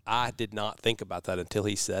 I did not think about that until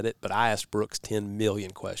he said it, but I asked Brooks 10 million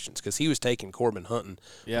questions because he was taking Corbin hunting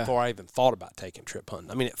before I even thought about taking Trip hunting.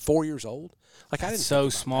 I mean, at 4 years old, like I didn't. So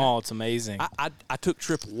small, it's amazing. I took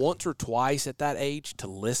Trip once or twice at that age to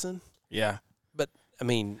listen. Yeah, but I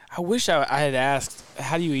mean, I wish I had asked.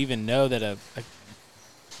 How do you even know that a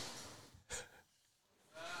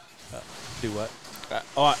do what?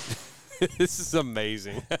 This is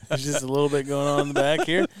amazing. There's just a little bit going on in the back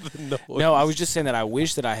here. No, I was just saying that I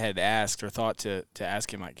wish that I had asked or thought to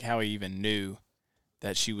ask him like how he even knew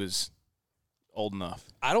that she was old enough.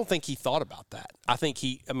 I don't think he thought about that. I think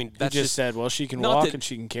he just said, well, she can walk and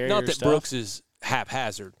she can carry her stuff. Not that Brooks is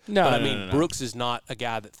haphazard. No, but no. Brooks is not a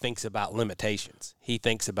guy that thinks about limitations. He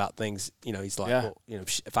thinks about things, he's like, well,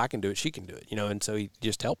 if I can do it, she can do it, and so he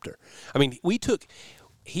just helped her. I mean,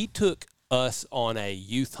 he took us on a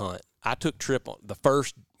youth hunt. I took Trip on the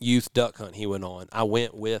first youth duck hunt he went on. I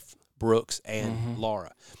went with Brooks and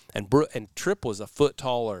Laura, and Trip was a foot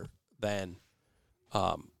taller than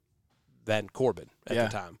Corbin at the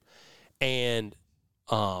time, and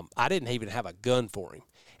I didn't even have a gun for him.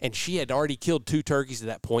 And she had already killed 2 turkeys at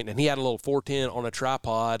that point, and he had a little 410 on a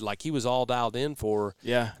tripod, like he was all dialed in for her.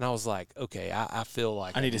 Yeah. And I was like, okay, I feel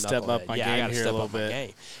like I need to step up my game here a little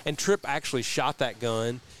bit. And Trip actually shot that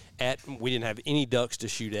gun. We didn't have any ducks to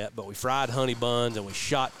shoot at, but we fried honey buns and we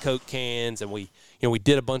shot Coke cans and we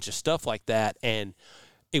did a bunch of stuff like that, and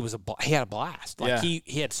it was he had a blast. Like he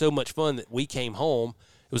had so much fun that we came home.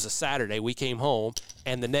 It was a Saturday. We came home,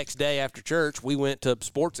 and the next day after church, we went to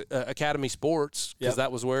Academy Sports because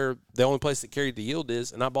that was where the only place that carried the yield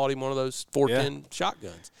is, and I bought him one of those 410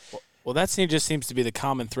 shotguns. Well, that just seems to be the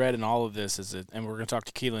common thread in all of this, and we're going to talk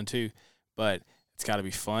to Keelan too, but it's got to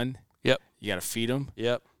be fun. Yep. You got to feed them.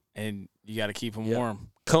 Yep. And you got to keep them warm.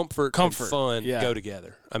 Comfort and fun go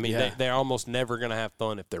together. I mean, they're almost never going to have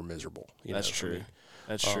fun if they're miserable. That's true.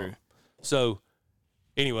 That's true. So,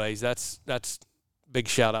 anyways, that's big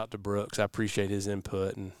shout out to Brooks. I appreciate his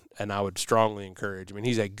input, and I would strongly encourage. I mean,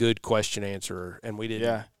 he's a good question answerer, and we didn't.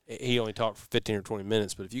 Yeah. He only talked for 15 or 20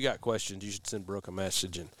 minutes, but if you got questions, you should send Brooks a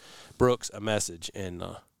message, and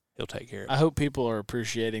he'll take care of it. I hope people are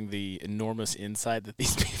appreciating the enormous insight that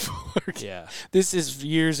these people are. Yeah. This is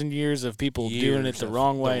years and years of people doing it the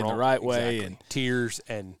wrong way and the right way. And tears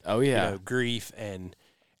and grief and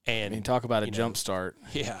I mean, talk about a jump start.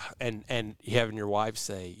 Yeah. And having your wife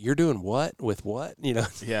say, you're doing what with what?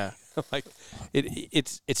 Yeah. Like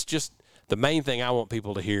it's just the main thing I want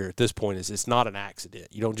people to hear at this point is it's not an accident.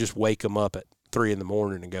 You don't just wake them up at 3 a.m.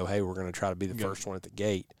 and go, hey, we're going to try to be the first one at the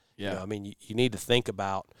gate. Yeah. I mean, you need to think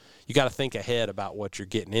about – you got to think ahead about what you're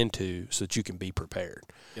getting into so that you can be prepared.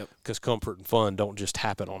 Yep. Because comfort and fun don't just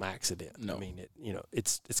happen on accident. No. I mean,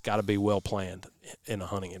 it's got to be well planned in a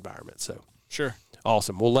hunting environment. So sure.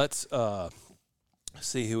 Awesome. Well, let's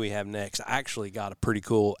see who we have next. I actually got a pretty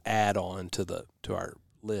cool add-on to our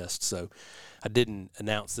list. So I didn't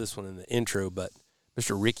announce this one in the intro, but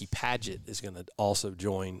Mr. Ricky Padgett is going to also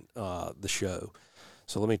join the show.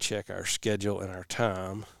 So let me check our schedule and our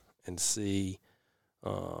time and see.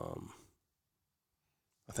 I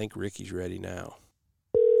think Ricky's ready now.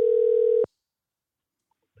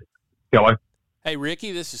 Hello. Hey,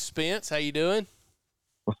 Ricky, this is Spence. How you doing?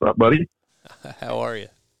 What's up, buddy? How are you?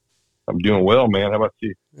 I'm doing well, man. How about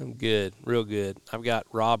you? I'm good, real good. I've got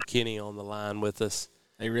Rob Kinney on the line with us.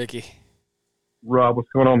 Hey, Ricky. Rob, what's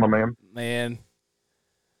going on, my man? Man,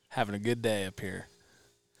 having a good day up here.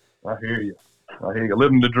 I hear you.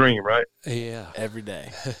 Living the dream, right? Yeah. Every day.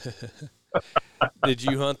 Did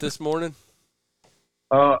you hunt this morning?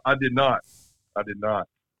 I did not.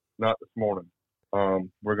 Not this morning.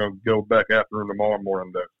 We're going to go back after him tomorrow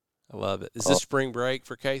morning, though. I love it. Is this spring break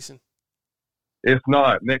for Kaysen? It's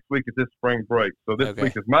not. Next week is this spring break. So this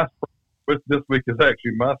week is this week is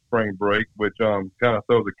actually my spring break, which kind of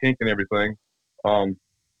throws a kink in everything.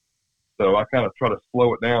 So I kind of try to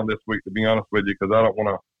slow it down this week, to be honest with you, because I don't want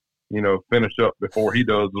to, finish up before he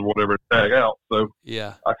does or whatever, tag out. So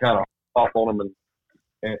yeah, I kind of hop on him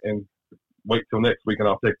and wait till next week, and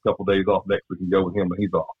I'll take a couple of days off next week and go with him when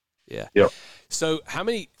he's off. Yeah. Yep. So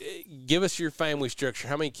give us your family structure.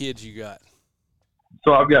 How many kids you got?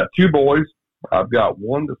 So I've got 2 boys. I've got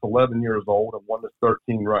one that's 11 years old and one that's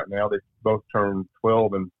 13 right now. They both turned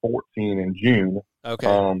 12 and 14 in June. Okay.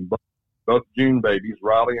 Both June babies,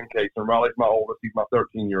 Riley and Kaysen. Riley's my oldest. He's my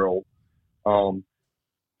 13-year-old. And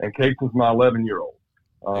Kaysen's my 11-year-old.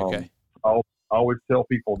 Okay. I always tell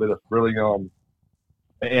people that it's really,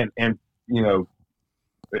 it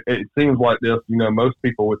seems like this, most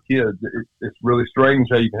people with kids, it's really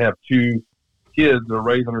strange how you can have 2 kids that are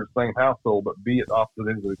raised under the same household, but be at opposite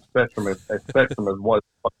ends of the spectrum as what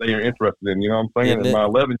they are interested in. You know what I'm saying? And my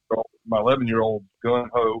 11-year-old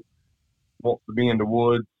gun-ho, wants to be in the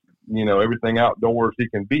woods, everything outdoors he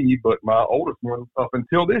can be. But my oldest one, up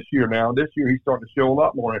until this year he's starting to show a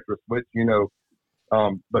lot more interest, which,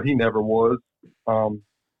 but he never was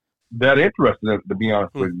that interested in it, to be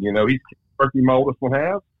honest with you. He's turkey, my oldest one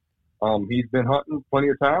has. He's been hunting plenty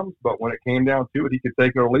of times, but when it came down to it, he could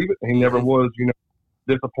take it or leave it. And he never was,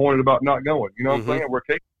 disappointed about not going. You know what I'm saying? Where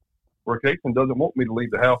Kaysen doesn't want me to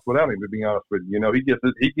leave the house without him, to be honest with you. He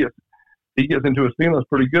gets into his feelings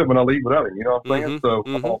pretty good when I leave without him. You know what I'm saying? So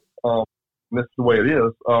this is the way it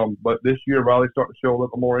is. But this year, Riley's starting to show a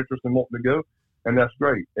little more interest in wanting to go, and that's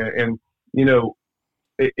great. And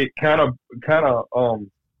it kind of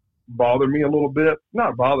bothered me a little bit.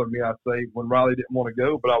 Not bothered me, I'd say, when Riley didn't want to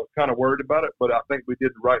go, but I was kind of worried about it. But I think we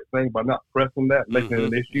did the right thing by not pressing that and making it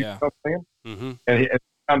an issue. Yeah. You know what I'm saying? And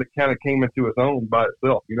it kind of came into its own by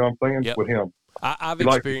itself. You know what I'm saying? Yep. With him. I've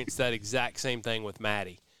experienced that exact same thing with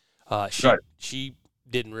Maddie. She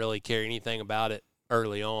didn't really care anything about it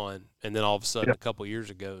early on, and then all of a sudden, a couple of years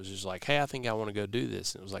ago, it was just like, "Hey, I think I want to go do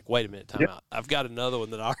this." And it was like, "Wait a minute, time out. I've got another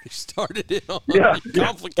one that I already started in on."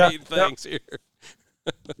 Complicated things here.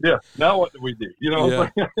 Yeah. Now what do we do? You know what I'm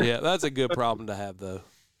saying? Yeah, that's a good problem to have, though.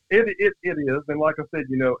 It is, and like I said,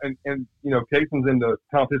 and Kaysen's into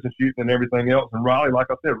competition shooting and everything else, and Riley, like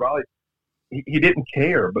I said, he didn't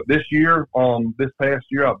care. But this past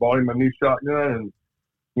year, I bought him a new shotgun,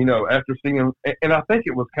 and after seeing him, and I think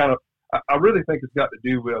it was kind of, I really think it's got to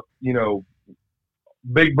do with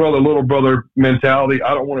big brother, little brother mentality.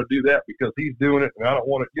 I don't want to do that because he's doing it, and I don't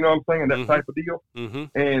want to. You know what I'm saying? That type of deal.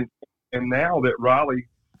 And now that Riley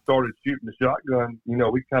started shooting the shotgun,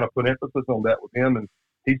 we kind of put emphasis on that with him, and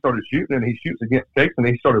he started shooting, and he shoots against Kaysen, and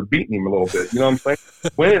he started beating him a little bit. You know what I'm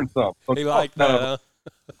saying? Winning some. So he liked that, huh?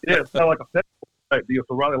 Yeah, it's kind of like a technical type deal.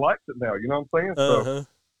 So Riley likes it now. You know what I'm saying? So,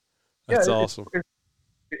 that's awesome.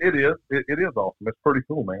 It is. It is awesome. It's pretty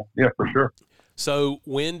cool, man. Yeah, for sure. So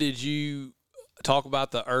when did you talk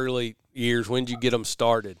about the early years? When did you get them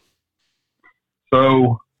started?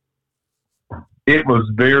 So it was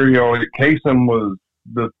very early. Kaysen was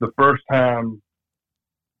the first time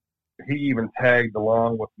he even tagged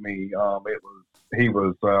along with me. He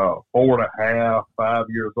was 4.5, 5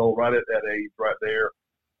 years old, right at that age, right there.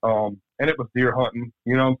 And it was deer hunting.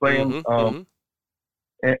 You know what I'm saying?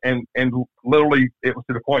 And literally, it was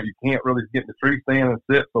to the point you can't really get in the tree stand and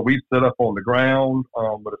sit. So we'd sit up on the ground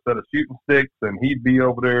with a set of shooting sticks, and he'd be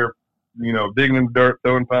over there, digging in the dirt,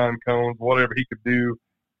 throwing pine cones, whatever he could do,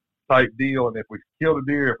 type deal. And if we killed a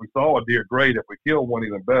deer, if we saw a deer, great. If we killed one,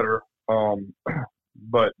 even better.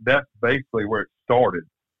 But that's basically where it started.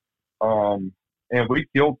 And we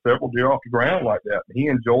killed several deer off the ground like that. He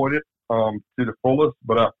enjoyed it to the fullest.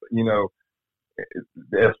 But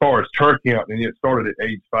as far as turkey hunting, it started at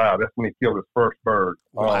age 5. That's when he killed his first bird.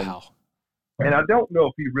 Wow. And I don't know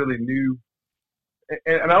if he really knew,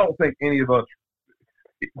 and I don't think any of us,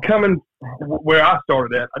 coming where I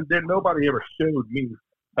started at, nobody ever showed me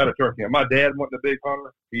how to turkey hunt. My dad wasn't a big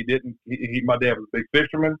hunter. He didn't. My dad was a big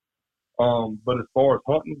fisherman. But as far as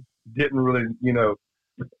hunting, didn't really,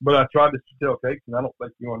 But I tried to tell Kaysen, I don't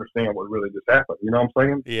think you understand what really just happened. You know what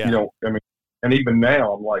I'm saying? Yeah. And even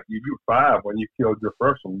now, I'm like, you were 5 when you killed your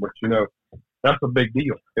first one, which, that's a big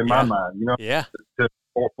deal in my mind, Yeah.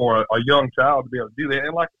 For a young child to be able to do that.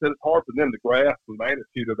 And like I said, it's hard for them to grasp the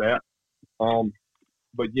magnitude of that.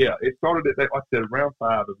 But yeah, it started at, like I said, around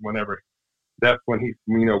 5 is whenever, that's when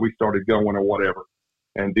we started going or whatever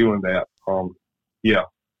and doing that. Yeah.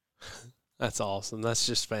 That's awesome. That's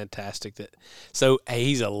just fantastic. So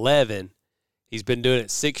he's 11. He's been doing it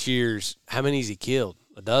 6 years. How many has he killed?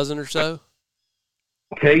 A dozen or so?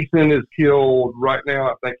 Kaysen is killed right now.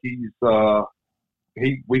 I think he's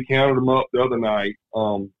we counted him up the other night.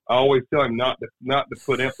 I always tell him not to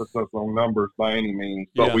put emphasis on numbers by any means,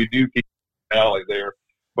 but we do keep the tally there.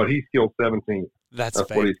 But he's killed 17. That's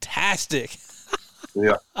fantastic.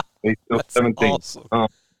 Yeah, he's still 17. Awesome.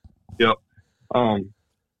 Yep.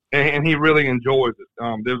 And he really enjoys it.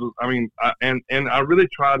 I really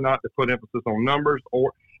try not to put emphasis on numbers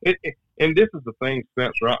and this is the thing,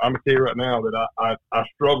 Spencer. I'm gonna tell you right now that I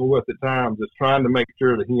struggle with at times is trying to make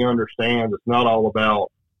sure that he understands it's not all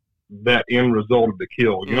about that end result of the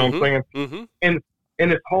kill. You know what I'm saying? Mm-hmm. And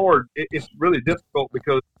it's hard. It's really difficult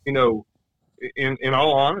because in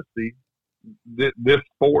all honesty, this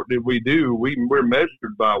sport that we do, we're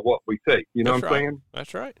measured by what we take. You know what I'm saying?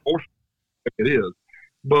 That's right. It is.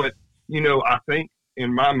 But, I think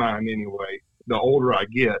in my mind anyway, the older I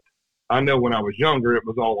get, I know when I was younger, it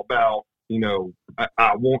was all about,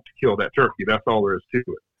 I want to kill that turkey. That's all there is to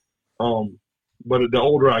it. But the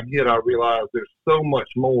older I get, I realize there's so much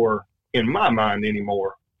more in my mind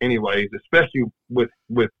anyways, especially with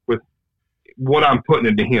what I'm putting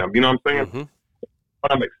into him. You know what I'm saying? Mm-hmm.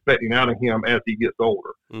 What I'm expecting out of him as he gets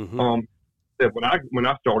older. Mm-hmm. That when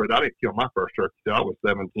I started, I didn't kill my first turkey till I was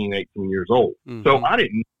 17, 18 years old. Mm-hmm. So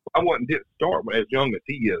didn't start as young as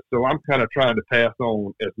he is. So I'm kind of trying to pass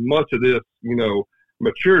on as much of this,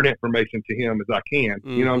 matured information to him as I can.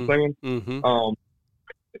 Mm-hmm. You know what I'm saying? Mm-hmm.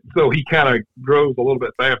 So he kind of grows a little bit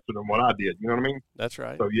faster than what I did. You know what I mean? That's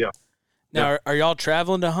right. So yeah. Now, are y'all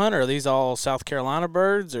traveling to hunt, or are these all South Carolina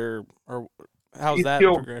birds, or how's that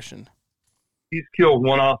progression? He's killed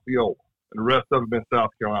one Osceola, and the rest of them have been South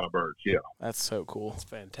Carolina birds. Yeah, that's so cool. It's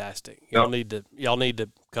fantastic. Y'all need to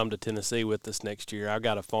come to Tennessee with us next year. I've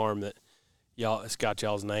got a farm that it's got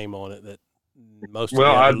y'all's name on it that most of the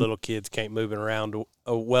other little kids can't move around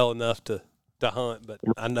well enough to hunt, but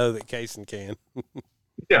I know that Kaysen can.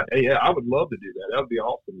 Yeah, I would love to do that. That would be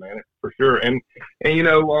awesome, man, for sure. And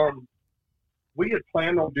we had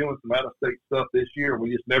planned on doing some out-of-state stuff this year.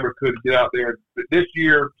 We just never could get out there. But this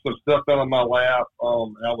year, some stuff fell in my lap,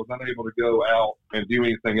 and I was unable to go out and do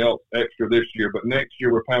anything else extra this year. But next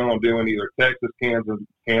year, we're planning on doing either Texas, Kansas,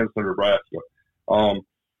 or Nebraska.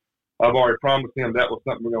 I've already promised him that was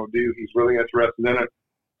something we're going to do. He's really interested in it.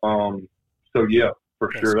 So, yeah,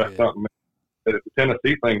 for sure, that's something. But if the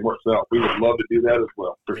Tennessee thing works out, we would love to do that as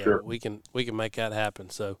well, for sure. We can make that happen.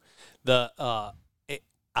 So,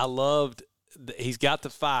 I loved. He's got the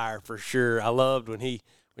fire for sure. I loved when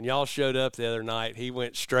y'all showed up the other night. He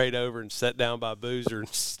went straight over and sat down by Boozer and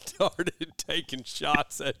started taking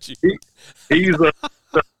shots at you. He's and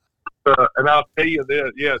I'll tell you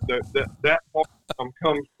this. Yeah, that part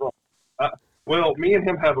comes from. Well, me and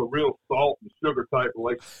him have a real salt and sugar type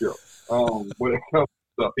relationship. When it comes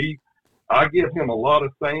to stuff, I give him a lot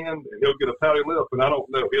of sand, and he'll get a pouty lip, and I don't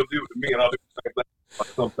know. He'll do it to me, and I'll do the same thing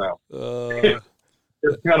sometimes.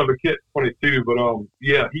 It's kind of a catch-22, but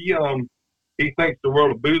he thinks the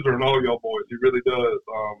world of Boozer and all y'all boys. He really does.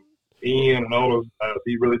 Ian and all those guys.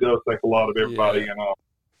 He really does think a lot of everybody, and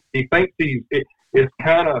he thinks it's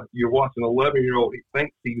kind of you're watching an 11-year-old. He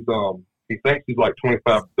thinks he's like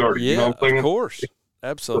 25, 30. Yeah, you know what I'm saying? Of course,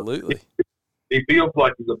 absolutely. He feels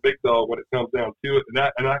like he's a big dog when it comes down to it,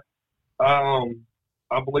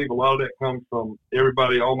 I believe a lot of that comes from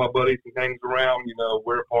everybody, all my buddies he hangs around.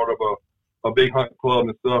 We're a part of a big hunting club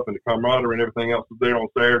and stuff, and the camaraderie and everything else is there on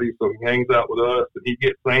Saturday. So he hangs out with us, and he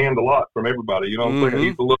gets sand a lot from everybody. You know what I'm saying?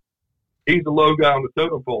 He's the low guy on the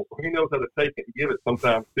totem pole, so he knows how to take it and give it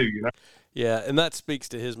sometimes too. Yeah, and that speaks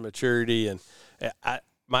to his maturity. And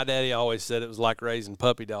my daddy always said it was like raising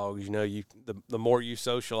puppy dogs. The more you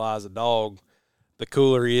socialize a dog, the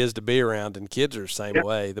cooler he is to be around. And kids are the same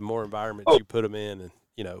way. The more environments you put them in, and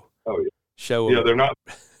show them. Yeah,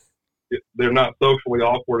 they're not socially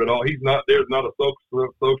awkward at all. There's not a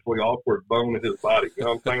socially awkward bone in his body. You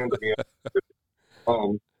know what I'm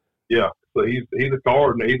saying? Yeah. So he's a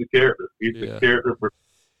card and he's a character. He's a character for.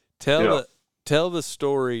 Tell the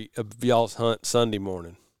story of y'all's hunt Sunday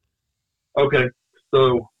morning. Okay,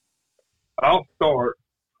 so I'll start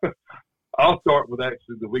with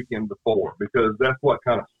actually the weekend before, because that's what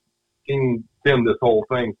kind of stemmed this whole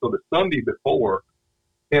thing. So the Sunday before,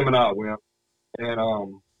 him and I went,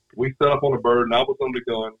 and we set up on a bird, and I was on the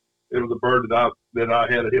gun. It was a bird that I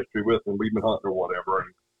had a history with, and we've been hunting or whatever.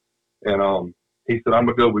 And he said, "I'm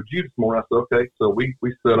gonna go with you this morning." I said, "Okay." So we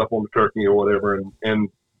set up on the turkey or whatever, and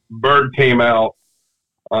bird came out.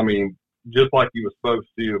 I mean, just like he was supposed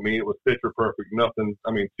to. I mean, it was picture perfect. Nothing.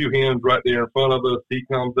 I mean, 2 hens right there in front of us. He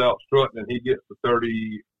comes out strutting, and he gets to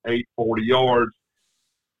 38, 40 yards.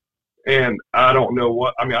 And I don't know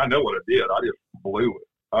what. I mean, I know what I did. I just blew it.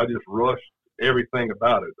 I just rushed everything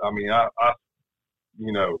about it. I mean, I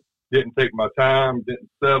didn't take my time, didn't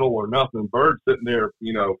settle or nothing. Bird sitting there,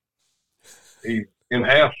 he's in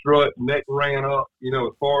half strut, neck ran up,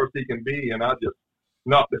 as far as he can be, and I just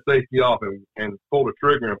knocked the safety off and pulled the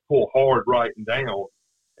trigger and pulled hard right and down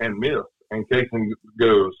and missed. And Kason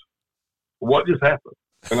goes, "What just happened?"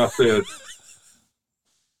 And I said,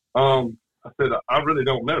 I really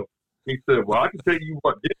don't know. He said, "Well, I can tell you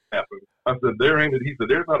what did happen." I said, he said,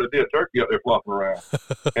 "There's not a dead turkey out there flopping around."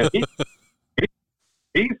 And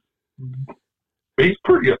he's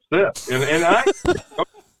pretty upset. And I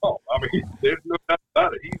mean, there's no doubt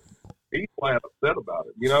about it. He's flat upset about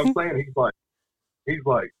it. You know what I'm saying? He's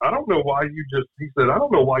like, "I don't know why you he said, "I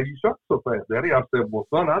don't know why you shot so fast, Daddy." I said, "Well,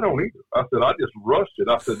 son, I don't either." I said, "I just rushed it."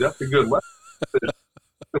 I said, "That's a good lesson." I said,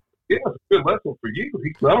 "Yeah, it's a good lesson for you."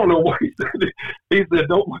 He said, "I don't know why he said it." He said,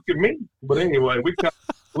 "Don't look at me." But anyway, we kind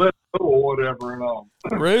of let go or whatever. And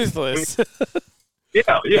Ruthless.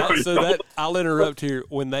 Yeah. So I'll interrupt here.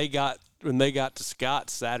 When they got to Scott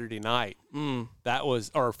Saturday night, that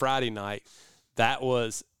was, or Friday night, that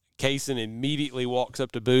was, Kason immediately walks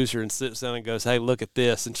up to Boozer and sits down and goes, "Hey, look at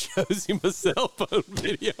this," and shows him a cell phone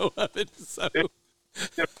video of it. So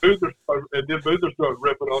Boozer started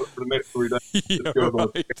ripping on it for the next 3 days. Yeah,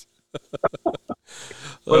 right.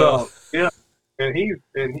 But and he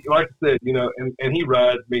like I said, and he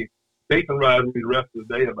rides me. Kason rides me the rest of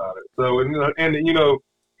the day about it. So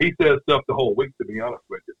he says stuff the whole week, to be honest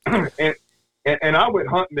with you. And I went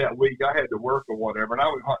hunting that week. I had to work or whatever, and I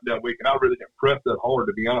went hunting that week, and I really didn't press that hard,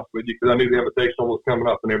 to be honest with you, because I knew the Invitational was coming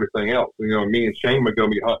up and everything else. Me and Shane would go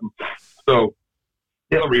be hunting, so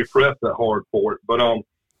didn't really press that hard for it. But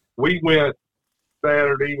we went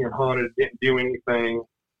Saturday and hunted, didn't do anything.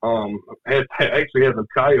 Actually had some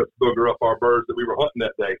coyotes booger up our birds that we were hunting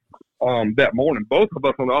that day. That morning, both of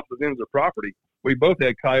us on the opposite ends of the property, we both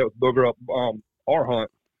had coyotes booger up our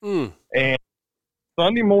hunt. And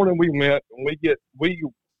Sunday morning we went, and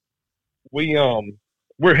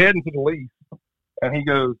we're heading to the lease, and he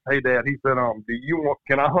goes, "Hey, Dad," he said,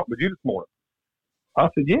 "Can I hunt with you this morning?" I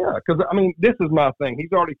said, "Yeah," because I mean, this is my thing.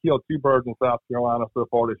 He's already killed 2 birds in South Carolina so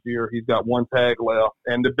far this year. He's got 1 tag left,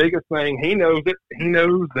 and the biggest thing, he knows it. He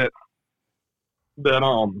knows that I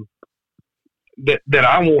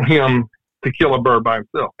want him to kill a bird by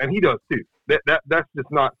himself, and he does too. That's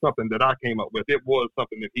just not something that I came up with. It was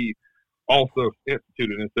something that he also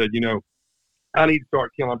instituted and said, I need to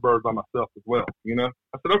start killing birds by myself as well. I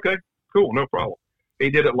said, "Okay, cool, no problem." He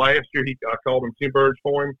did it last year. I called him 2 birds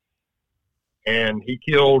for him, and he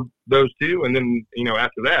killed those 2. And then,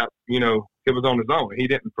 after that, it was on his own. He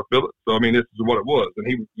didn't fulfill it. So, I mean, this is what it was. And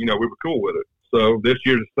we were cool with it. So this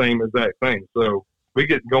year's the same exact thing. So we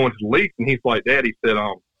get going to the lease, and he's like, "Dad," he said,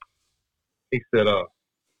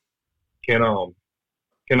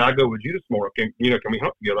 can I go with you this morning? Can we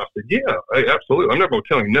hunt together? I said, "Yeah, hey, absolutely. I'm never going to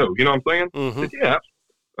tell him no." You know what I'm saying? Mm-hmm. I said, "Yeah,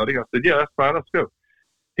 absolutely." I said, "Yeah, that's fine. Let's go."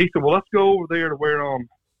 He said, "Well, let's go over there to where I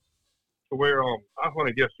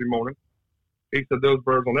hunted yesterday morning." He said, "Those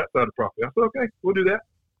birds on that side of the property." I said, "Okay, we'll do that.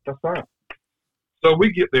 That's fine." So we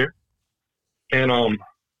get there, and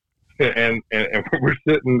we're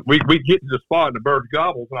sitting. We get to the spot, and the bird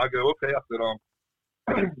gobbles, and I go, "Okay." I said,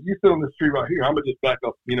 "You sit on this tree right here. I'm gonna just back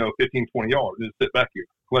up, 15, 20 yards, and just sit back here,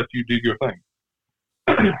 let you do your thing."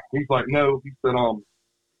 He's like, "No." He said,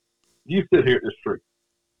 "You sit here at this tree."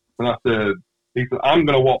 And I said, he said, "I'm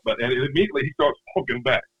gonna walk back." And immediately he starts walking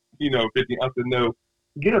back, 15. I said, "No,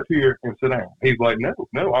 get up here and sit down." He's like,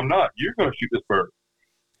 No, I'm not. You're gonna shoot this bird."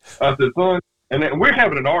 I said, "Son," and then we're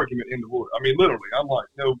having an argument in the woods. I mean, literally, I'm like,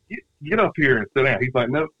 "No, get up here and sit down." He's like,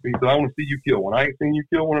 "No." He said, "I want to see you kill one. I ain't seen you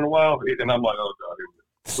kill one in a while." And I'm like, "Oh God, here we go."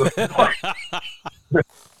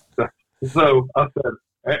 So I said,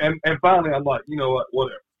 and finally I'm like, "You know what,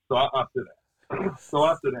 whatever." So I sit down. So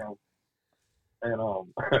I sit down,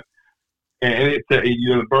 and it's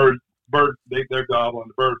the birds they're gobbling.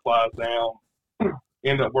 The bird flies down.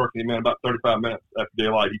 End up working him in about 35 minutes after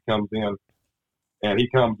daylight. He comes in, and he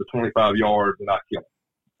comes to 25 yards, and I kill him.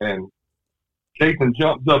 And Kason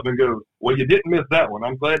jumps up and goes, "Well, you didn't miss that one.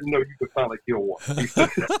 I'm glad to know you could finally kill one." He said,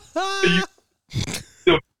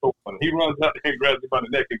 he runs out there and grabs him by the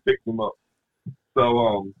neck and picks him up.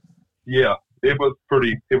 So, yeah, it was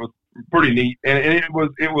pretty neat, and it was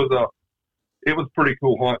pretty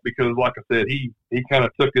cool hunt because, like I said, he kind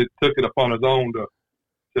of took it upon his own to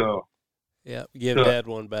give Dad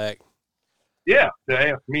one back. to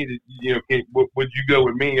ask me to, would you go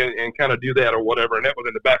with me and kind of do that or whatever. And that was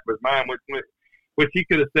in the back of his mind, which he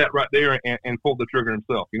could have sat right there and pulled the trigger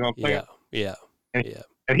himself. You know what I'm saying? Yeah. And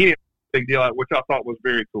he didn't big deal out, which I thought was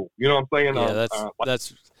very cool. You know what I'm saying? Yeah,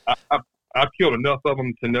 I've killed enough of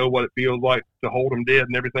them to know what it feels like to hold them dead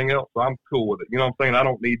and everything else. So I'm cool with it. You know what I'm saying? I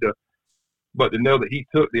don't need to, but to know that he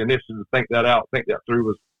took the initiative to think that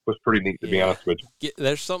through was pretty neat, to be honest with you.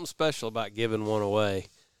 There's something special about giving one away,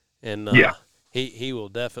 and he will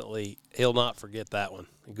definitely, he'll not forget that one.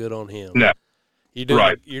 Good on him. No,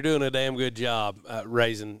 you're doing a damn good job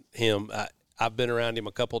raising him. I've been around him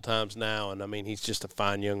a couple times now, and I mean, he's just a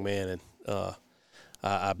fine young man, and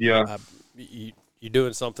you're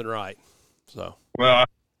doing something right. So well,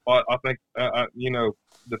 I think the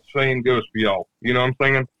same goes for y'all. You know what I'm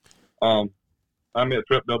saying? I met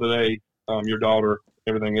Trip the other day. Your daughter,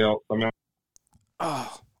 everything else. I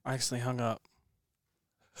accidentally hung up.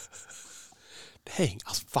 Dang, I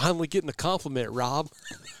was finally getting a compliment, Rob.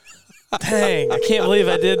 Dang, I can't believe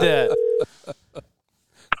I did that.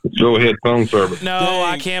 Go ahead, phone service. No, dang.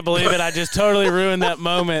 I can't believe it. I just totally ruined that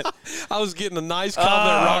moment. I was getting a nice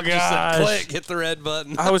compliment. Rob just said, click, hit the red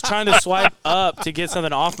button. I was trying to swipe up to get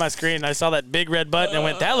something off my screen, and I saw that big red button and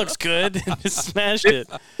went, that looks good, and just smashed it.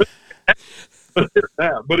 But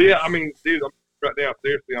yeah, I mean, dude, right now,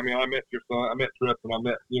 seriously, I mean, I met your son, I met Trip, and I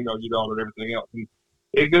met, your daughter and everything else. And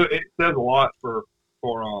it says a lot for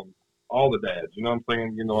all the dads, you know what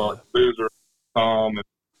I'm saying? Like Boozer, Tom, and,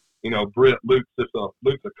 Britt, Luke's a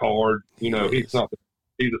card, he's something.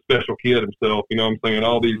 He's a special kid himself, you know what I'm saying?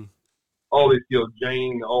 All these kids,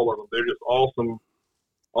 Jane, all of them, they're just awesome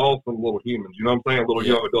little humans, you know what I'm saying? Little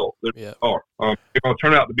young adults. They're going to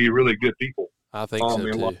turn out to be really good people. I think so,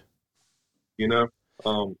 too.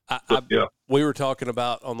 We were talking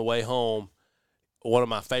about on the way home, one of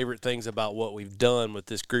my favorite things about what we've done with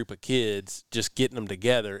this group of kids, just getting them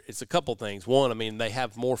together, it's a couple things. One, I mean, they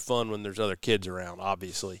have more fun when there's other kids around,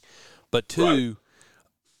 obviously. But two,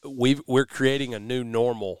 we're creating a new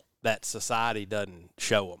normal that society doesn't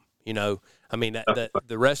show them. I mean, that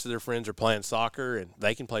the rest of their friends are playing soccer, and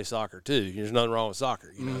they can play soccer too. There's nothing wrong with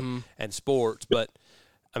soccer, and sports. But,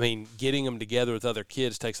 I mean, getting them together with other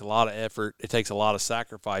kids takes a lot of effort. It takes a lot of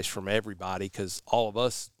sacrifice from everybody because all of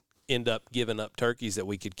us end up giving up turkeys that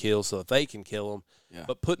we could kill so that they can kill them. Yeah.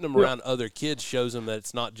 But putting them around other kids shows them that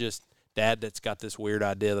it's not just Dad that's got this weird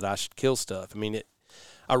idea that I should kill stuff. I mean,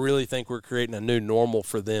 I really think we're creating a new normal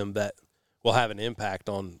for them that will have an impact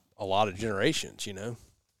on a lot of generations,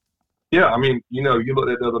 Yeah, I mean, you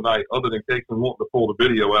looked at the other night, other than Casey wanting to pull the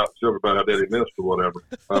video out to show everybody how Daddy missed or whatever.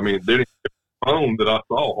 I mean, they didn't have a phone that I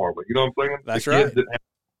saw hardly. You know what I'm saying? That's the right. Kids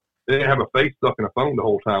didn't have a face stuck in a phone the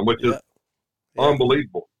whole time, which is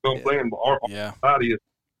unbelievable. You know what I'm saying?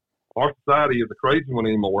 Our society is a crazy one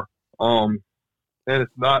anymore. And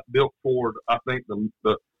it's not built toward, I think,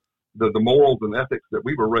 the morals and ethics that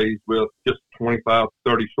we were raised with just 25,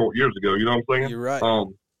 30 short years ago. You know what I'm saying? You're right.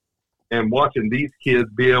 And watching these kids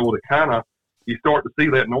be able to you start to see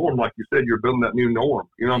that norm, like you said, you're building that new norm.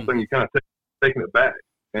 You know what I'm saying? You kind of taking it back,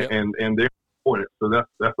 and they're doing it. So that's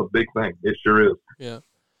a big thing. It sure is. Yeah.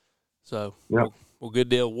 So, well, good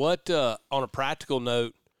deal. What on a practical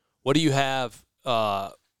note, what do you have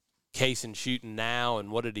Kaysen shooting now,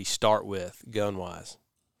 and what did he start with gun wise?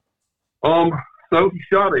 So he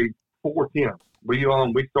shot a 410. We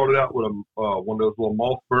started out with one of those little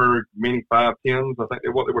Mossberg Mini 510s. I think they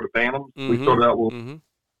were the Phantoms. We started out with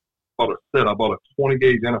I bought a 20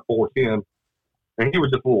 gauge and a 410, and he was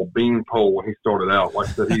just a little bean pole when he started out. Like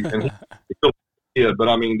I said, he's still a kid, but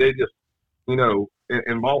I mean, they just in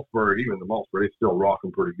Mossberg, even the Mossberg, he's still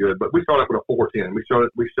rocking pretty good. But we started with a 410. We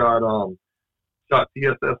shot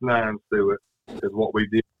TSS 9s through it is what we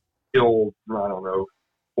did. Killed, I don't know,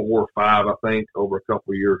 4 or 5, I think, over a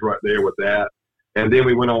couple of years right there with that. And then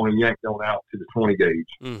we went on and yanked on out to the 20 gauge.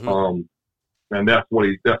 And that's what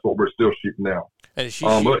we're still shooting now. And is she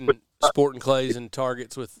shooting Sporting Clays and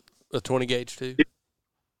targets with a 20 gauge too?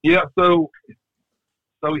 Yeah, so he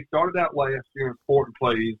started out last year in Sporting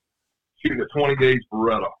Clays shooting a 20 gauge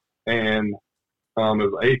Beretta, and it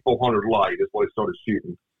was an A400 light is what he started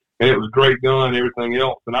shooting. And it was a great gun and everything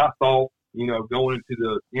else. And I thought, going into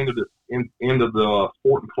the end of the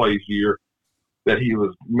Sporting Clays year, that he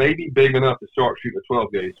was maybe big enough to start shooting a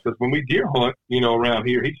 12 gauge. Because when we deer hunt, around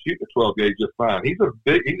here, he's shooting a 12 gauge just fine. He's not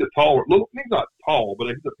tall, but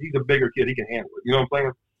he's a bigger kid. He can handle it. You know what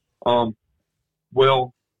I'm saying?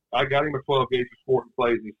 Well, I got him a 12 gauge for Sporting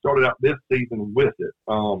Clays. He started out this season with it.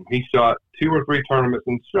 He shot 2 or 3 tournaments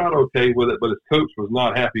and shot okay with it, but his coach was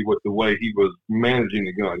not happy with the way he was managing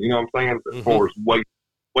the gun. You know what I'm saying? As far as weight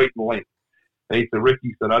and length. And he said, Ricky,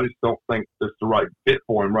 he said, I just don't think it's the right fit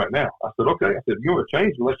for him right now. I said, okay. I said, you want to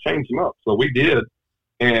change him? Let's change him up. So we did,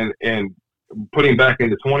 and put him back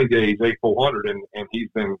into 20 gauge 8400, and he's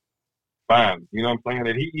been fine. You know what I'm saying?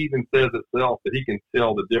 And he even says himself that he can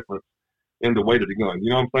tell the difference in the weight of the gun.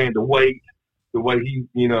 You know what I'm saying? The weight, the way he,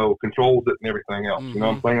 controls it and everything else. You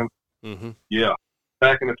know what I'm saying? Mm-hmm. Yeah.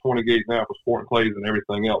 Back in the 20 gauge now for sport and clays and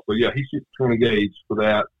everything else. So yeah, he shoots 20 gauge for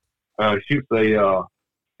that. He shoots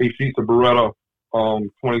a Beretta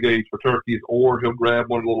 20 gauge for turkeys, or he'll grab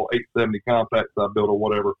one of the little 870 compacts I built or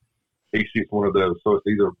whatever. He shoots one of those. So it's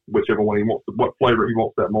either whichever one he wants, what flavor he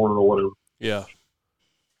wants that morning or whatever. Yeah.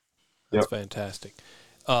 That's fantastic.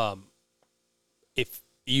 If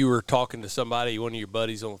you were talking to somebody, one of your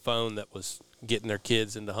buddies on the phone that was getting their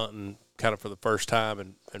kids into hunting kind of for the first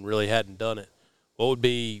time and really hadn't done it, what would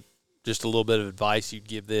be just a little bit of advice you'd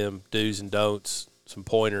give them, do's and don'ts, some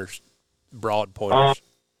pointers, broad pointers?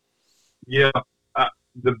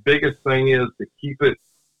 The biggest thing is to keep it,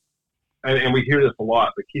 and we hear this a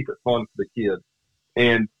lot, to keep it fun for the kids,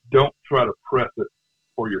 and don't try to press it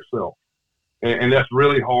for yourself. And that's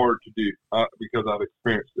really hard to do because I've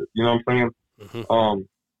experienced it. You know what I'm saying? Mm-hmm.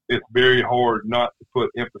 It's very hard not to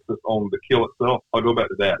put emphasis on the kill itself. I'll go back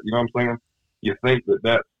to that. You know what I'm saying? You think that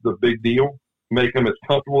that's the big deal. Make them as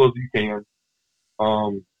comfortable as you can.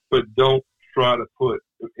 But don't try to put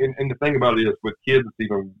 – and the thing about it is with kids,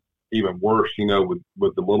 it's even worse,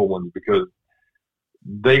 with the little ones, because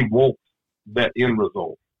they want that end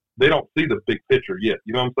result. They don't see the big picture yet.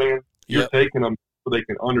 You know what I'm saying? You're taking them so they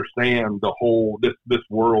can understand the whole this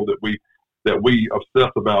world that we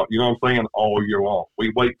obsess about. You know what I'm saying? All year long.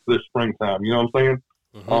 We wait for this springtime. You know what I'm saying?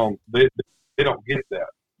 Mm-hmm. They don't get that,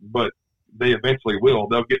 but they eventually will.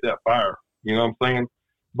 They'll get that fire. You know what I'm saying?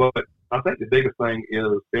 But I think the biggest thing is,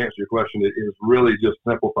 to answer your question, is really just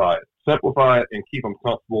simplify it. Simplify it and keep them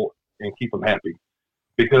comfortable and keep them happy.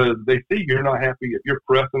 Because they see you're not happy. If you're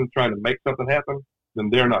pressing, trying to make something happen, then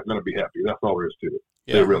they're not going to be happy. That's all there is to it.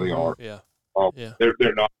 Yeah. They really are. Yeah.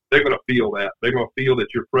 They're not. They're going to feel that. They're going to feel that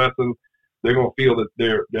you're pressing. They're going to feel that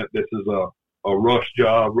that this is a rush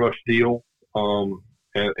job, rush deal.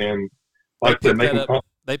 And like I said, make them comfortable.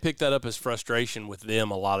 They pick that up as frustration with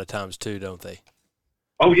them a lot of times too, don't they?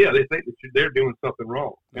 Oh yeah, they think that they're doing something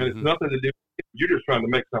wrong, and it's nothing to do. You're just trying to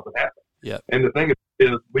make something happen. Yeah. And the thing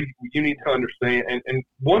is, you need to understand. And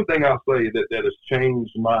one thing I'll say that has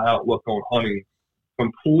changed my outlook on hunting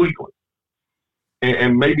completely.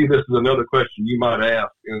 And maybe this is another question you might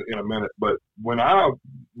ask in a minute. But when I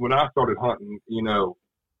started hunting,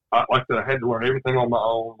 like I said, I had to learn everything on my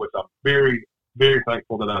own, which I'm very, very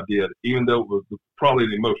thankful that I did, even though it was probably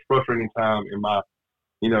the most frustrating time in my,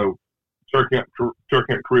 turkey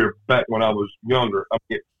hunt career back when I was younger. I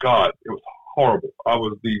mean, God, it was horrible. I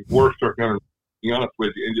was the worst turkey hunter, to be honest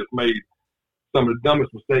with you, and just made some of the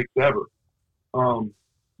dumbest mistakes ever.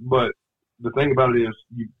 But the thing about it is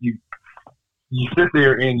you sit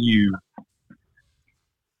there and you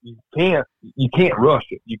can't rush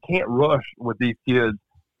it. You can't rush with these kids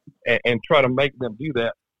and try to make them do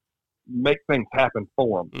that, make things happen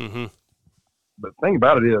for them. Mm-hmm. But the thing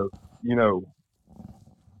about it is,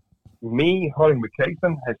 me hunting with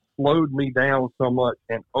Kason has slowed me down so much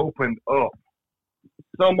and opened up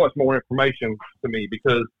so much more information to me,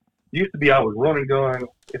 because it used to be I was running gun.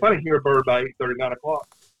 If I didn't hear a bird by 8:30, 9 o'clock,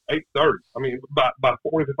 8:30, I mean, by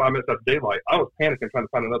 45 minutes after daylight, I was panicking trying to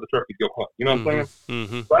find another turkey to go hunt. You know what I'm saying?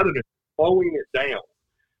 Mm-hmm. Rather than slowing it down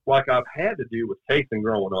like I've had to do with Kason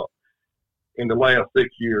growing up in the last 6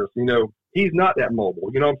 years, he's not that mobile.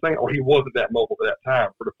 You know what I'm saying? Or he wasn't that mobile at that time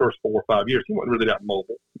for the first 4 or 5 years. He wasn't really that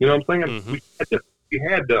mobile. You know what I'm saying? Mm-hmm. We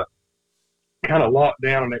had to kind of lock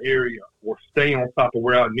down in the area or stay on top of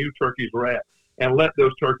where our new turkeys were at and let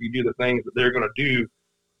those turkeys do the things that they're going to do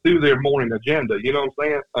through their morning agenda. You know what I'm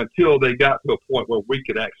saying? Until they got to a point where we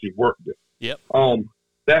could actually work this. Yep.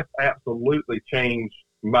 That's absolutely changed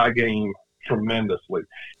my game tremendously.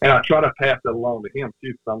 And I try to pass that along to him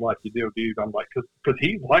too, because I'm like, you do, dude. I'm like, because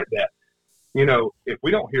he's like that. If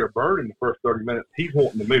we don't hear a bird in the first 30 minutes, he's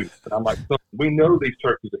wanting to move. And I'm like, so we know these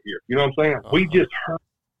turkeys are here. You know what I'm saying? Uh-huh.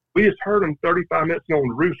 We just heard them 35 minutes ago on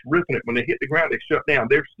the roost ripping it. When they hit the ground, they shut down.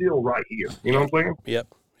 They're still right here. You know what I'm saying? Yep.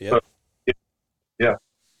 So, yeah.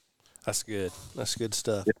 That's good. That's good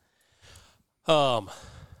stuff. Yeah.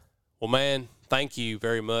 Well, man, thank you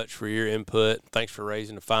very much for your input. Thanks for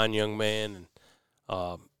raising a fine young man. And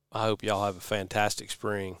I hope y'all have a fantastic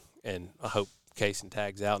spring. And I hope Kason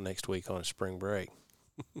tags out next week on a spring break.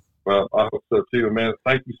 Well, I hope so too, man.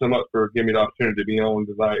 Thank you so much for giving me the opportunity to be on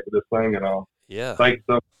tonight for this thing. And yeah, thanks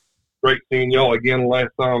so much. Great seeing y'all again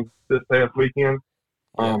this past weekend.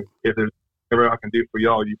 If there's whatever I can do for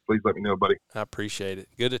y'all, you please let me know, buddy. I appreciate it.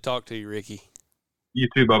 Good to talk to you, Ricky. You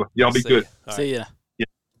too, Bubba. Y'all be good. See ya.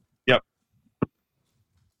 Yep.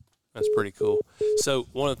 That's pretty cool. So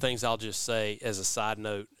one of the things I'll just say as a side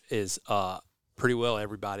note is pretty well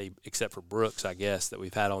everybody except for Brooks, I guess, that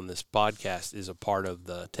we've had on this podcast is a part of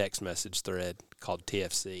the text message thread called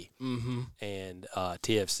TFC. Mm-hmm. And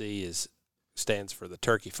TFC stands for the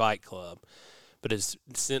Turkey Fight Club, but it's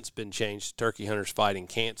since been changed to Turkey Hunters Fighting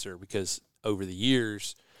Cancer because over the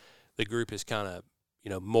years the group has kind of,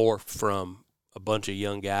 morphed from a bunch of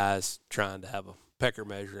young guys trying to have a pecker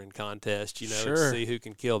measuring contest, Sure. to see who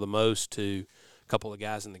can kill the most, to a couple of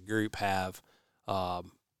guys in the group have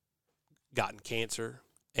gotten cancer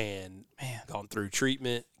and gone through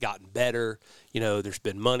treatment, gotten better. There's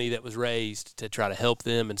been money that was raised to try to help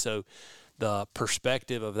them. And so the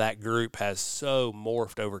perspective of that group has so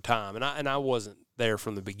morphed over time. And I wasn't there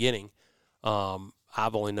from the beginning.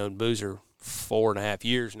 I've only known Boozer 4.5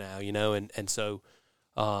 years now, and so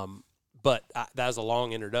but that was a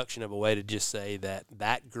long introduction of a way to just say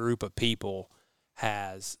that group of people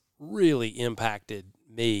has really impacted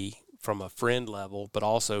me from a friend level, but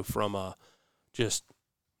also from a just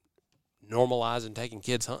normalizing taking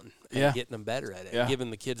kids hunting and getting them better at it, and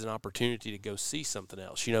giving the kids an opportunity to go see something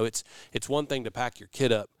else. It's one thing to pack your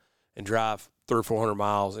kid up and drive 300 or 400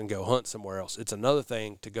 miles and go hunt somewhere else. It's another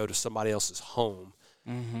thing to go to somebody else's home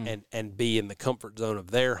and be in the comfort zone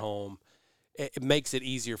of their home. It makes it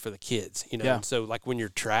easier for the kids, And so, like, when you're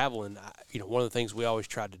traveling, one of the things we always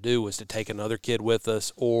tried to do was to take another kid with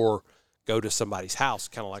us or go to somebody's house,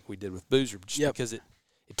 kind of like we did with Boozer, just because it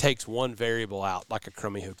takes one variable out, like a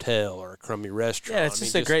crummy hotel or a crummy restaurant. Yeah, it's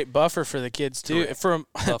just a great buffer for the kids, too. From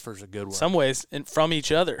buffer's a good word. Some ways, and from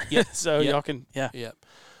each other. Yep. So y'all can,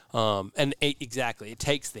 exactly. It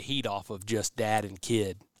takes the heat off of just dad and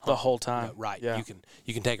kid the whole time. Right. Yeah.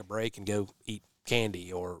 You can take a break and go eat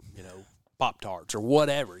candy or, Pop-Tarts or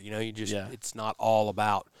whatever, you just, it's not all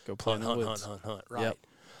about go play in the woods. Hunt, right?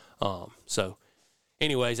 Yep. So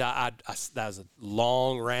anyways, I that was a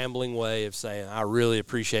long rambling way of saying I really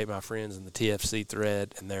appreciate my friends in the TFC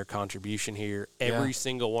thread and their contribution here. Every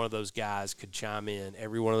single one of those guys could chime in.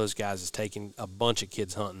 Every one of those guys is taking a bunch of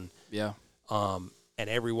kids hunting. Yeah. And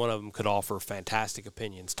every one of them could offer fantastic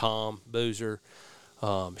opinions. Tom, Boozer,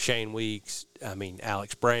 Shane Weeks,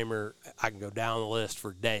 Alex Bramer. I can go down the list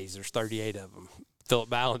for days. There's 38 of them. Philip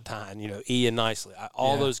Valentine, Ian Nicely.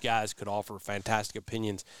 All those guys could offer fantastic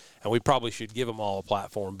opinions, and we probably should give them all a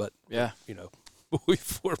platform. But, we're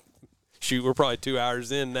probably 2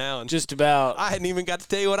 hours in now. And just about. I hadn't even got to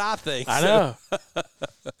tell you what I think. I know.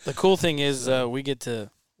 The cool thing is we get to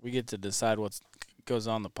decide what goes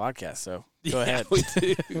on the podcast, so go ahead. We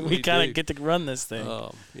do. we kind of get to run this thing.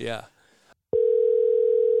 Yeah.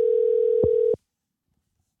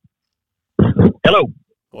 Hello.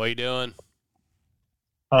 What are you doing?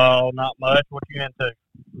 Oh, not much. What you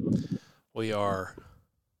into? We are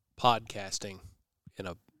podcasting in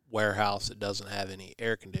a warehouse that doesn't have any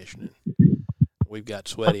air conditioning. We've got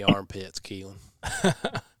sweaty armpits, Keelan.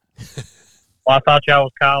 Well, I thought y'all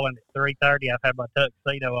was calling at 3:30. I've had my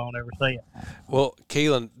tuxedo on ever since. Well,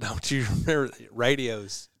 Keelan, don't you remember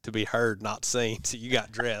radios to be heard, not seen? So you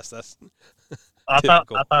got dressed. That's I thought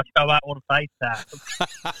y'all might want to FaceTime.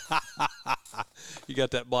 You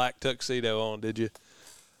got that black tuxedo on, did you?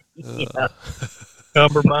 Yeah.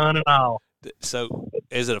 Cumberbund and all. So,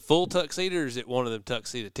 is it a full tuxedo or is it one of them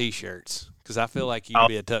tuxedo T-shirts? Because I feel like you'd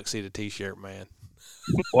be a tuxedo T-shirt man.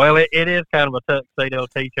 Well, it is kind of a tuxedo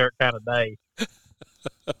T-shirt kind of day.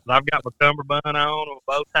 I've got my cummerbund on with a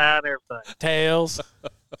bow tie and everything. Tails.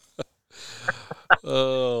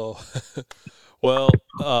 Oh, well,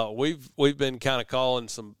 we've been kind of calling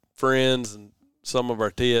some friends and some of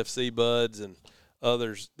our TFC buds and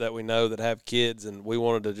others that we know that have kids, and we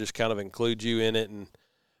wanted to just kind of include you in it. And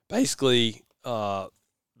basically, the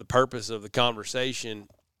purpose of the conversation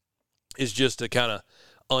is just to kind of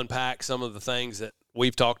unpack some of the things that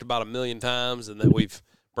we've talked about a million times and that we've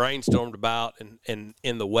brainstormed about, and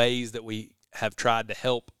in the ways that we have tried to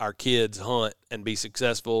help our kids hunt and be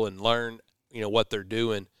successful and learn, what they're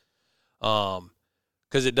doing.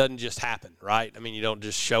 Because it doesn't just happen, right? I mean, you don't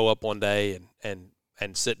just show up one day and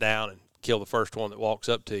sit down and kill the first one that walks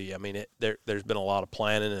up to you. I mean, there's been a lot of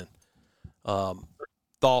planning and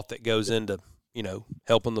thought that goes into,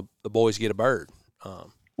 helping the boys get a bird.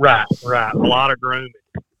 Right. A lot of grooming.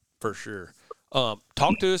 For sure.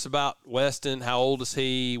 Talk to us about Weston. How old is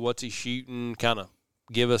he? What's he shooting? Kind of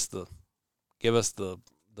give us the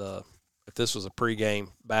if this was a pregame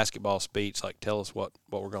basketball speech, like tell us what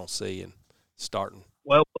we're going to see and starting.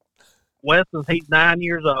 Well, Weston, he's 9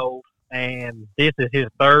 years old, and this is his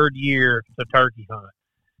third year to turkey hunt,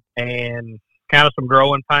 and kind of some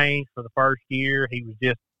growing pains for the first year. He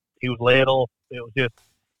was little. It was just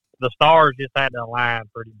the stars just had to align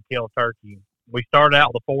for him to kill a turkey. We started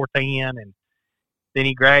out with a 410, and then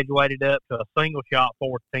he graduated up to a single shot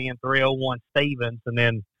 410 301 Stevens, and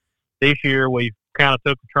then this year we kind of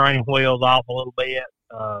took the training wheels off a little bit.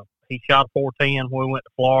 He shot a 410 when we went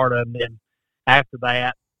to Florida, and then after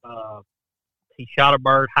that, he shot a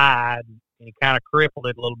bird high, and he kind of crippled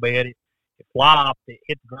it a little bit. It flopped, it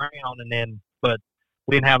hit the ground, but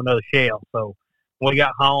we didn't have another shell. So when we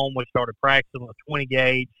got home, we started practicing with a 20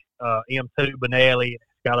 gauge M2 Benelli. It's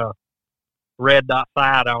got a red dot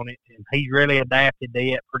sight on it, and he's really adapted to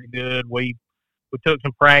it pretty good. We took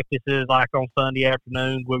some practices like on Sunday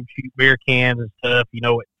afternoons. We would shoot beer cans and stuff,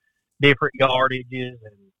 at different yardages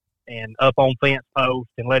and up on fence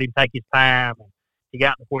posts and let him take his time. And he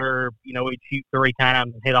got to where, he'd shoot 3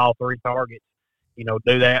 times and hit all 3 targets.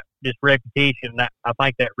 Do that, just repetition. I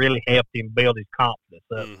think that really helped him build his confidence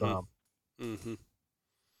up some.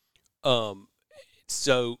 Mm-hmm.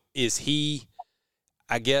 So is he,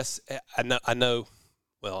 I guess, I know,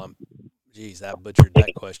 well, I butchered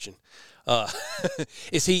that question.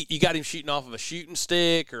 Is he, you got him shooting off of a shooting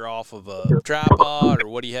stick or off of a tripod, or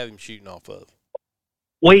what do you have him shooting off of?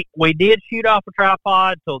 We did shoot off a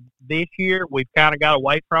tripod till this year. We've kind of got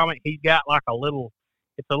away from it. He's got like a little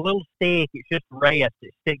stick. It's just a rest.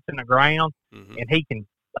 It sticks in the ground, and he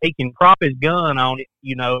can prop his gun on it.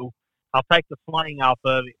 I'll take the sling off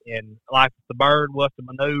of it, and like if the bird was to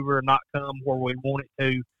maneuver and not come where we want it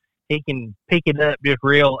to, he can pick it up just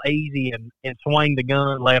real easy and swing the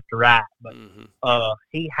gun left to right. But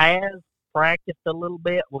he has practiced a little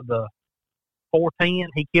bit with the 410.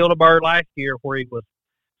 He killed a bird last year where he was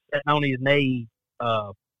sitting on his knee,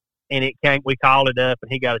 and we called it up,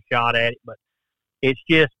 and he got a shot at it. But it's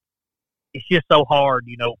just so hard,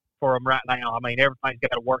 for him right now. I mean, everything's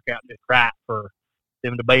got to work out just right for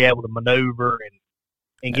them to be able to maneuver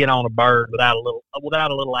and get on a bird without a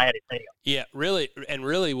little added help. Yeah, really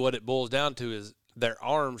what it boils down to is their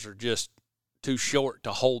arms are just too short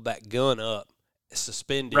to hold that gun up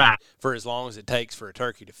suspended for as long as it takes for a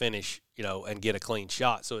turkey to finish, and get a clean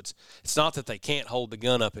shot. So it's not that they can't hold the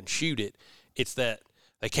gun up and shoot it. It's that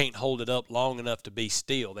they can't hold it up long enough to be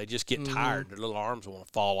still. They just get tired. Their little arms want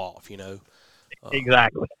to fall off,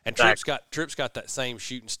 Exactly. And Tripp's got that same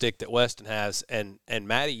shooting stick that Weston has, and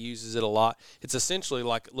Matty uses it a lot. It's essentially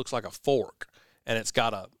it looks like a fork, and it's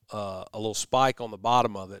got a little spike on the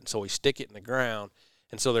bottom of it. And so we stick it in the ground,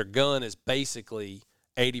 and so their gun is basically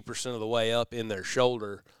 80% of the way up in their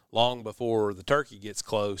shoulder long before the turkey gets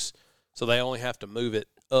close. So they only have to move it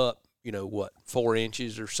up, 4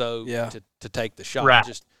 inches or so to take the shot. It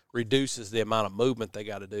just reduces the amount of movement they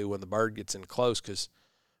got to do when the bird gets in close. Because,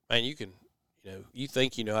 man, you can, you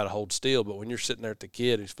think you know how to hold still, but when you're sitting there at the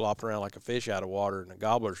kid who's flopping around like a fish out of water and the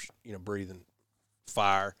gobbler's, breathing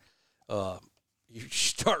fire, you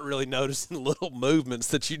start really noticing little movements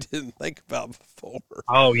that you didn't think about before.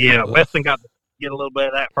 Oh, yeah. Weston got to get a little bit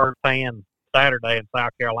of that firsthand Saturday in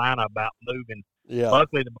South Carolina about moving. Yeah.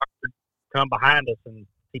 Luckily, the bird come behind us and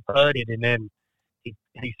he putted, and then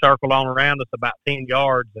he circled on around us about 10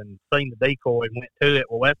 yards and seen the decoy and went to it.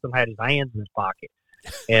 Well, Weston had his hands in his pocket.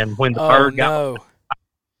 And when the bird got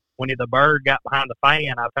behind the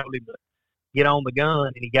fan, I told him to get on the gun,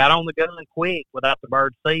 and he got on the gun quick without the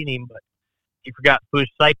bird seeing him, but he forgot to push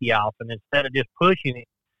safety off, and instead of just pushing it,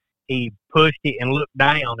 he pushed it and looked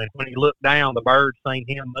down, and when he looked down, the bird seen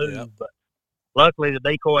him move. Yep. But luckily, the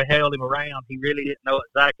decoy held him around. He really didn't know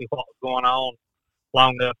exactly what was going on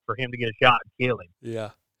long enough for him to get a shot and kill him.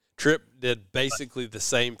 Yeah. Tripp did basically the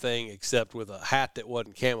same thing except with a hat that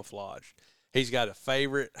wasn't camouflaged. He's got a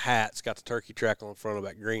favorite hat. It's got the turkey track on the front of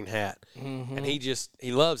that green hat. Mm-hmm. And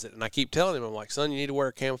he loves it. And I keep telling him, I'm like, son, you need to wear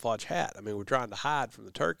a camouflage hat. I mean, we're trying to hide from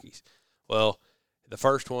the turkeys. Well, the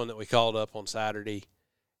first one that we called up on Saturday,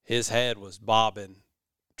 his head was bobbing,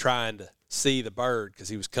 trying to see the bird because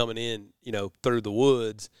he was coming in, through the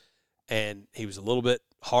woods, and he was a little bit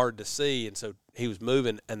hard to see. And so he was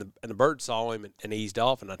moving, and the bird saw him and eased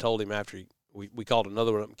off. And I told him after we called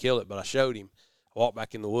another one up and killed it, but I showed him. I walked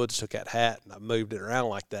back in the woods, took that hat, and I moved it around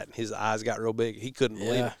like that, and his eyes got real big. He couldn't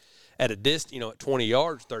believe it. At a distance, at 20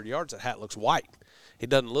 yards, 30 yards, that hat looks white. It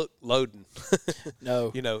doesn't look loading.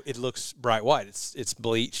 No. It looks bright white. It's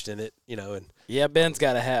bleached, and it, and yeah, Ben's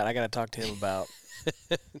got a hat I got to talk to him about.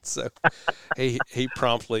 So he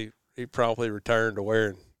promptly returned to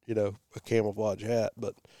wearing, a camouflage hat.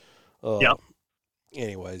 But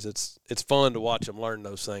anyways, it's fun to watch them learn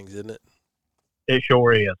those things, isn't it? It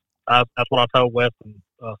sure is. That's what I told Weston.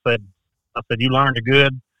 I said, you learned a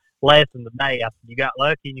good lesson today. I said, you got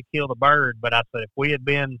lucky and you killed a bird. But I said, if we had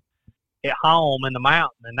been at home in the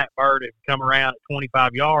mountain and that bird had come around at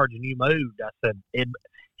 25 yards and you moved, I said,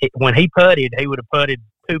 when he putted, he would have putted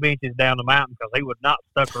 2 inches down the mountain because he would not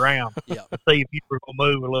stuck around to see if you were going to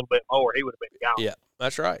move a little bit more. He would have been gone. Yeah,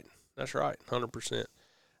 that's right. That's right, 100%.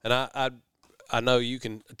 And I know you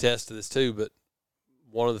can attest to this too, but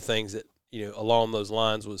one of the things that, along those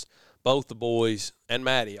lines was both the boys and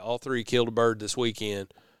Maddie, all three killed a bird this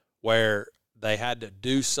weekend where they had to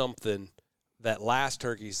do something that last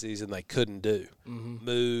turkey season they couldn't do. Mm-hmm.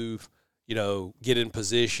 Move, get in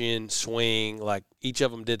position, swing. Like each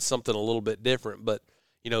of them did something a little bit different. But,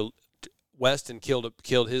 Weston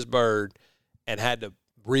killed his bird and had to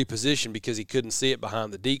reposition because he couldn't see it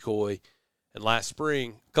behind the decoy. And last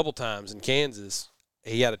spring, a couple times in Kansas,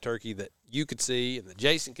 he had a turkey that you could see and that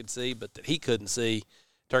Jason could see, but that he couldn't see.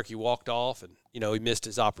 Turkey walked off and, he missed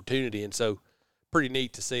his opportunity. And so pretty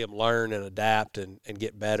neat to see him learn and adapt and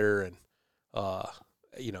get better. And,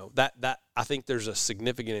 that I think there's a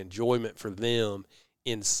significant enjoyment for them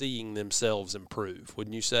in seeing themselves improve,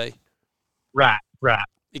 wouldn't you say? Right.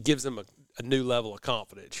 It gives them a new level of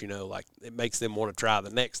confidence, like it makes them want to try the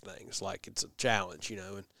next thing. It's like it's a challenge,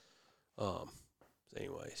 and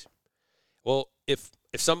anyways. Well, if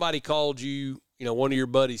somebody called you, one of your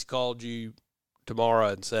buddies called you tomorrow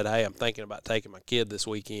and said, hey, I'm thinking about taking my kid this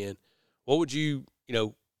weekend, what would you,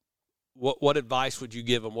 what advice would you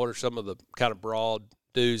give them? What are some of the kind of broad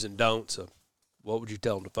do's and don'ts of what would you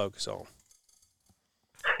tell them to focus on?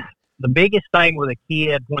 The biggest thing with a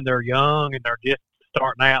kid when they're young and they're just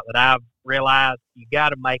starting out that I've realized, you got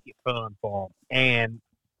to make it fun for them. And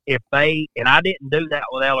and I didn't do that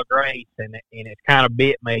with Ella Grace, and it kind of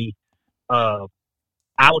bit me. I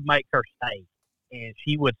would make her stay, and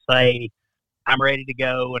she would say, I'm ready to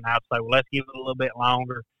go. And I'd say, well, let's give it a little bit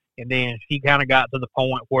longer. And then she kind of got to the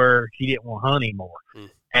point where she didn't want to hunt anymore.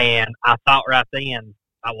 And I thought right then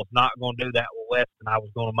I was not going to do that with Weston. I was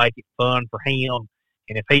going to make it fun for him.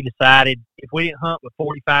 And if he decided, if we didn't hunt for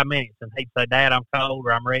 45 minutes and he'd say, Dad, I'm cold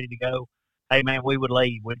or I'm ready to go, hey, man, we would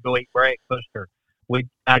leave. We'd go eat breakfast, or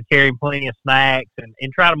I'd carry him plenty of snacks and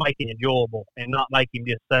try to make it enjoyable and not make him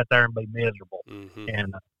just sit there and be miserable. Mm-hmm.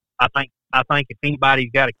 And I think if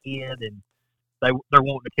anybody's got a kid and they're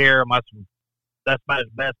wanting to carry them, that's about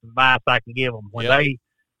the best advice I can give them. When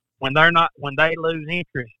they lose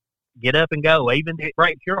interest, get up and go. Even if it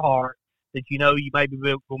breaks your heart that you may be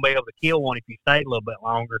going to be able to kill one if you stay a little bit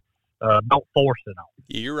longer, don't force it on.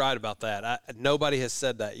 Yeah, you're right about that. Nobody has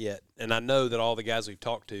said that yet, and I know that all the guys we've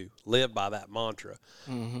talked to live by that mantra.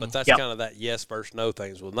 Mm-hmm. But that's kind of that yes versus no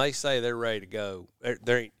things. When they say they're ready to go,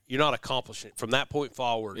 you're not accomplishing it. From that point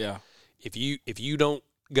forward. Yeah. If you don't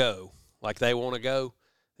go like they want to go,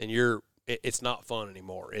 then it's not fun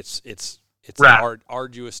anymore. It's right. A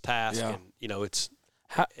arduous task, and it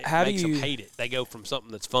makes them hate it. They go from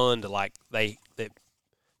something that's fun to like they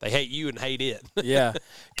hate you and hate it. Yeah,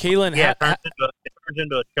 Keelan. Yeah, it turns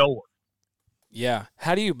into a chore. Yeah,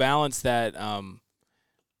 how do you balance that?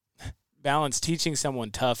 Balance teaching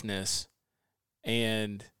someone toughness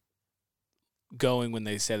and going when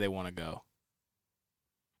they say they want to go.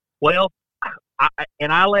 Well,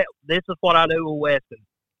 this is what I do with Weston.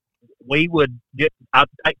 I'd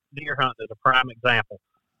take deer hunt as a prime example.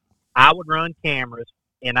 I would run cameras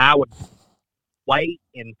and I would wait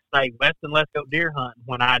and say, Weston, let's go deer hunting,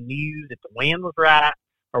 when I knew that the wind was right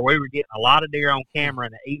or we were getting a lot of deer on camera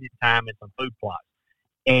in the eating time and some food plots.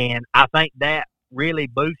 And I think that really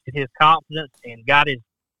boosted his confidence and got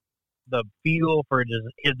the fuel for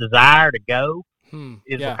his desire to go.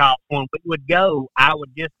 Because when we would go, I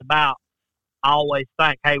would just about always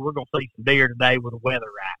think, hey, we're going to see some deer today with the weather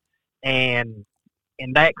right. And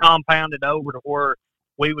that compounded over to where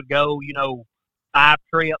we would go, 5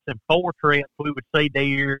 trips and 4 trips, we would see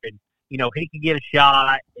deer, and, he could get a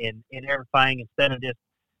shot and everything instead of just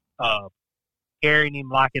carrying him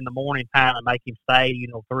like in the morning time and make him stay, 3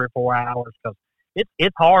 or 4 hours, because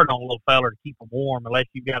it's hard on a little feller to keep him warm unless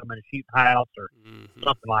you've got him in a shooting house or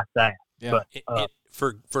something like that. Yeah. But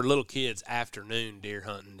for little kids, afternoon deer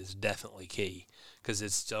hunting is definitely key because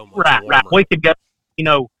it's so much warmer. Right. We could go,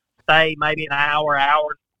 stay maybe an hour,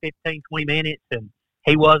 15, 20 minutes, and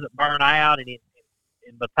he wasn't burnt out, and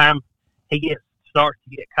by the time he starts to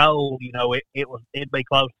get cold, it'd be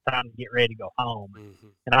close to time to get ready to go home. Mm-hmm.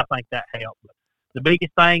 And I think that helped. But the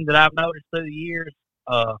biggest thing that I've noticed through the years,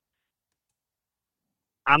 I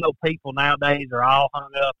know people nowadays are all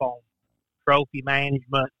hung up on trophy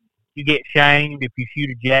management. You get shamed if you shoot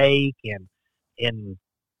a jake, and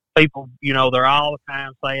people, they're all the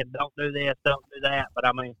time saying, don't do this, don't do that. But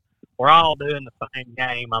I mean, we're all doing the same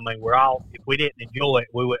game. I mean, we're all, if we didn't enjoy it,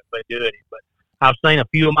 we wouldn't be doing it. But I've seen a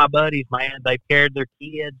few of my buddies, man, they've carried their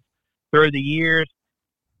kids through the years,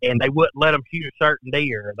 and they wouldn't let them shoot a certain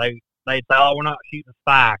deer. They'd say, oh, we're not shooting a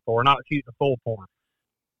spike, or we're not shooting a full point.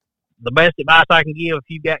 The best advice I can give, if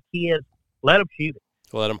you've got kids, let them shoot it.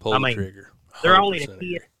 Let them pull the trigger. They're only a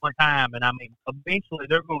kid one time, and I mean, eventually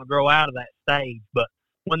they're going to grow out of that stage. But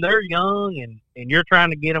when they're young and you're trying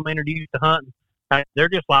to get them introduced to hunting, they're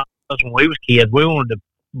just like us when we was kids. We wanted to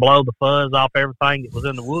blow the fuzz off everything that was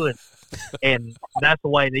in the woods, and that's the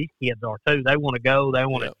way these kids are too. They want to go, they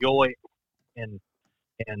want to enjoy it,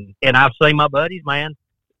 and I've seen my buddies, man.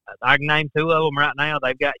 I can name two of them right now.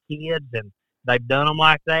 They've got kids, and they've done them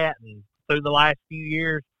like that. And through the last few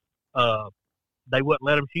years, they wouldn't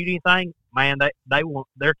let them shoot anything. Man, they want,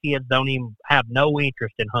 their kids don't even have no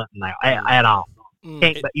interest in hunting now at all.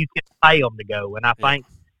 But you can pay them to go, and I think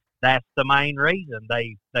that's the main reason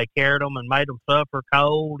they carried them and made them suffer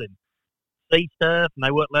cold and see stuff, and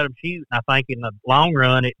they wouldn't let them shoot. And I think in the long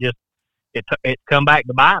run, it come back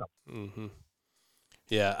to bite them. Mm-hmm.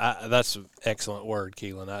 Yeah, that's an excellent word,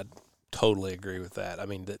 Keelan. I totally agree with that. I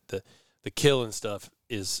mean, the killing stuff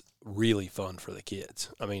is really fun for the kids.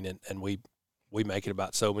 I mean, and we make it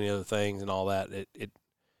about so many other things and all that.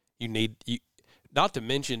 You need not to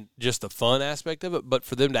mention just the fun aspect of it, but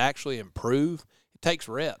for them to actually improve, it takes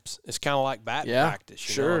reps. It's kind of like batting practice.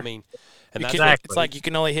 You know what I mean? And it's like you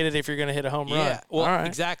can only hit it if you're going to hit a home run. Yeah, well,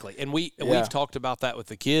 exactly. And we've talked about that with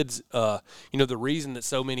the kids. The reason that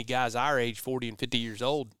so many guys our age, 40 and 50 years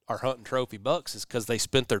old, are hunting trophy bucks is because they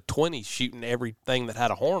spent their 20s shooting everything that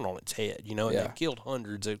had a horn on its head, and they killed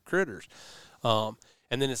hundreds of critters.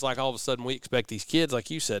 And then it's like all of a sudden we expect these kids, like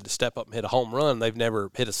you said, to step up and hit a home run. They've never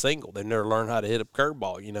hit a single. They've never learned how to hit a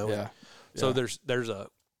curveball, Yeah. So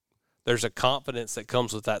there's a confidence that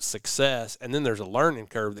comes with that success, and then there's a learning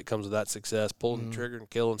curve that comes with that success, pulling the trigger and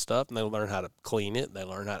killing stuff, and they learn how to clean it. They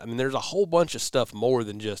learn how – there's a whole bunch of stuff more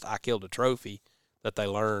than just I killed a trophy that they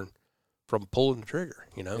learn from pulling the trigger,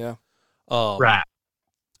 Yeah. Right.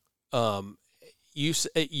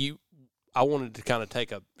 I wanted to kind of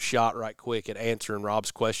take a shot right quick at answering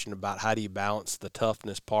Rob's question about how do you balance the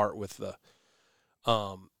toughness part with the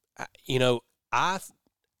I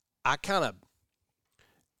kind of –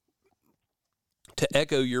 to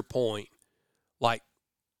echo your point, like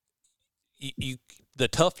the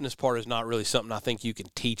toughness part is not really something I think you can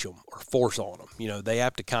teach them or force on them. They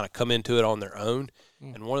have to kind of come into it on their own.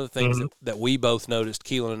 And one of the things that we both noticed,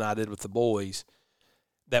 Keelan and I did with the boys,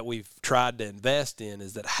 that we've tried to invest in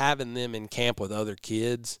is that having them in camp with other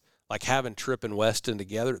kids, like having Tripp and Weston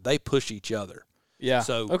together, they push each other. Yeah.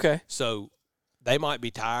 So they might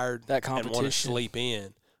be tired and want to sleep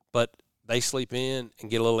in, but they sleep in and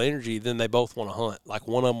get a little energy, then they both want to hunt. Like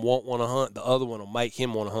one of them won't want to hunt, the other one will make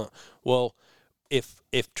him want to hunt. Well, if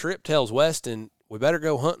Tripp tells Weston, we better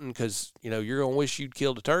go hunting because, you're going to wish you'd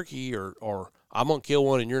killed a turkey or I'm going to kill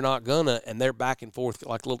one and you're not going to, and they're back and forth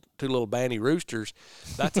like two little banty roosters,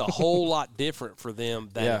 that's a whole lot different for them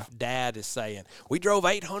than if Dad is saying, we drove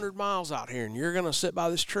 800 miles out here and you're going to sit by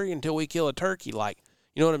this tree until we kill a turkey. Like,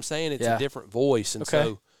 you know what I'm saying? It's a different voice. And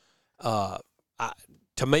so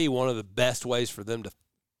to me, one of the best ways for them to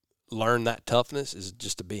learn that toughness is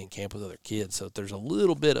just to be in camp with other kids. So there's a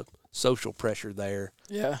little bit of social pressure there.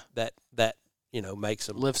 Yeah. That makes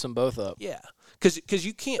them lifts them both up. Yeah. Because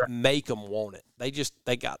you can't make them want it. They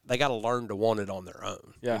got to learn to want it on their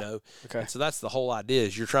own. Yeah. Okay. And so that's the whole idea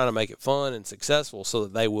is you're trying to make it fun and successful so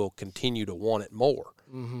that they will continue to want it more.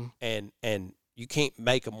 Mm-hmm. And you can't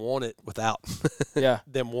make them want it without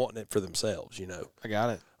them wanting it for themselves. I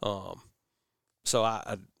got it. So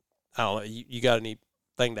I don't know. You got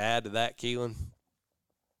anything to add to that, Keelan?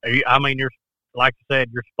 I mean, you're like you said,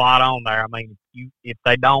 you're spot on there. I mean, if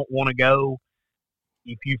they don't want to go,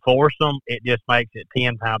 if you force them, it just makes it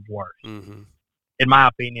 10 times worse. Mm-hmm. In my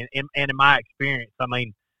opinion, and in my experience. I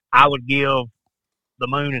mean, I would give the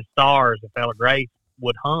Moon and Stars if Ella Grace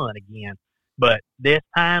would hunt again, but this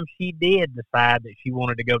time she did decide that she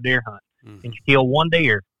wanted to go deer hunt, and she killed one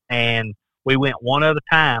deer, and we went one other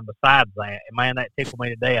time besides that, and man, that tickled me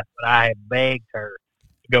to death. But I had begged her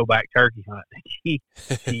to go back turkey hunting.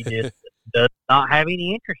 She just does not have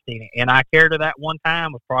any interest in it. And I carried her that one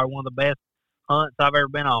time. Was probably one of the best hunts I've ever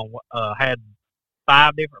been on. Had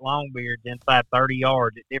 5 different longbeards inside 30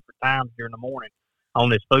 yards at different times during the morning on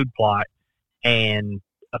this food plot. And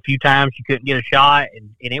a few times she couldn't get a shot, and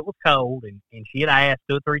it was cold, and she had asked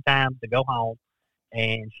 2 or 3 times to go home.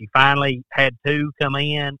 And she finally had 2 come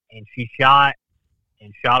in, and she shot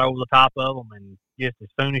over the top of them. And just as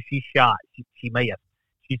soon as she shot, she missed.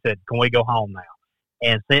 She said, "Can we go home now?"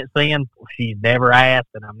 And since then, she's never asked,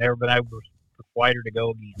 and I've never been able to persuade her to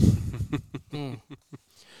go again.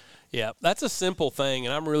 Yeah, that's a simple thing,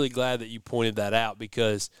 and I'm really glad that you pointed that out,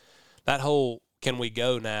 because that whole "can we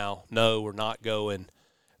go now? No, we're not going."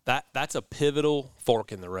 That's a pivotal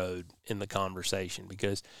fork in the road in the conversation,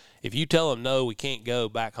 because if you tell them no, we can't go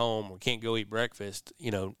back home, we can't go eat breakfast,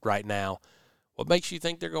 right now, what makes you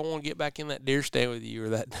think they're going to want to get back in that deer stand with you or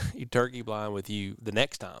that turkey blind with you the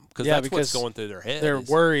next time? Because that's what's going through their head. They're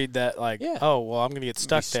worried that oh, well, I'm going to get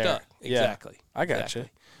stuck there. Exactly. Yeah, I got you.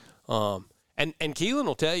 And Keelan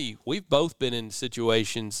will tell you, we've both been in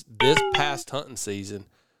situations this past hunting season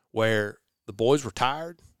where the boys were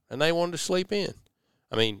tired and they wanted to sleep in.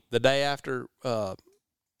 I mean, the day after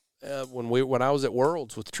when I was at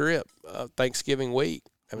Worlds with Tripp, Thanksgiving week,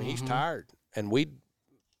 I mean, he's tired, and we'd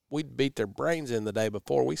beat their brains in the day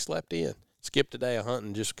before. We slept in, skipped a day of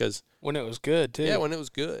hunting just because. When it was good, too. Yeah, when it was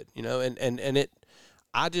good, and it.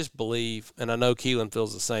 I just believe, and I know Keelan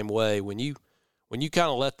feels the same way, when you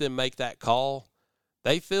kind of let them make that call,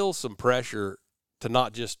 they feel some pressure to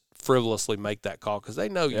not just frivolously make that call, because they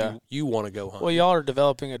know you want to go hunt. Well, y'all are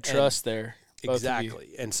developing a trust there.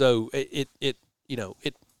 Exactly. And so it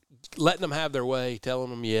letting them have their way,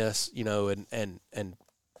 telling them yes, and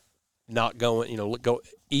not going, go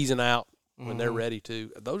easing out when they're ready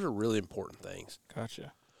to. Those are really important things.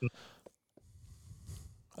 Gotcha.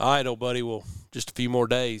 All right, old buddy. Well, just a few more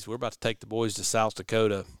days. We're about to take the boys to South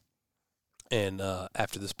Dakota. And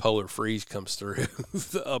after this polar freeze comes through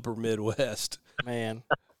the upper Midwest. Man.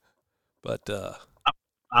 But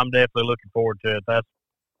I'm definitely looking forward to it. That's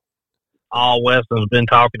all Weston's been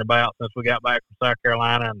talking about since we got back from South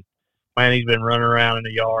Carolina. And, man, he's been running around in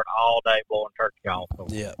the yard all day blowing turkey off. So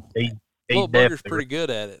yeah. He's Little Bugger's pretty good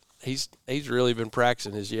at it. He's really been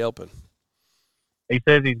practicing his yelping. He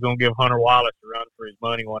says he's going to give Hunter Wallace a run for his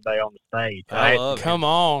money one day on the stage. I love it. Come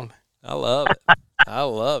on. I love it. I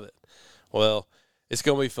love it. Well, it's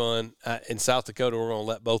going to be fun. In South Dakota, we're going to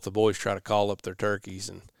let both the boys try to call up their turkeys,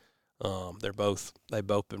 and they've both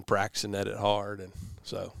been practicing at it hard, and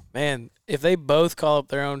so. Man, if they both call up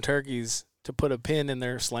their own turkeys to put a pin in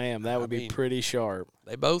their slam, that would be pretty sharp.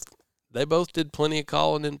 They both did plenty of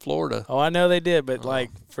calling in Florida. Oh, I know they did, but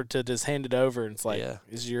to just hand it over, it's like,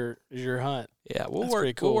 is your hunt. Yeah, we'll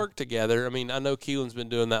work together. I mean, I know Keelan's been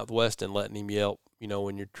doing that with Weston, letting him yelp,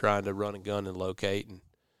 when you're trying to run a gun and locate, and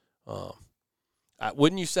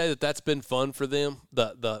wouldn't you say that that's been fun for them,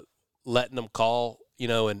 the letting them call,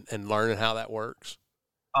 and learning how that works?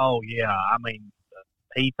 Oh yeah, I mean,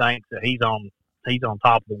 he thinks that he's on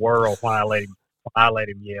top of the world when I let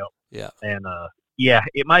him yell. Yeah, and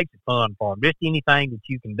it makes it fun for him. Just anything that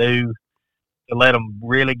you can do to let them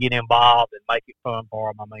really get involved and make it fun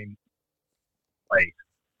for them. I mean, please.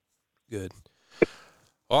 Good.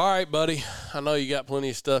 All right, buddy. I know you got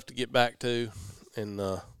plenty of stuff to get back to, and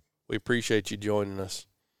we appreciate you joining us.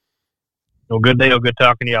 Well, good deal. Good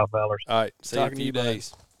talking to y'all, fellas. All right. See you in a few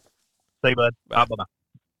days. See you, bud. Bye-bye.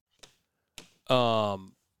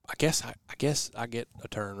 I guess I get a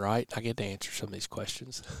turn, right? I get to answer some of these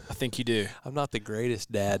questions. I think you do. I'm not the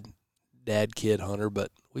greatest dad kid hunter,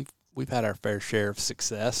 but we've had our fair share of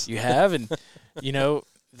success. You have, and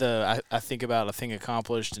I think about a thing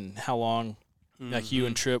accomplished and how long like you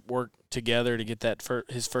and Tripp worked together to get that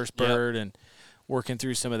his first bird and working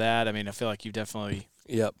through some of that. I mean, I feel like you definitely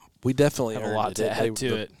we definitely have a lot to add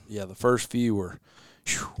to it. Yeah, the first few were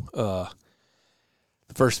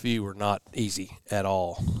not easy at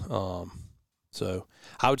all. So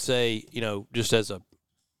I would say, just as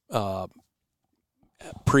a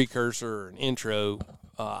precursor and intro,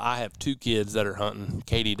 I have two kids that are hunting.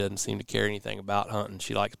 Katie doesn't seem to care anything about hunting.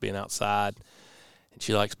 She likes being outside, and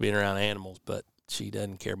she likes being around animals, but she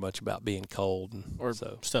doesn't care much about being cold or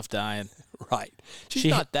stuff dying. Right. She's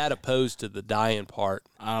not that opposed to the dying part.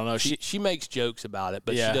 I don't know. She makes jokes about it,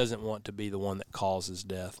 but she doesn't want to be the one that causes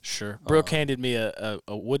death. Sure. Brooke handed me a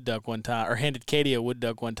wood duck one time, or handed Katie a wood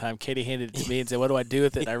duck one time. Katie handed it to me and said, "What do I do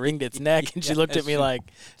with it?" And I wringed its neck, and she looked at me like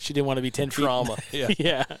she didn't want to be 10 feet. Trauma. Yeah.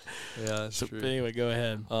 Yeah. That's true. But anyway, go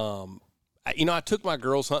ahead. I took my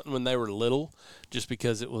girls hunting when they were little just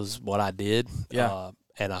because it was what I did. Yeah.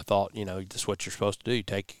 And I thought, that's what you're supposed to do. You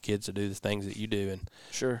take your kids to do the things that you do. And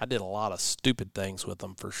sure, I did a lot of stupid things with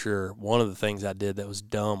them for sure. One of the things I did that was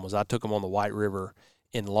dumb was I took them on the White River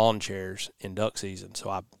in lawn chairs in duck season.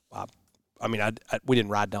 So we didn't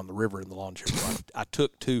ride down the river in the lawn chairs. I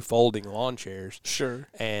took 2 folding lawn chairs. Sure.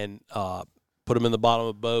 And put them in the bottom of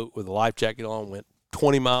a boat with a life jacket on, went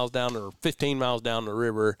 20 miles down or 15 miles down the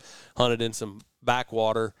river, hunted in some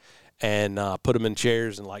backwater. and put them in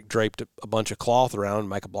chairs and like draped a bunch of cloth around and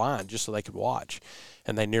make a blind just so they could watch.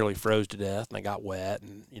 And they nearly froze to death and they got wet.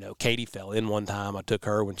 And, you know, Katie fell in one time. I took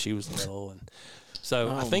her when she was little. And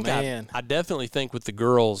so I think I definitely think with the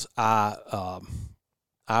girls, I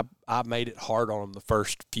made it hard on them the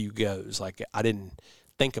first few goes. Like I didn't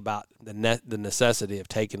think about the necessity of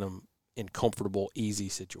taking them in comfortable, easy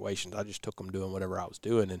situations. I just took them doing whatever I was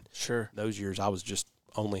doing. And those years I was just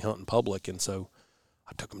only hunting public. And so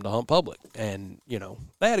I took them to hunt public, and, you know,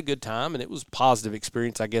 they had a good time, and it was a positive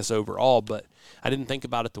experience, I guess, overall, but I didn't think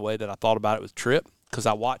about it the way that I thought about it with Trip, because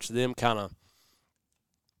I watched them kind of,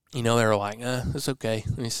 you know, they were like, it's okay.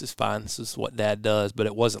 This is fine. This is what Dad does, but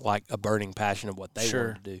it wasn't like a burning passion of what they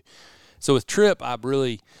wanted to do. So with Trip, part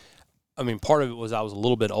of it was I was a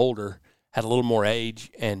little bit older, had a little more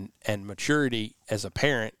age and maturity as a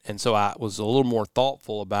parent, and so I was a little more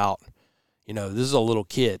thoughtful about, you know, this is a little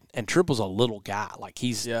kid, and Tripp was a little guy. Like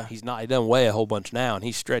he doesn't weigh a whole bunch now, and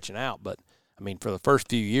he's stretching out. But I mean, for the first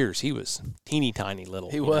few years, he was teeny tiny little.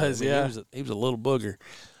 He was a little booger.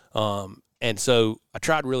 And so I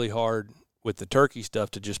tried really hard with the turkey stuff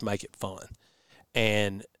to just make it fun.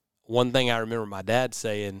 And one thing I remember my dad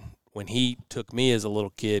saying when he took me as a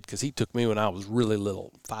little kid, because he took me when I was really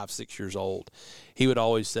little, 5, 6 years old, he would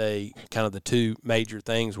always say kind of the two major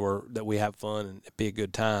things were that we have fun and it'd be a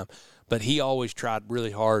good time. But he always tried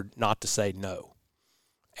really hard not to say no.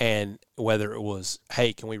 And whether it was,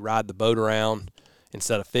 hey, can we ride the boat around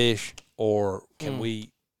instead of fish, or can we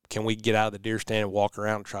get out of the deer stand and walk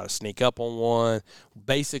around and try to sneak up on one?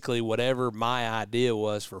 Basically, whatever my idea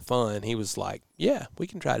was for fun, he was like, yeah, we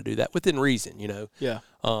can try to do that within reason, you know? Yeah.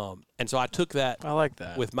 And so I took that. I like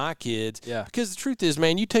that. With my kids. Yeah. Because the truth is,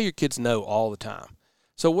 man, you tell your kids no all the time.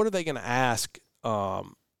 So what are they going to ask,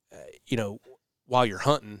 you know, while you're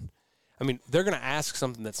hunting? I mean, they're going to ask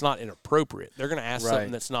something that's not inappropriate. They're going to ask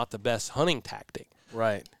something that's not the best hunting tactic.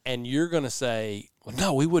 Right. And you're going to say, well,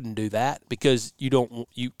 no, we wouldn't do that because you don't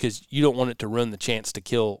want it to ruin the chance to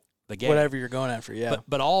kill the game. Whatever you're going after, yeah.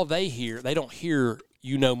 But all they don't hear,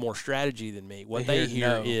 you know, more strategy than me. What they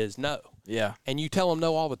hear is no. Yeah. And you tell them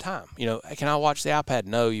no all the time. You know, hey, can I watch the iPad?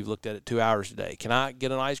 No, you've looked at it 2 hours a day. Can I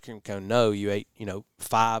get an ice cream cone? No, you ate, you know,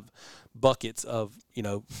 5 buckets of, you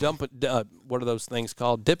know, what are those things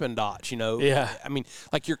called? Dippin' Dots, you know? Yeah. I mean,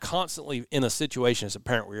 like you're constantly in a situation as a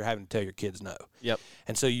parent where you're having to tell your kids no. Yep.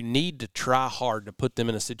 And so you need to try hard to put them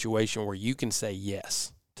in a situation where you can say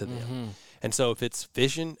yes to them. Mm-hmm. And so if it's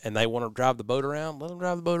fishing and they want to drive the boat around, let them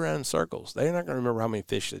drive the boat around in circles. They're not going to remember how many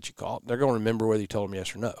fish that you caught. They're going to remember whether you told them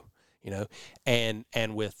yes or no, you know? And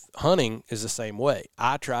with hunting is the same way.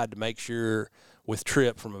 I tried to make sure with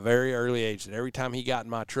Trip from a very early age that every time he got in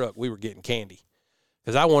my truck, we were getting candy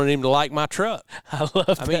because I wanted him to like my truck. I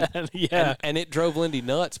love that. Yeah. And it drove Lindy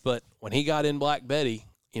nuts. But when he got in Black Betty,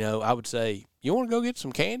 you know, I would say, you want to go get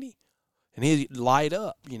some candy? And he'd light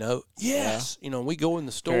up, you know, yes. Yeah. You know, we go in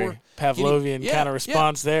the store. Very Pavlovian kind of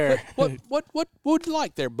response there. What would you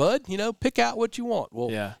like there, bud? You know, pick out what you want.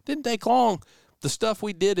 Well, didn't take long. The stuff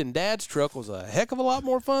we did in Dad's truck was a heck of a lot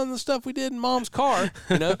more fun than the stuff we did in Mom's car,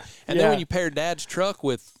 you know. And then when you pair Dad's truck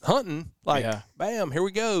with hunting, like, bam, here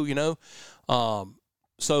we go, you know.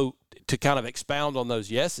 So to kind of expound on those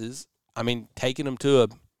yeses, I mean, taking them to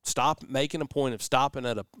making a point of stopping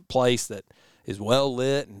at a place that is well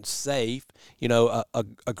lit and safe, you know,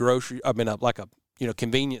 a grocery, like a, you know,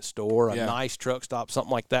 convenience store, a nice truck stop,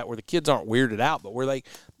 something like that, where the kids aren't weirded out, but where they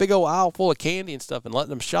big old aisle full of candy and stuff and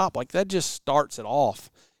letting them shop, like that just starts it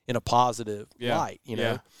off in a positive light, you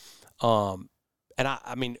know. And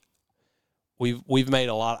I mean, I've made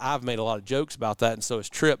a lot of jokes about that, and so has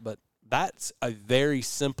Trip, but that's a very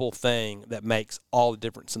simple thing that makes all the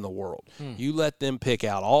difference in the world. You let them pick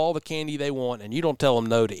out all the candy they want, and you don't tell them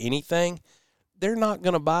no to anything. They're not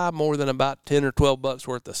going to buy more than about $10 or $12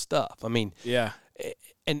 worth of stuff. I mean,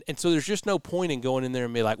 and so there's just no point in going in there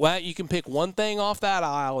and be like, well, you can pick one thing off that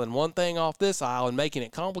aisle and one thing off this aisle and making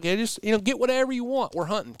it complicated. Just, you know, get whatever you want. We're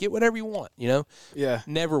hunting. Get whatever you want, you know? Yeah.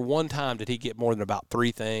 Never one time did he get more than about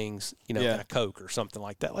 3 things, you know, and a Coke or something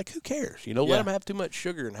like that. Like, who cares? You know, let him have too much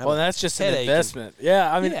sugar and have that's just an investment.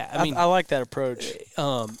 I mean, I like that approach.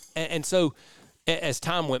 And so as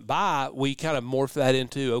time went by, we kind of morphed that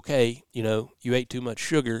into, okay, you know, you ate too much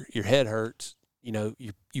sugar, your head hurts, you know,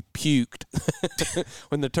 you puked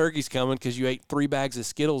when the turkey's coming because you ate 3 bags of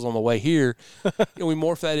Skittles on the way here. And we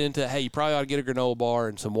morphed that into, hey, you probably ought to get a granola bar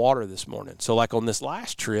and some water this morning. So like on this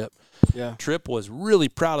last trip, Trip was really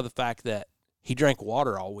proud of the fact that he drank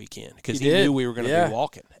water all weekend because he knew we were going to be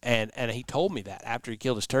walking. And he told me that after he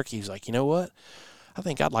killed his turkey, he was like, you know what? I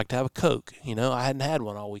think I'd like to have a Coke. You know, I hadn't had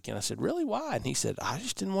one all weekend. I said, really, why? And he said, I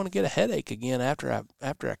just didn't want to get a headache again after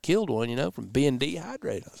I killed one, you know, from being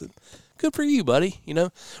dehydrated. I said, good for you, buddy, you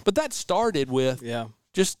know. But that started with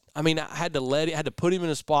just, I mean, I had to put him in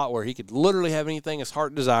a spot where he could literally have anything his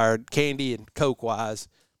heart desired, candy and Coke-wise,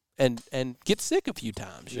 and get sick a few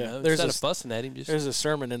times, you know, instead of fussing at him. There's a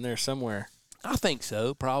sermon in there somewhere. I think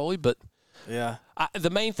so, probably, but the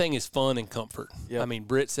main thing is fun and comfort. Yep. I mean,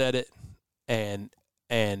 Britt said it,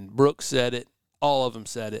 and Brooks said it. All of them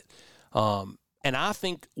said it. And I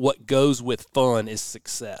think what goes with fun is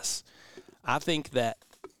success. I think that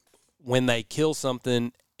when they kill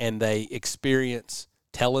something and they experience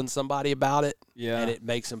telling somebody about it, and it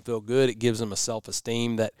makes them feel good, it gives them a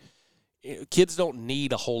self-esteem that kids don't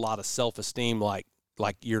need a whole lot of self-esteem like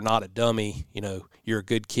you're not a dummy, you know, you're a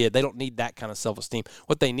good kid. They don't need that kind of self-esteem.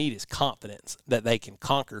 What they need is confidence that they can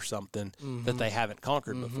conquer something that they haven't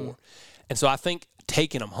conquered before. And so I think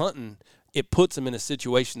taking them hunting, it puts them in a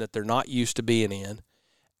situation that they're not used to being in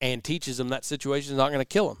and teaches them that situation is not going to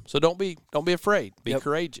kill them. So don't be afraid. Be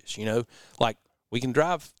courageous, you know. Like, we can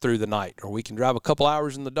drive through the night or we can drive a couple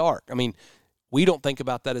hours in the dark. I mean, we don't think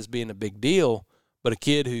about that as being a big deal, but a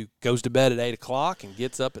kid who goes to bed at 8 o'clock and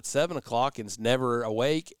gets up at 7 o'clock and is never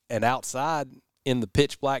awake and outside in the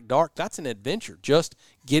pitch black dark, that's an adventure. Just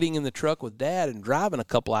getting in the truck with Dad and driving a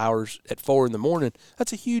couple hours at 4 in the morning,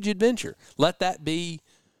 that's a huge adventure. Let that be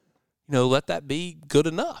good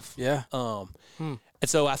enough. Yeah. And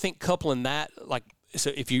so I think coupling that, like,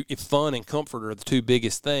 so if fun and comfort are the two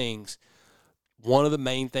biggest things, one of the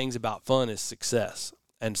main things about fun is success.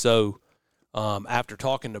 And so after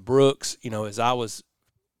talking to Brooks, you know, as I was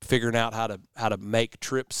figuring out how to make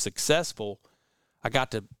trips successful, I got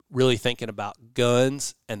to really thinking about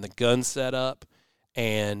guns and the gun setup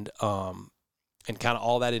and kind of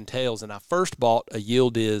all that entails. And I first bought a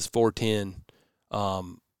Yildiz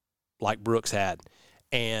 410 like Brooks had,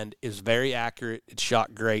 and it was very accurate. It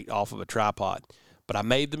shot great off of a tripod. But I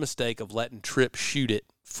made the mistake of letting Tripp shoot it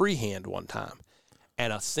freehand one time.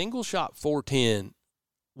 And a single shot 410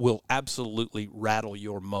 will absolutely rattle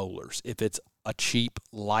your molars if it's a cheap,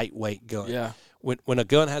 lightweight gun. Yeah. When a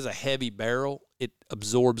gun has a heavy barrel, it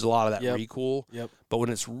absorbs a lot of that recoil. Yep. But when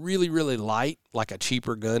it's really, really light, like a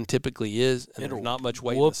cheaper gun typically is, and there's not much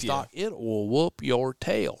weight in the stock, it will whoop your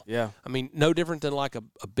tail. Yeah. I mean, no different than like a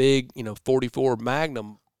big, 44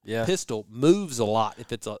 Magnum pistol moves a lot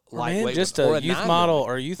if it's a lightweight. Just a youth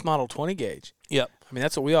model 20 gauge. Yep. I mean,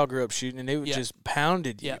 that's what we all grew up shooting, and it just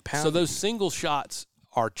pounded you. So those single shots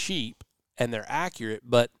are cheap and they're accurate,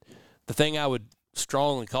 but the thing I would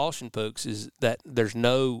strongly caution folks is that there's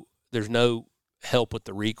no help with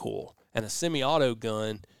the recoil, and a semi-auto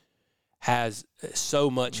gun has so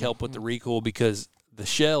much help with the recoil because the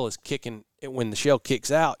shell is kicking. When the shell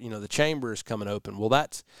kicks out, the chamber is coming open. Well,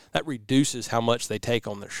 that reduces how much they take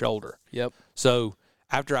on their shoulder. Yep. So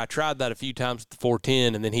after I tried that a few times with the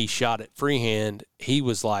 410, and then he shot it freehand, he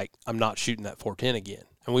was like, "I'm not shooting that 410 again."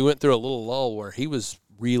 And we went through a little lull where he was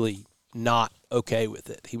really not okay with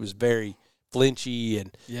it. He was very flinchy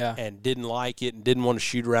and didn't like it and didn't want to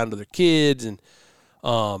shoot around other kids. And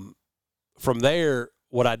from there,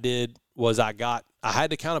 what I did was I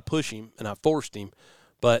had to kind of push him, and I forced him,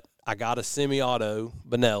 but I got a semi-auto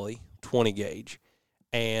Benelli 20 gauge,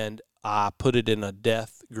 and I put it in a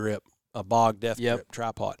Bog Death Grip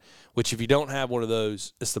tripod, which if you don't have one of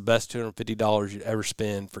those, it's the best $250 you'd ever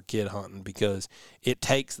spend for kid hunting because it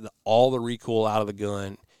takes all the recoil out of the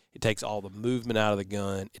gun. It takes all the movement out of the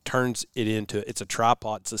gun. It turns it into, it's a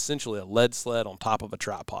tripod. It's essentially a lead sled on top of a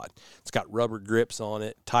tripod. It's got rubber grips on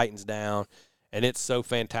it, tightens down, and it's so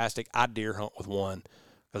fantastic. I deer hunt with one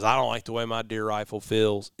because I don't like the way my deer rifle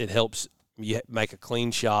feels. It helps you make a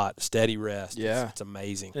clean shot, steady rest. Yeah. It's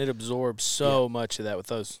amazing. It absorbs so much of that with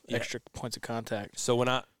those extra points of contact. So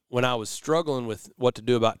when I was struggling with what to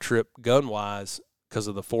do about Tripp gun-wise because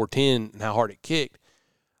of the 410 and how hard it kicked,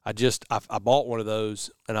 I bought one of those,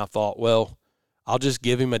 and I thought, well, I'll just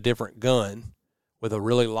give him a different gun with a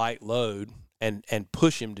really light load and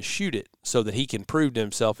push him to shoot it so that he can prove to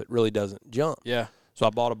himself it really doesn't jump. Yeah. So I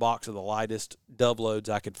bought a box of the lightest dove loads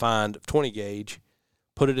I could find of 20 gauge,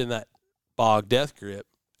 put it in that Bog Death Grip,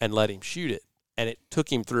 and let him shoot it. And it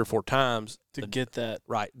took him 3 or 4 times to get that.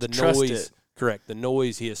 Right. The trust noise. It. Correct. The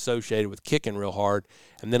noise he associated with kicking real hard.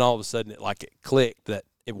 And then all of a sudden it clicked that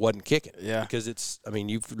it wasn't kicking. Yeah. Because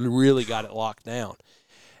you've really got it locked down.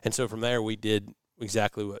 And so from there we did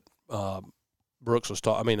exactly what Britt was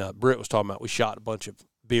talking about. We shot a bunch of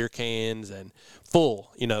beer cans and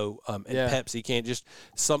full, and Pepsi can, just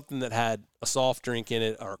something that had a soft drink in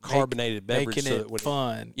it or a carbonated beverage. Making it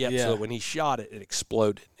fun. So that when he shot it, it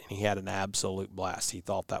exploded, and he had an absolute blast. He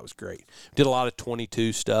thought that was great. Did a lot of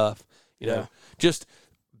 22 stuff, just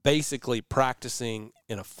basically practicing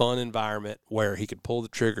in a fun environment where he could pull the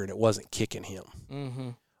trigger and it wasn't kicking him. Mm-hmm.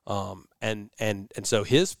 And so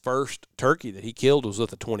his first turkey that he killed was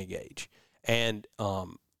with a 20 gauge, and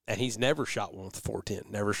he's never shot one with a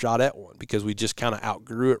 410, never shot at one, because we just kind of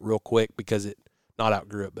outgrew it real quick, but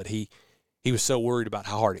he was so worried about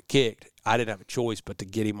how hard it kicked. I didn't have a choice but to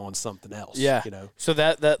get him on something else. Yeah. So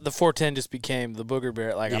that the 410 just became the booger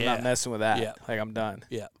bear. Like, I'm not messing with that. Yeah. Like, I'm done.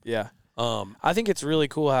 Yeah. Yeah. I think it's really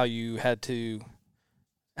cool how you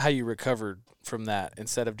recovered from that,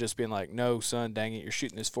 instead of just being like, no, son, dang it, you're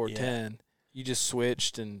shooting this 410. You just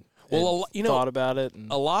switched and thought about it.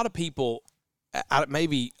 And a lot of people,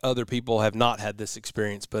 maybe other people have not had this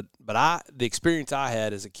experience, but the experience I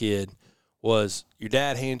had as a kid was your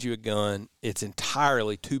dad hands you a gun. It's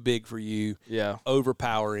entirely too big for you,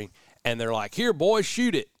 overpowering, and they're like, here, boy,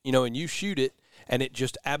 shoot it, and you shoot it, and it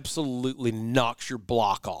just absolutely knocks your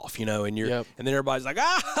block off, and and then everybody's like,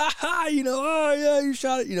 oh yeah, you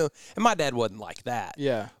shot it, and my dad wasn't like that.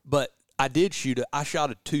 Yeah. But I did I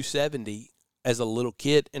shot a 270 as a little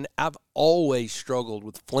kid, and I've always struggled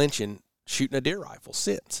with flinching shooting a deer rifle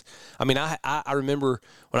since. I mean, I remember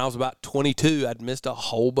when I was about 22, I'd missed a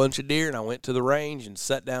whole bunch of deer, and I went to the range and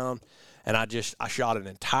sat down, and I shot an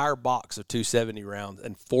entire box of 270 rounds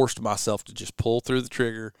and forced myself to just pull through the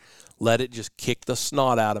trigger, let it just kick the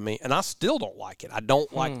snot out of me. And I still don't like it. I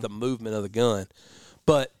don't like the movement of the gun.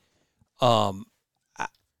 But,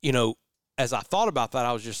 as I thought about that,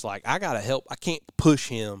 I was just like, I got to help. I can't push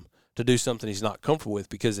him to do something he's not comfortable with,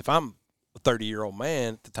 because if I'm a 30-year-old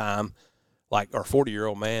man at the time, or a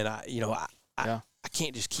 40-year-old man, I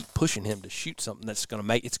can't just keep pushing him to shoot something that's going to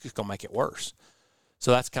make it worse.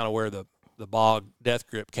 So that's kind of where the Bog Death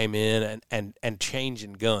Grip came in, and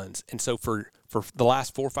changing guns. And so for the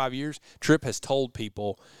last 4 or 5 years, Tripp has told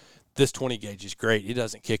people this 20 gauge is great. It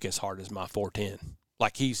doesn't kick as hard as my 410.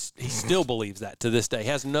 Like, he still believes that to this day. He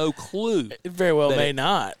has no clue. It very well may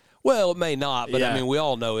not. Well, it may not, but I mean, we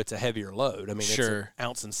all know it's a heavier load. I mean, it's an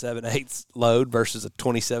ounce and 7/8 load versus a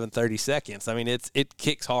 27/32. I mean, it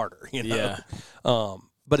kicks harder, Yeah.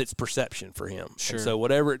 But it's perception for him. Sure. And so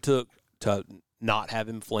whatever it took to not have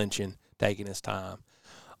him flinching, taking his time.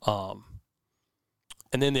 And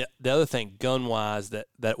then the other thing, gun-wise,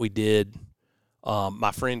 that we did,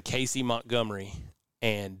 my friend Casey Montgomery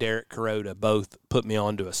and Derek Kuroda both put me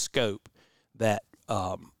onto a scope that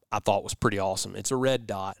I thought was pretty awesome. It's a red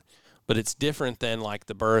dot, but it's different than like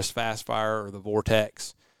the Burris Fastfire or the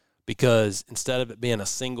Vortex, because instead of it being a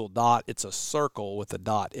single dot, it's a circle with a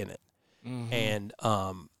dot in it. Mm-hmm. And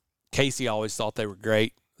Casey always thought they were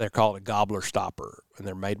great. They're called a Gobbler Stopper, and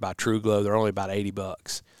they're made by True Glow. They're only about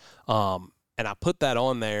 $80. And I put that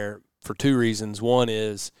on there for two reasons. One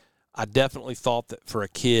is I definitely thought that for a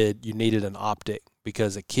kid you needed an optic,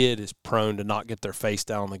 because a kid is prone to not get their face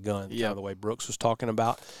down on the gun, kind of the way Brooks was talking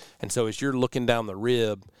about. And so as you're looking down the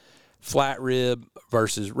rib, flat rib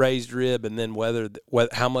versus raised rib, and then whether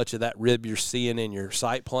how much of that rib you're seeing in your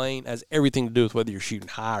sight plane has everything to do with whether you're shooting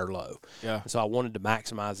high or low. Yeah. And so I wanted to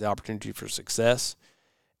maximize the opportunity for success.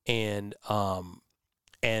 And so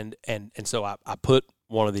I put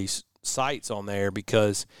one of these sights on there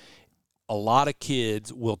because a lot of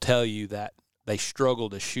kids will tell you that they struggle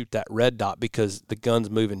to shoot that red dot because the gun's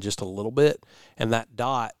moving just a little bit, and that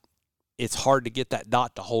dot, it's hard to get that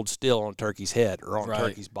dot to hold still on a turkey's head or on a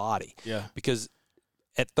turkey's body. Yeah. Because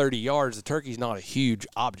at 30 yards, the turkey's not a huge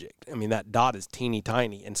object. I mean, that dot is teeny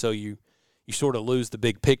tiny, and so you sort of lose the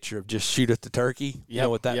big picture of just shoot at the turkey,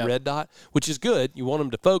 with that red dot, which is good. You want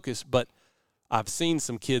them to focus, but I've seen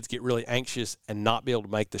some kids get really anxious and not be able to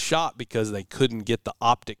make the shot because they couldn't get the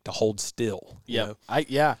optic to hold still. Yeah,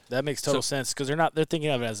 that makes total sense, because they're thinking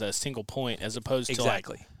of it as a single point as opposed to like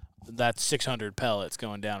that 600 pellets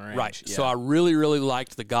going down range. Right. Yeah. So I really, really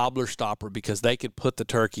liked the Gobbler Stopper because they could put the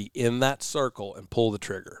turkey in that circle and pull the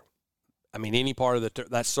trigger. I mean, any part of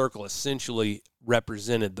that circle essentially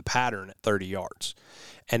represented the pattern at 30 yards.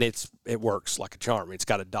 And it works like a charm. It's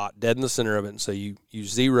got a dot dead in the center of it, and so you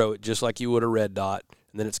zero it just like you would a red dot,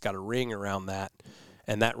 and then it's got a ring around that,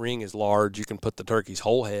 and that ring is large. You can put the turkey's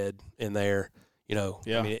whole head in there, I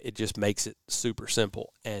mean, it just makes it super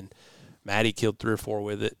simple. And Maddie killed 3 or 4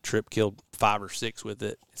 with it. Tripp killed 5 or 6 with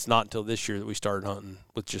it. It's not until this year that we started hunting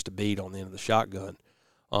with just a bead on the end of the shotgun.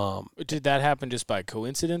 Did that happen just by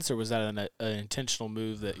coincidence, or was that an intentional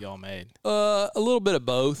move that y'all made? A little bit of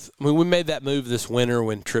both. I mean, we made that move this winter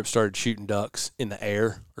when Tripp started shooting ducks in the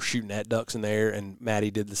air, or shooting at ducks in the air, and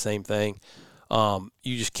Maddie did the same thing.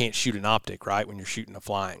 You just can't shoot an optic, right, when you're shooting a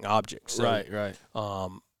flying object. So,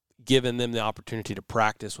 right. Giving them the opportunity to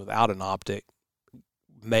practice without an optic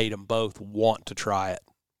made them both want to try it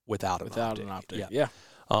without an optic. Yeah.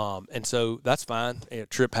 And so that's fine.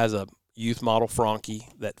 Tripp has a youth model Franke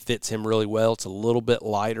that fits him really well. It's a little bit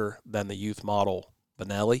lighter than the youth model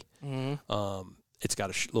Benelli. Mm-hmm. It's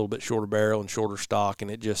got a little bit shorter barrel and shorter stock,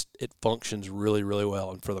 and it functions really, really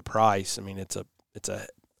well. And for the price, I mean, it's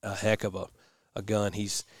a heck of a gun.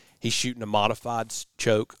 He's shooting a modified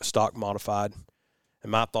choke, a stock modified.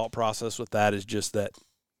 And my thought process with that is just that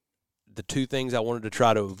the two things I wanted to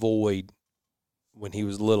try to avoid when he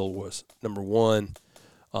was little was, number one,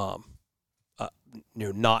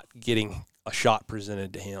 not getting a shot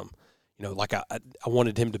presented to him. Like I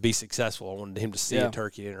wanted him to be successful. I wanted him to see a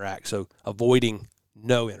turkey interact. So avoiding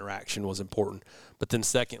no interaction was important. But then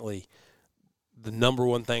secondly, the number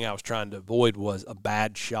one thing I was trying to avoid was a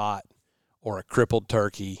bad shot or a crippled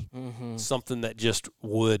turkey, something that just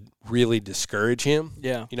would really discourage him.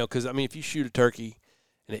 Yeah. Because, I mean, if you shoot a turkey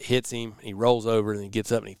and it hits him and he rolls over and he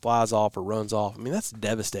gets up and he flies off or runs off, I mean, that's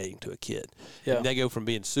devastating to a kid. Yeah. And they go from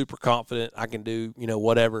being super confident, I can do,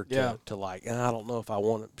 whatever, to like, I don't know if I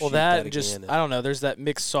want to shoot that again. I don't know, there's that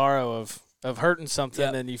mixed sorrow of hurting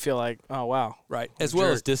something and you feel like, oh, wow. Right. As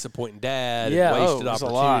well as disappointing dad and wasted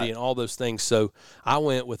opportunity and all those things. So I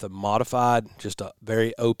went with a modified, just a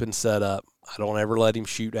very open setup. I don't ever let him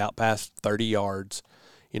shoot out past 30 yards,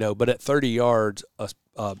 but at 30 yards,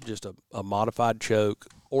 just a modified choke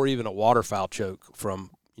or even a waterfowl choke from,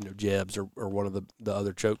 Jeb's or one of the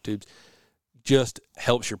other choke tubes just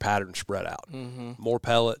helps your pattern spread out. Mm-hmm. More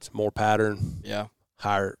pellets, more pattern,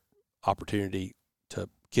 higher opportunity to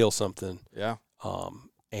kill something. Yeah.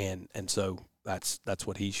 And so that's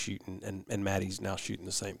what he's shooting, and Maddie's now shooting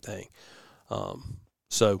the same thing.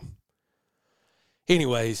 So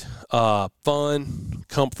anyways, fun,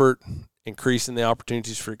 comfort, increasing the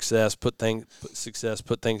opportunities for success, put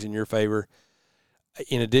things in your favor.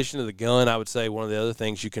 In addition to the gun, I would say one of the other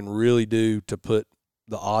things you can really do to put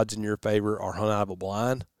the odds in your favor are hunt out of a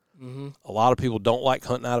blind. Mm-hmm. A lot of people don't like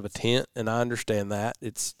hunting out of a tent, and I understand that.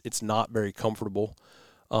 It's not very comfortable.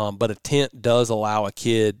 But a tent does allow a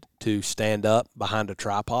kid to stand up behind a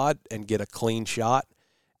tripod and get a clean shot.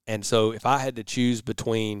 And so if I had to choose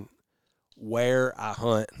between where I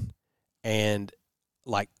hunt and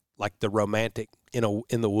like the romantic in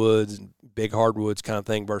the woods and big hardwoods kind of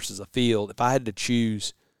thing versus a field, if I had to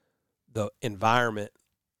choose the environment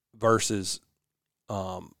versus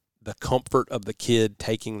the comfort of the kid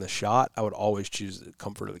taking the shot, I would always choose the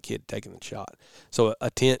comfort of the kid taking the shot. So a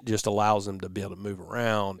tent just allows them to be able to move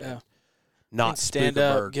around and not stand spook a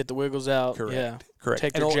up, bird. get the wiggles out. Correct.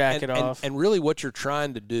 Take their jacket off. And really what you're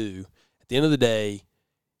trying to do at the end of the day,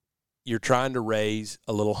 you're trying to raise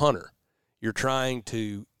a little hunter. You're trying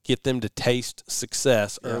to get them to taste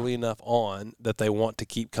success early enough on that they want to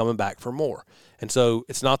keep coming back for more. And so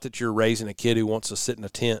it's not that you're raising a kid who wants to sit in a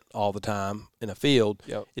tent all the time in a field.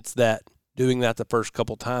 Yep. It's that doing that the first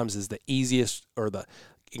couple times is the easiest or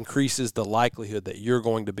increases the likelihood that you're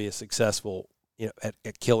going to be a successful,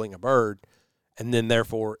 at killing a bird, and then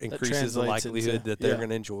therefore increases the likelihood that they're going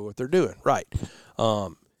to enjoy what they're doing. Right.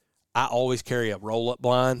 I always carry a roll-up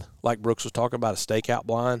blind, like Brooks was talking about, a stakeout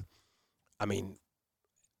blind. I mean,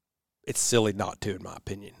 it's silly not to, in my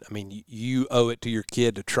opinion. I mean, you owe it to your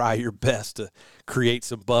kid to try your best to create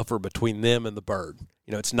some buffer between them and the bird.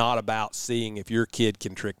 It's not about seeing if your kid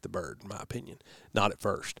can trick the bird, in my opinion. Not at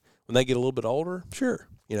first. When they get a little bit older, sure.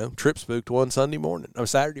 Tripp spooked one Saturday morning,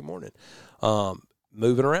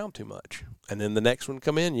 moving around too much. And then the next one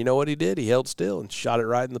come in, you know what he did? He held still and shot it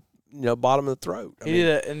right in the bottom of the throat. He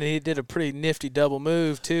did a pretty nifty double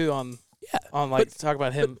move too on talk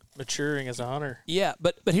about him maturing as a hunter. Yeah,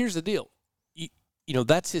 but here's the deal.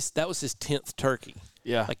 That was his 10th turkey.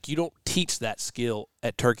 Yeah. Like, you don't teach that skill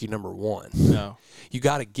at turkey number 1. No. You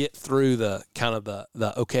got to get through the kind of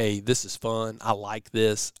the okay, this is fun. I like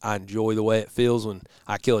this. I enjoy the way it feels when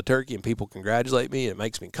I kill a turkey and people congratulate me. It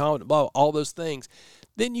makes me confident, blah, all those things.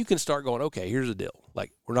 Then you can start going, okay, here's the deal.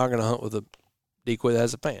 Like, we're not going to hunt with a decoy that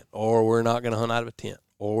has a fan, or we're not going to hunt out of a tent,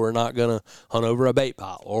 or we're not going to hunt over a bait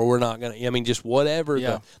pile, or we're not going to, just whatever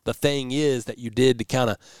the thing is that you did to kind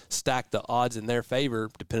of stack the odds in their favor,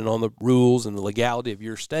 depending on the rules and the legality of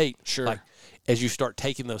your state. Sure. Like, as you start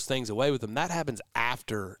taking those things away with them, that happens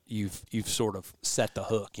after you've sort of set the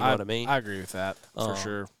hook. You know what I mean? I agree with that for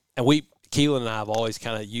sure. And Keelan and I have always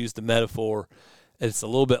kind of used the metaphor it's a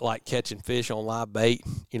little bit like catching fish on live bait.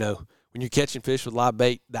 You know, when you're catching fish with live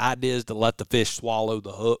bait, the idea is to let the fish swallow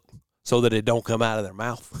the hook so that it don't come out of their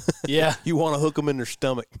mouth. Yeah. You want to hook them in their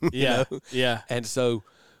stomach. Yeah. You know? Yeah. And so,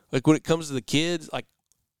 like, when it comes to the kids, like,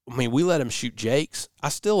 I mean, we let them shoot jakes. I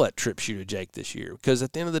still let Trip shoot a jake this year because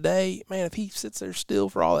at the end of the day, man, if he sits there still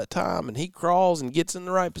for all that time and he crawls and gets in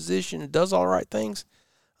the right position and does all the right things,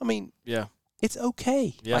 I mean, Yeah. it's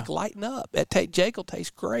okay. Yeah. Like, lighten up. That jake will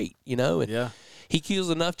taste great, you know? And Yeah. he kills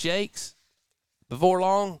enough jakes. Before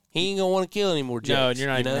long, he ain't going to want to kill any more jakes. No, and you're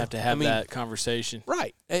not even know? going to have to have I mean, that conversation.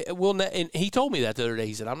 Right. Well, and he told me that the other day.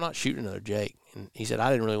 He said, I'm not shooting another jake. And he said,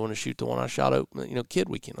 I didn't really want to shoot the one I shot open, you know, kid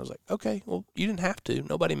weekend. I was like, okay, well, you didn't have to.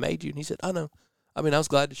 Nobody made you. And he said, I know. I mean, I was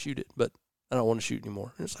glad to shoot it, but I don't want to shoot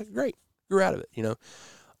anymore. And it's like, great. You're out of it, you know.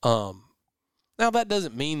 Now, that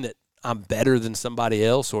doesn't mean that I'm better than somebody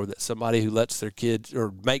else or that somebody who lets their kids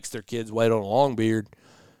or makes their kids wait on a long beard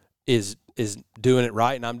is doing it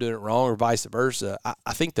right and I'm doing it wrong or vice versa.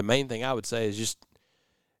 I think the main thing I would say is just,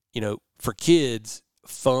 you know, for kids,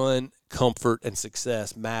 fun, comfort, and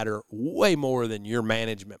success matter way more than your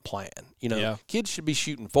management plan. You know, Kids should be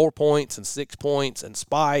shooting 4 points and 6 points and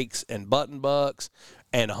spikes and button bucks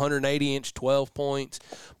and 180-inch 12 points.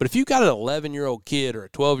 But if you've got an 11-year-old kid or a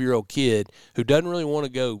 12-year-old kid who doesn't really want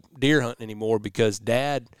to go deer hunting anymore because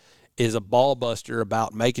dad is a ball buster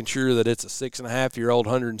about making sure that it's a 6.5-year-old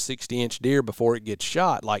 160-inch deer before it gets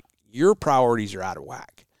shot, like, your priorities are out of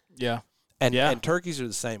whack. Yeah. And turkeys are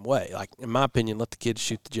the same way. Like, in my opinion, let the kids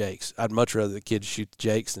shoot the jakes. I'd much rather the kids shoot the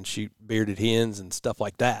jakes than shoot bearded hens and stuff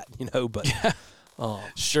like that, you know. But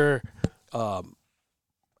Sure. You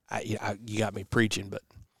got me preaching, but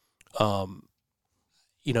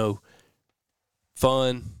you know,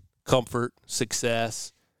 fun, comfort,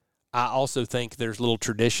 success. I also think there's little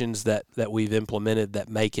traditions that we've implemented that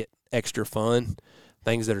make it extra fun.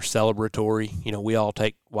 Things that are celebratory. You know, we all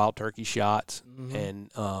take wild turkey shots, and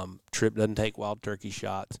Trip doesn't take wild turkey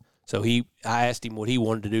shots. So I asked him what he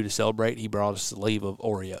wanted to do to celebrate. He brought us a sleeve of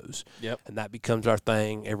Oreos. Yep. And that becomes our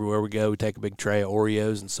thing. Everywhere we go, we take a big tray of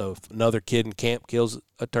Oreos. And so if another kid in camp kills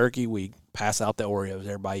a turkey, we pass out the Oreos.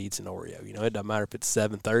 Everybody eats an Oreo. You know, it doesn't matter if it's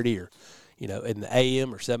 7:30 or, you know, in the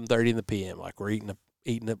a.m. or 7:30 in the p.m. Like, we're eating an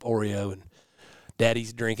Oreo and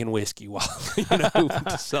Daddy's drinking whiskey while, you know,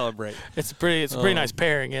 to celebrate. It's a pretty nice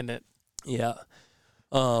pairing, isn't it? Yeah.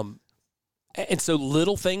 And so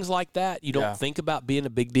little things like that, you don't think about being a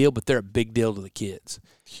big deal, but they're a big deal to the kids.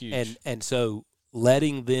 Huge. And so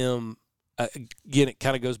letting them, again, it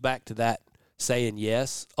kind of goes back to that saying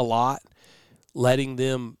yes a lot, letting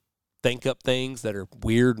them think up things that are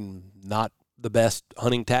weird and not the best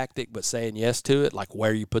hunting tactic, but saying yes to it, like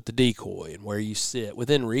where you put the decoy and where you sit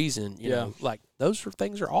within reason, you know, like those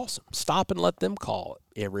things are awesome. Stop and let them call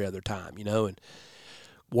it every other time, you know. And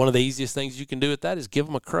one of the easiest things you can do with that is give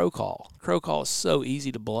them a crow call. Crow call is so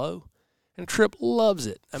easy to blow, and Trip loves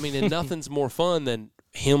it. I mean, and nothing's more fun than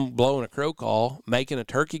him blowing a crow call, making a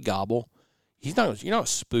turkey gobble. You're not going to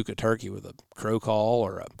spook a turkey with a crow call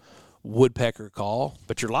or a woodpecker call,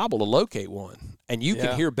 but you're liable to locate one. And you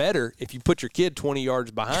can hear better if you put your kid 20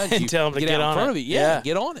 yards behind you. Tell him to get out in front of you. Yeah,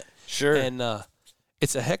 get on it. Sure. And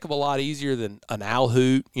it's a heck of a lot easier than an owl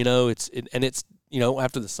hoot. You know, it's you know,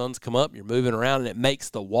 after the sun's come up, you're moving around, and it makes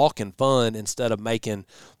the walking fun instead of making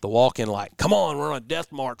the walking like, come on, we're on a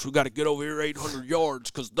death march. We got to get over here 800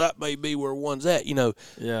 yards because that may be where one's at. You know,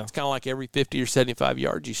 it's kind of like every 50 or 75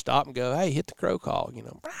 yards you stop and go, hey, hit the crow call. You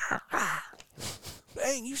know,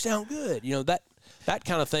 dang, you sound good. You know, that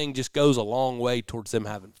kind of thing just goes a long way towards them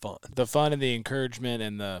having fun. The fun and the encouragement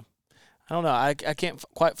and I don't know, I can't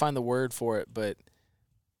quite find the word for it, but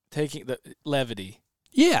taking the levity.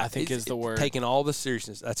 Yeah, I think is the word. Taking all the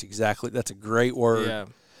seriousness. That's a great word.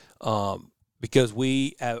 Yeah. Because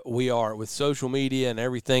we are with social media and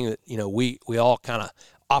everything that, you know, we all kind of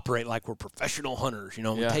operate like we're professional hunters, you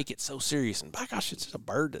know, we take it so serious. And by gosh, it's a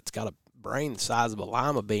bird that's got a brain the size of a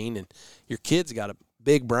lima bean, and your kid's got a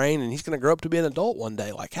big brain, and he's going to grow up to be an adult one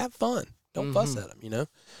day. Like, have fun. Don't fuss at him, you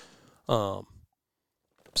know.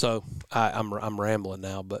 So I'm rambling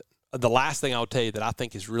now, but the last thing I'll tell you that I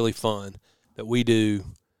think is really fun that we do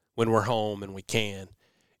when we're home and we can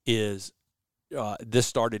is this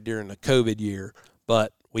started during the COVID year,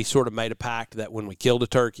 but we sort of made a pact that when we killed a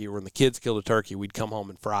turkey or when the kids killed a turkey, we'd come home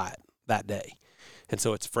and fry it that day. And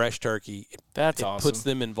so it's fresh turkey. That's it awesome. Puts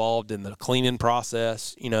them involved in the cleaning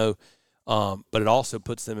process, you know, but it also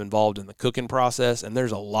puts them involved in the cooking process. And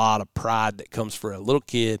there's a lot of pride that comes for a little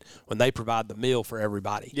kid when they provide the meal for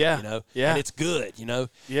everybody. Yeah. You know? Yeah. And it's good, you know?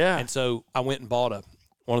 Yeah. And so I went and bought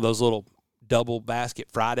one of those little double basket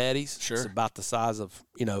fried Eddies. Sure. It's about the size of,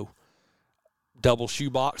 you know, double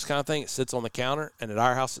shoebox kind of thing. It sits on the counter, and at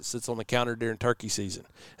our house it sits on the counter during turkey season.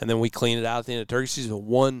 And then we clean it out at the end of turkey season.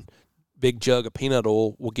 One big jug of peanut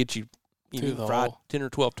oil will get you fried 10 or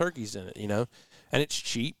 12 turkeys in it, and it's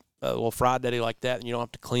cheap. A little fried daddy like that, and you don't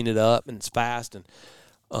have to clean it up, and it's fast. And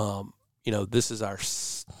this is I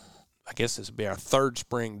guess this will be our third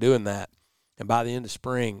spring doing that. And by the end of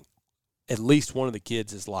spring, at least one of the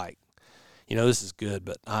kids is like, this is good,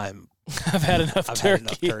 but I've had enough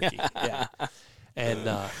turkey. Yeah. And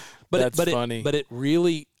That's funny. But it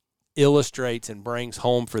really illustrates and brings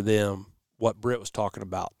home for them what Britt was talking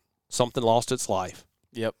about. Something lost its life.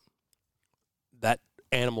 Yep. That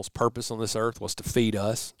animal's purpose on this earth was to feed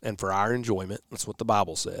us and for our enjoyment. That's what the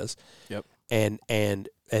Bible says. Yep. And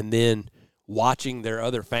then watching their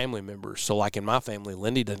other family members. So like in my family,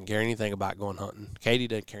 Lindy doesn't care anything about going hunting. Katie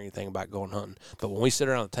doesn't care anything about going hunting. But when we sit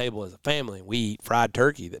around the table as a family and we eat fried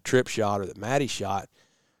turkey that Tripp shot or that Maddie shot,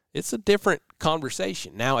 it's a different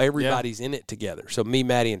conversation. Now everybody's in it together. So me,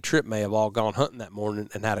 Maddie, and Tripp may have all gone hunting that morning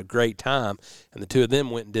and had a great time, and the two of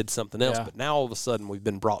them went and did something else. Yeah. But now all of a sudden we've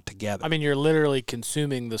been brought together. I mean, you're literally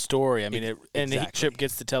consuming the story. I mean, and Tripp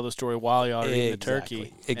gets to tell the story while y'all are eating the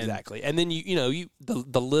turkey. Exactly. And then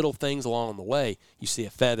the little things along the way, you see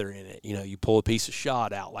a feather in it. You pull a piece of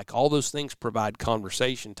shot out. Like all those things provide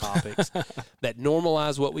conversation topics that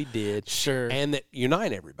normalize what we did. Sure. And that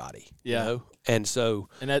unite everybody. Yeah. And so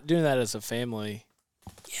doing that as a family,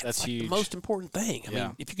 that's like huge. the most important thing. I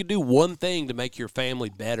mean, if you could do one thing to make your family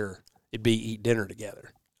better, it'd be eat dinner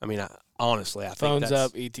together. I mean, honestly, I think phones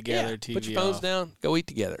up, eat together, TV put your phones off. down, go eat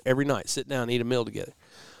together every night. Sit down, eat a meal together.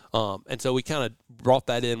 And so we kind of brought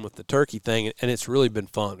that in with the turkey thing, and it's really been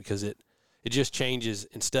fun because it just changes.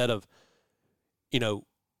 Instead of,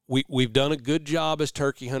 we've done a good job as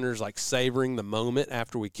turkey hunters, like savoring the moment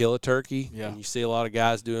after we kill a turkey. Yeah. And you see a lot of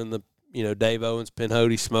guys doing the, Dave Owens, Penn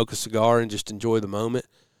Hody, smoke a cigar and just enjoy the moment.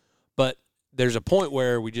 But there's a point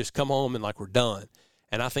where we just come home and like we're done.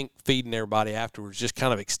 And I think feeding everybody afterwards just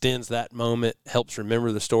kind of extends that moment, helps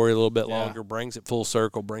remember the story a little bit longer, brings it full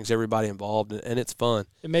circle, brings everybody involved, and it's fun.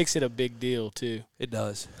 It makes it a big deal too. It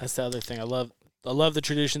does. That's the other thing. I love the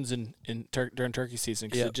traditions during turkey season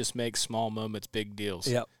because it just makes small moments big deals.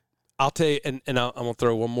 Yep. I'll tell you, and I'm going to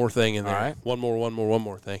throw one more thing in there. All right. One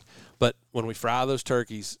more thing. But when we fry those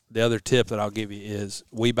turkeys, the other tip that I'll give you is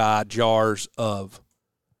we buy jars of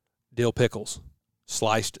dill pickles,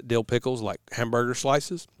 sliced dill pickles, like hamburger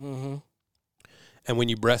slices. Mm-hmm. And when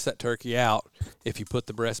you breast that turkey out, if you put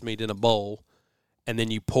the breast meat in a bowl and then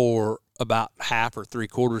you pour about half or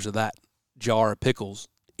 3/4 of that jar of pickles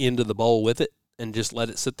into the bowl with it and just let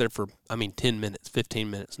it sit there for, 10 minutes, 15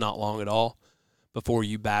 minutes, not long at all, before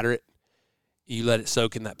you batter it, you let it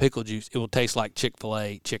soak in that pickle juice, it will taste like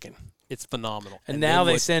Chick-fil-A chicken. It's phenomenal. And now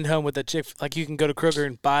they send home with the like you can go to Kroger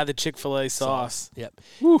and buy the Chick-fil-A sauce. Yep.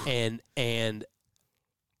 Woo. And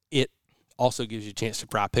it also gives you a chance to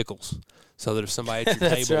fry pickles. So that if somebody at your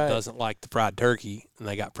table doesn't like the fried turkey, and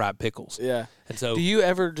they got fried pickles. Yeah. And so, do you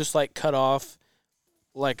ever just like cut off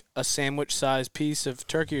like a sandwich-sized piece of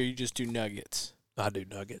turkey, or you just do nuggets? I do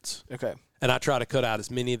nuggets. Okay. And I try to cut out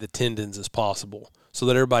as many of the tendons as possible, so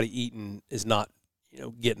that everybody eating is not,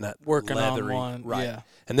 getting that working leathery, on one. right? Yeah.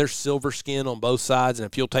 And there's silver skin on both sides, and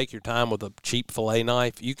if you'll take your time with a cheap fillet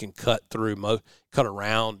knife, you can cut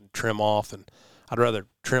around, and trim off. And I'd rather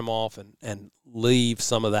trim off and leave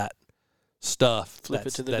some of that stuff. Flip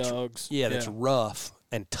it to the dogs. Yeah, that's rough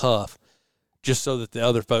and tough, just so that the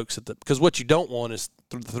other folks because what you don't want is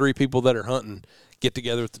the 3 people that are hunting get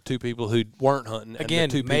together with the 2 people who weren't hunting. Again,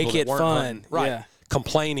 and the 2 make people it that weren't fun. Hunting, right? Yeah.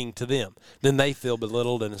 Complaining to them, then they feel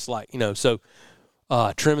belittled, and it's like so.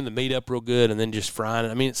 Trimming the meat up real good and then just frying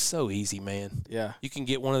it. It's so easy, man. Yeah. You can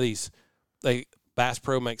get one of these. Bass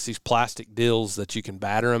Pro makes these plastic dills that you can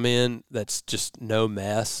batter them in. That's just no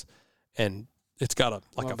mess, and it's got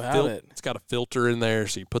it's got a filter in there,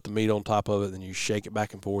 so you put the meat on top of it, then you shake it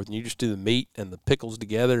back and forth, and you just do the meat and the pickles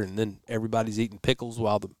together, and then everybody's eating pickles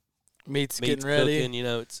while the meat's getting ready.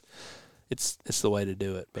 Cooking, it's the way to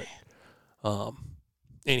do it. But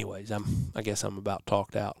anyways, I guess I'm about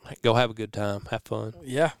talked out. Go have a good time, have fun.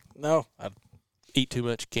 Yeah, no, Eat too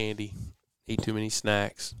much candy, eat too many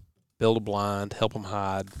snacks, build a blind, help them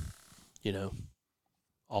hide.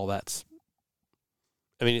 All that's.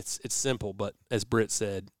 It's simple, but as Britt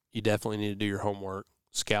said, you definitely need to do your homework,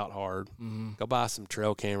 scout hard, go buy some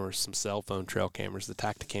trail cameras, some cell phone trail cameras. The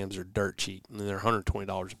Tactacams are dirt cheap, and they're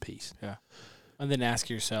 $120 a piece. Yeah, and then ask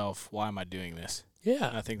yourself, why am I doing this? Yeah,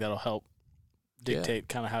 and I think that'll help dictate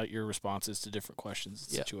kind of how your responses to different questions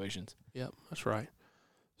and situations. Yep, that's right.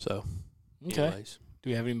 So, okay. Anyways. Do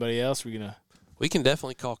we have anybody else? We can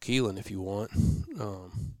definitely call Keelan if you want.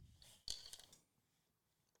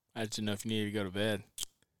 I just didn't know if you needed to go to bed.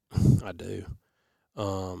 I do.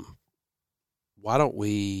 Why don't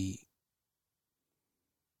we?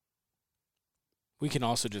 We can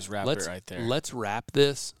also just wrap it right there. Let's wrap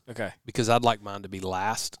this. Okay. Because I'd like mine to be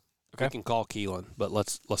last. Okay. We can call Keelan, but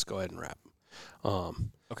let's go ahead and wrap.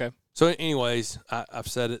 Okay. So, anyways, I've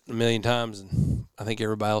said it a million times, and I think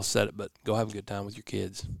everybody else said it, but go have a good time with your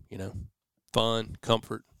kids. You know, fun,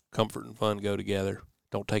 comfort and fun go together.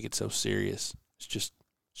 Don't take it so serious. It's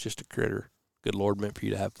just a critter. Good Lord meant for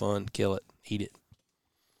you to have fun, kill it, eat it.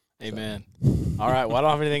 Amen. So. All right. Well, I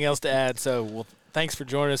don't have anything else to add. So, thanks for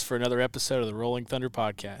joining us for another episode of the Rolling Thunder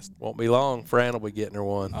Podcast. Won't be long. Fran will be getting her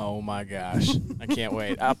one. Oh, my gosh. I can't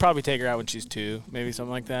wait. I'll probably take her out when she's 2, maybe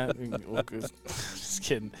something like that. Just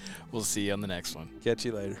kidding. We'll see you on the next one. Catch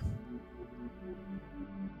you later.